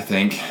easy, I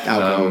think.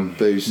 Alcohol,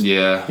 booze.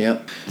 Yeah.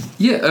 Yep.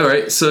 Yeah. All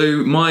right.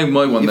 So my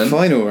one then.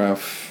 Final,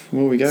 Ralph.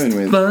 What are we going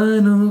with?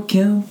 Final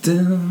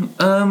countdown.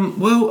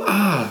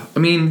 I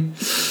mean,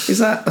 is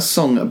that a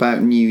song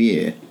about New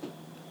Year?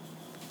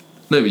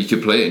 No, but you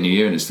could play it in New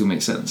Year and it still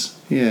makes sense.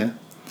 Yeah.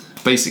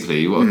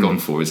 Basically, what I've gone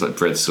for is like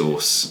bread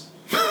sauce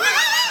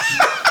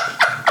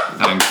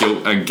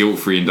and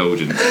guilt-free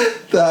indulgence.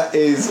 That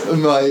is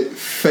my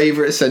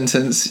favourite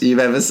sentence you've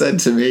ever said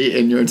to me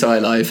in your entire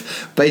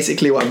life.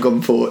 Basically, what I've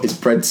gone for is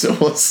bread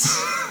sauce.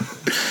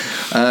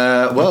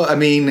 Well, I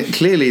mean,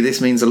 clearly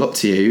this means a lot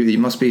to you. You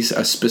must be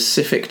a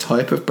specific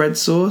type of bread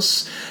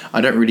sauce.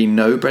 I don't really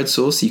know bread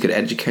sauce. You could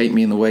educate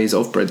me in the ways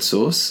of bread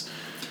sauce.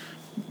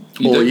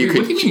 What do you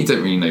mean you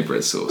don't really know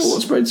bread sauce? Well,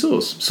 what's bread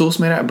sauce? Sauce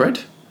made out of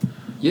bread?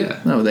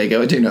 Yeah. Oh, there you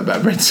go. I do know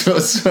about bread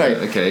sauce. Right.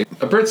 Okay.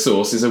 A bread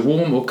sauce is a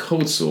warm or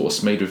cold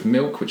sauce made with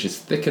milk, which is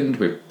thickened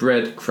with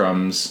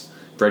breadcrumbs,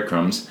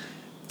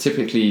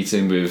 typically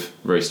eaten with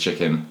roast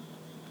chicken,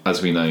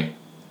 as we know.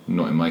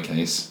 Not in my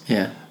case.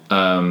 Yeah.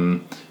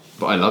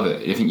 But I love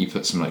it. I think you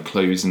put some like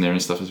cloves in there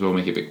and stuff as well,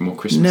 make it a bit more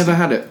Christmassy. Never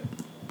had it.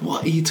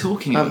 What are you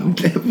talking about?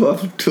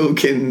 I'm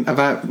talking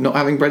about not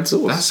having bread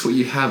sauce. That's what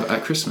you have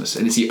at Christmas,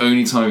 and it's the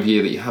only time of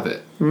year that you have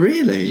it.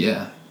 Really?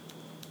 Yeah.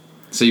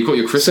 So you've got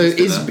your Christmas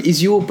dinner. So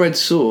is your bread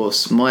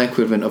sauce my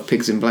equivalent of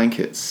pigs in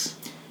blankets?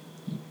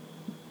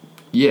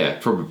 Yeah,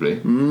 probably.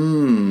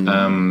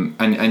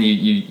 And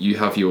you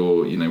have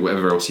your,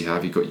 whatever else you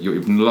have. You've got your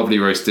lovely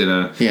roast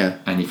dinner. Yeah.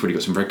 And you've probably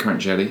got some red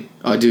currant jelly.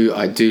 I do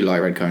like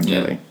red currant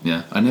jelly.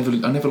 Yeah. I never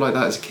liked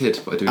that as a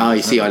kid, but I do. Oh,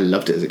 you see, I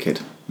loved it as a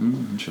kid.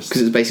 Interesting.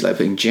 Because it's basically like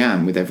putting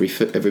jam with every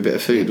bit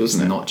of food,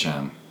 wasn't it? It's not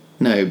jam.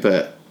 No,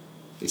 but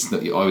it's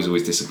not. I was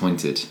always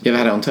disappointed. You ever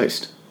had it on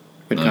toast?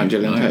 Red currant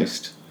jelly on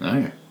toast?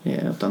 No.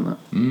 Yeah, I've done that.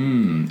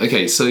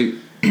 Okay, so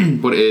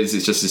what it is,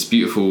 it's just this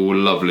beautiful,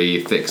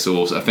 lovely, thick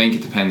sauce. I think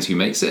it depends who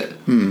makes it.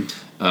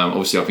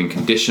 Obviously, I've been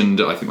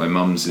conditioned. I think my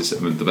mum's is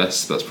the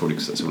best. That's probably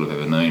because that's all I've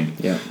ever known.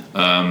 Yeah.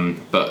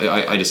 But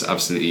I just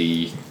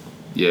absolutely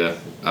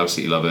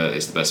love it.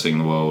 It's the best thing in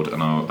the world.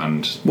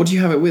 And what do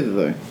you have it with,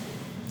 though?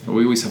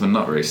 We always have a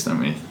nut roast, don't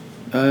we?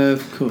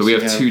 Of course. But we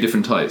have two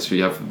different types. We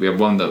have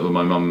one that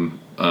my mum.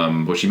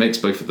 Well, she makes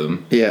both of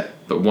them. Yeah.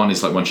 But one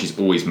is like one she's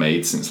always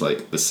made since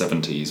like the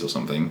 70s or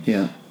something.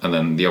 Yeah. And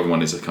then the other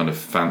one is a kind of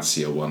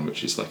fancier one,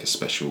 which is like a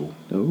special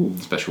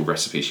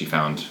recipe she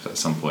found at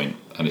some point,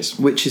 and it's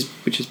which is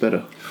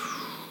better.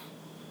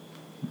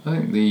 I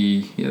think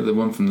the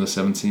one from the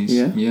 70s.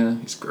 Yeah,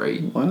 it's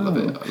great. Wow. I love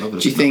it. I love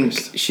it. Do you think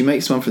she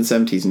makes one from the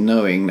 70s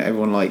knowing that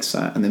everyone likes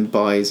that, and then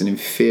buys an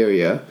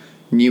inferior,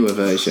 newer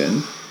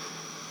version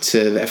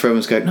to let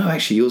everyone go, no,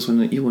 actually your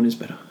one is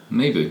better?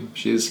 Maybe.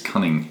 She is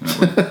cunning in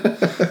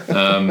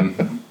that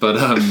way. But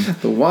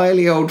the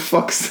wily old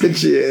fox that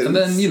she is. And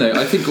then,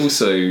 I think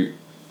also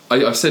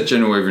I've said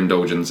general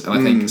overindulgence, and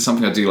I think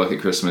something I do like at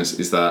Christmas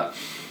is that,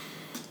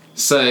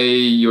 say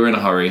you're in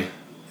a hurry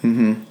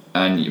and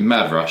you're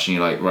mad rush, and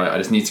you're like, right, I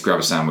just need to grab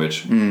a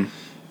sandwich.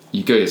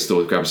 You go to the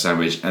store to grab a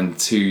sandwich, and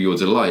to your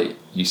delight,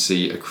 you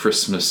see a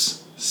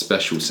Christmas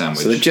special sandwich.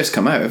 So they've just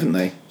come out, haven't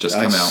they? Just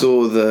come out. I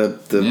saw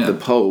the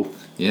poll.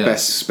 Yeah.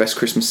 Best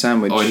Christmas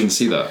sandwich. Oh, I didn't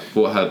see that.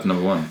 What had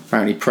number one?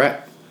 Apparently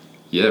Pret.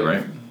 Yeah,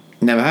 right.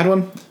 Never had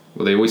one.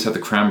 Well, they always have the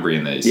cranberry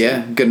in these.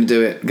 Yeah, gonna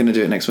do it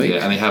next week.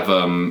 Yeah, and they have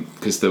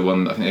because the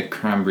one I think they have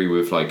cranberry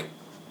with like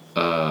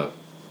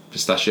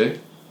pistachio.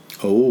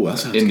 Oh, that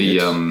sounds in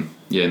good.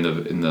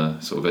 In the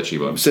sort of veggie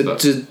one. So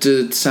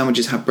do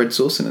sandwiches have bread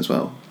sauce in as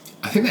well?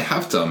 I think they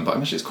have done, but I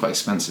imagine it's quite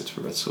expensive to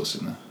put red sauce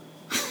in there.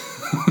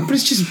 But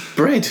it's just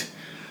bread.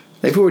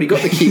 They've already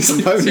got the key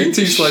component.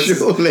 two slices,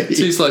 surely.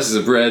 2 slices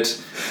of bread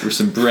with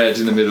some bread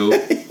in the middle.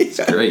 It's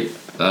great.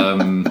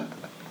 No,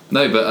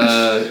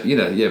 but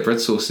bread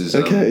sauce is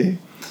okay.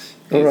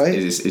 All right.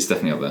 It's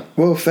definitely up there.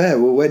 Well, fair.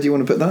 Well, where do you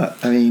want to put that?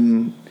 I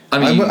mean,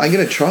 I'm going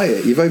to try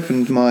it. You've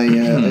opened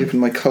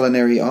my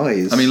culinary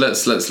eyes. I mean,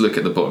 let's look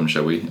at the bottom,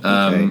 shall we?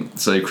 Okay.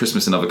 So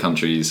Christmas in other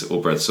countries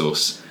or bread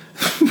sauce.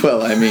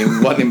 Well, I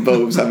mean, one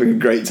involves having a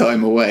great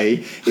time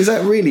away. Is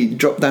that really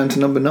dropped down to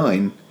number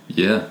 9?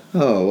 Yeah.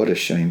 Oh, what a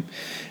shame.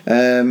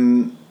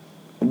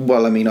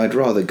 Well, I mean, I'd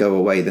rather go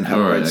away than have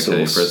bread sauce.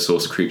 Okay, bread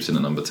sauce creeps in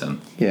at number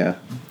 10. Yeah.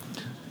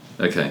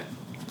 Okay.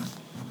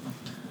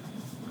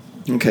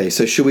 Okay,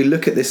 so should we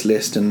look at this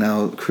list and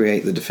now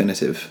create the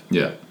definitive?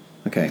 Yeah.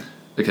 Okay.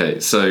 Okay,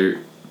 so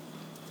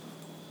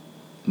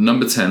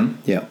number 10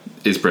 Yeah.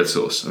 is bread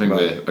sauce. I think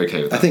we're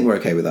okay with that. I think we're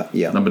okay with that,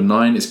 yeah. Number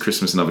 9 is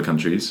Christmas in other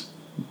countries.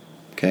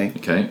 Okay.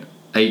 Okay.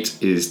 8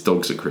 is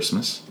dogs at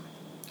Christmas.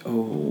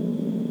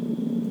 Oh.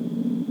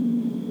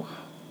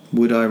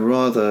 Would I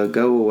rather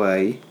go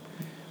away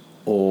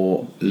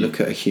or look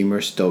at a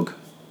humorous dog?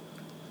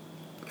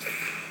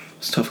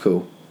 It's a tough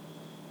call.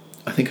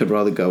 I think I'd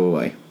rather go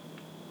away.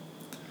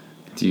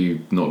 Do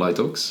you not like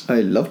dogs?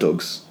 I love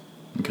dogs.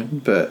 Okay.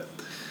 But...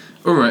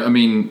 Alright, I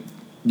mean,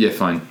 yeah,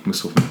 fine. We'll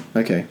swap them.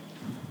 Okay.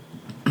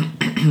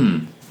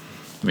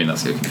 I mean,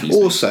 that's a bit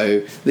confusing. Also,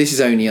 this is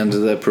only under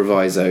the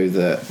proviso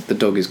that the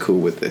dog is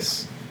cool with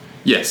this.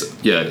 Yes,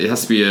 yeah, it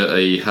has to be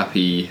a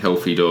happy,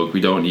 healthy dog.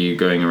 We don't want you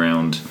going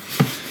around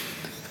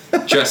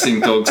dressing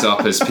dogs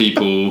up as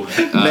people.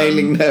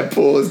 Nailing their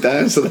paws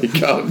down so they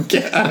can't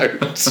get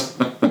out.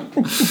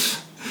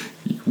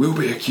 Will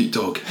be a cute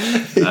dog.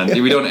 And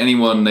we don't want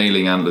anyone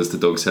nailing antlers to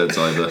dogs' heads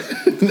either.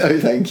 No,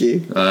 thank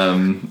you.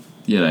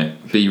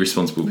 Be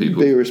responsible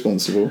people. Be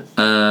responsible.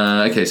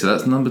 Okay, so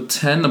that's number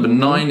 10. Number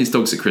 9 is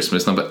dogs at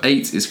Christmas. Number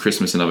 8 is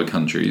Christmas in other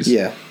countries.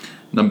 Yeah.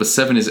 Number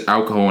 7 is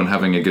alcohol and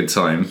having a good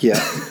time.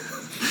 Yeah.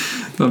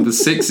 Number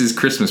 6 is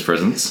Christmas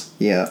presents.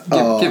 Yeah.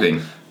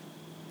 Giving.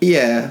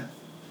 Yeah.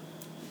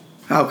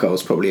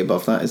 Alcohol's probably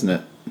above that, isn't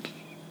it?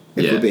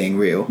 If we're being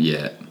real.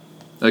 Yeah.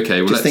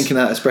 Okay, well, just thinking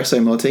that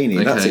espresso martini,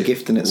 that's a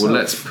gift in itself. Well,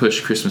 let's push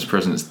Christmas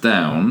presents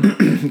down.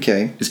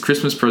 Okay. Is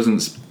Christmas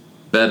presents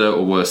better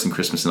or worse than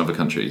Christmas in other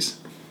countries?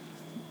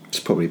 It's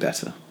probably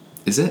better.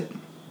 Is it?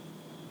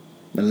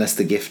 Unless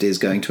the gift is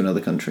going to another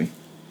country.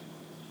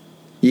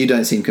 You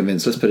don't seem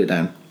convinced. Let's put it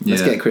down.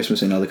 Let's get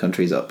Christmas in other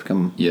countries up.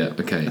 Come on. Yeah,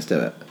 okay. Let's do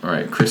it.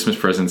 Alright, Christmas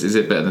presents. Is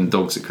it better than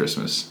dogs at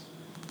Christmas?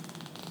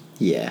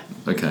 Yeah.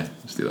 Okay,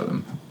 let's do that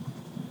then.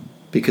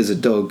 Because a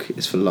dog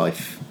is for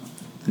life,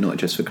 not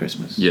just for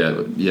Christmas.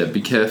 Yeah,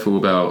 be careful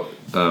about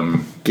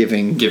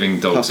giving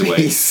dogs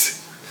puppies.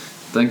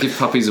 away. Don't give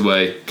puppies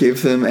away.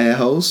 Give them air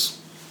holes.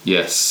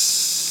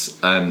 Yes,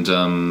 and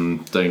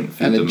don't feed them.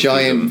 And a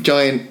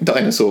giant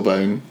dinosaur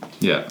bone.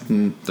 Yeah,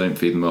 don't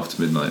feed them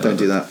after midnight. Don't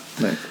do that.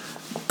 No.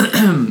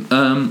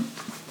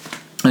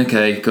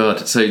 Okay,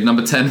 God. So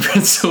number 10,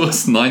 bread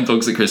sauce. 9,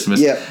 dogs at Christmas.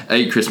 Yep.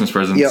 8, Christmas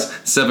presents. Yep.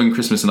 7,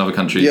 Christmas in other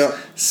countries. Yep.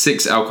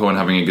 6, alcohol and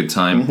having a good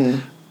time.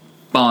 Mm-hmm.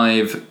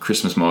 5,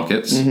 Christmas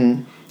markets.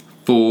 Mm-hmm.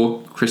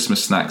 4,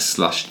 Christmas snacks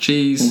 /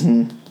 cheese.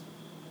 Mm-hmm.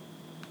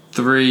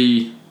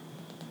 3,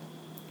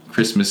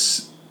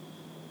 Christmas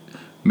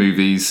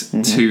movies.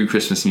 Mm-hmm. 2,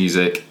 Christmas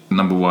music.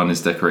 Number 1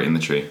 is decorating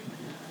the tree.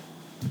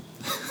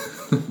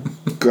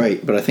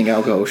 Great, but I think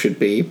alcohol should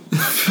be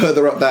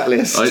further up that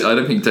list. I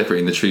don't think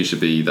decorating the tree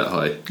should be that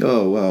high.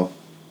 Oh, well.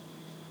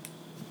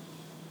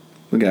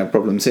 We're going to have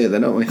problems here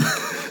then, aren't we?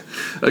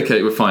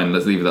 Okay, we're fine.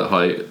 Let's leave it that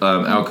high.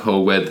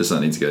 Alcohol, where does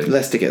that need to go?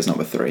 Let's stick it as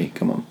number 3.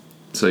 Come on.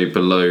 So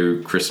below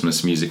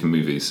Christmas music and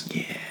movies.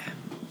 Yeah.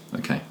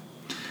 Okay.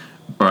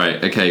 All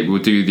right. Okay,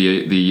 we'll do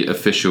the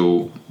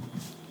official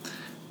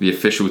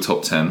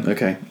top 10.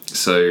 Okay.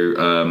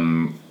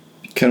 So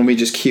can we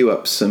just queue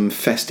up some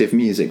festive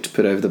music to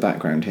put over the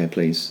background here,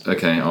 please?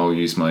 Okay, I'll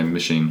use my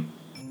machine.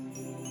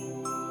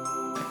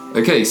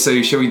 Okay,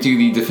 so shall we do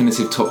the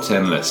definitive top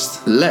 10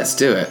 list? Let's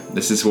do it.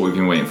 This is what we've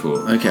been waiting for.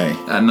 Okay.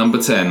 At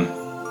number 10,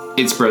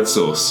 it's bread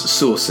sauce.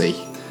 Saucy.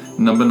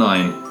 Number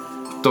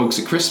 9, dogs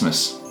at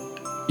Christmas.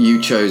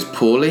 You chose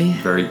poorly.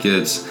 Very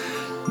good.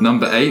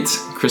 Number 8,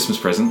 Christmas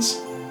presents.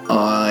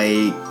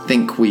 I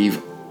think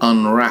we've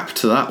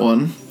unwrapped that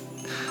one.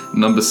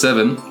 Number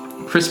 7,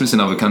 Christmas in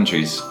other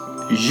countries.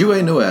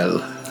 Joyeux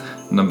Noël.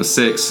 Number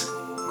 6,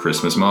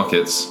 Christmas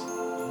markets.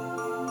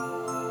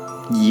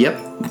 Yep.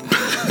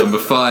 Number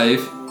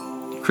 5,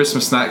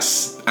 Christmas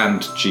snacks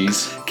and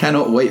cheese.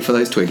 Cannot wait for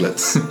those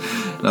twiglets.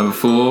 Number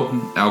 4,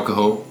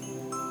 alcohol.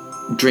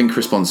 Drink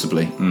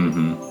responsibly.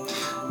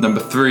 Number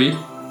 3,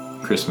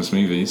 Christmas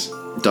movies.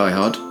 Die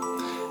Hard.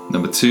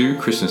 Number 2,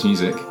 Christmas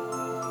music.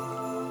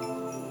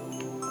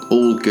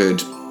 All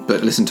good,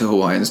 but listen to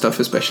Hawaiian stuff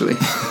especially.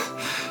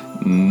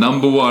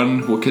 Number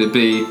 1, what could it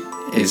be?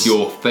 Is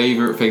your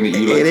favourite thing that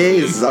you like It to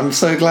is. do? I'm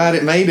so glad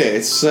it made it.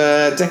 It's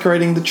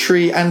decorating the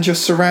tree and your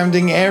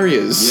surrounding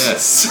areas.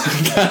 Yes.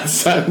 That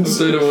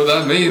sounds I don't know what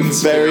that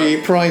means.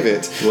 very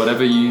private.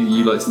 Whatever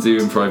you like to do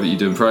in private, you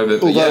do in private.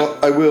 But Although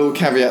I will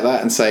caveat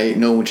that and say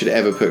no one should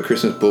ever put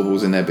Christmas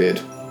baubles in their beard.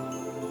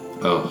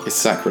 Oh, It's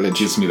sacrilege.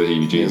 gives me the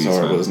heebie-jeebies. It's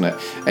horrible, man. isn't it?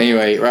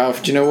 Anyway,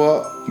 Ralph, do you know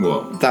what?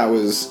 What? That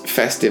was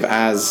festive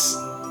as...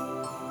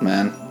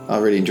 Man, I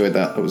really enjoyed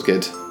that. That was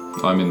good.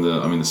 I'm in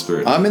the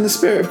spirit. I'm in the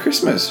spirit of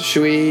Christmas.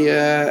 Should we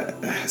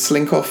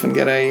slink off and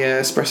get a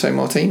espresso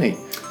martini?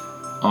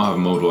 I'll have a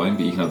mulled wine,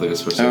 but you can have the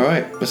espresso. All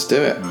right, let's do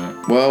it. All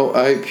right. Well,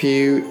 I hope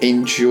you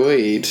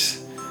enjoyed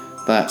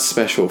that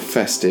special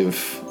festive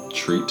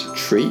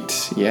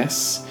treat.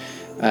 Yes,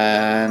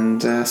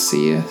 and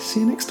see you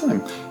next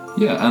time.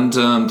 Yeah, and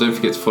don't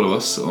forget to follow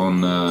us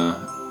on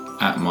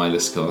at my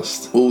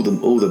ListCast All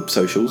the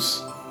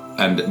socials.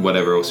 and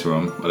whatever else we're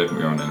on. I don't think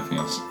we're on anything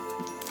else.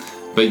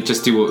 But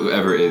just do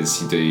whatever it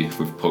is you do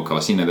with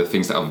podcasts. You know, the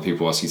things that other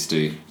people ask you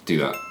to do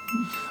that.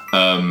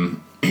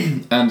 And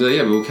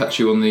yeah, we'll catch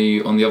you on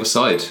the other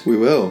side. We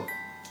will.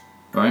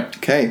 All right.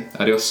 Okay.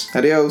 Adios.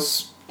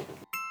 Adios.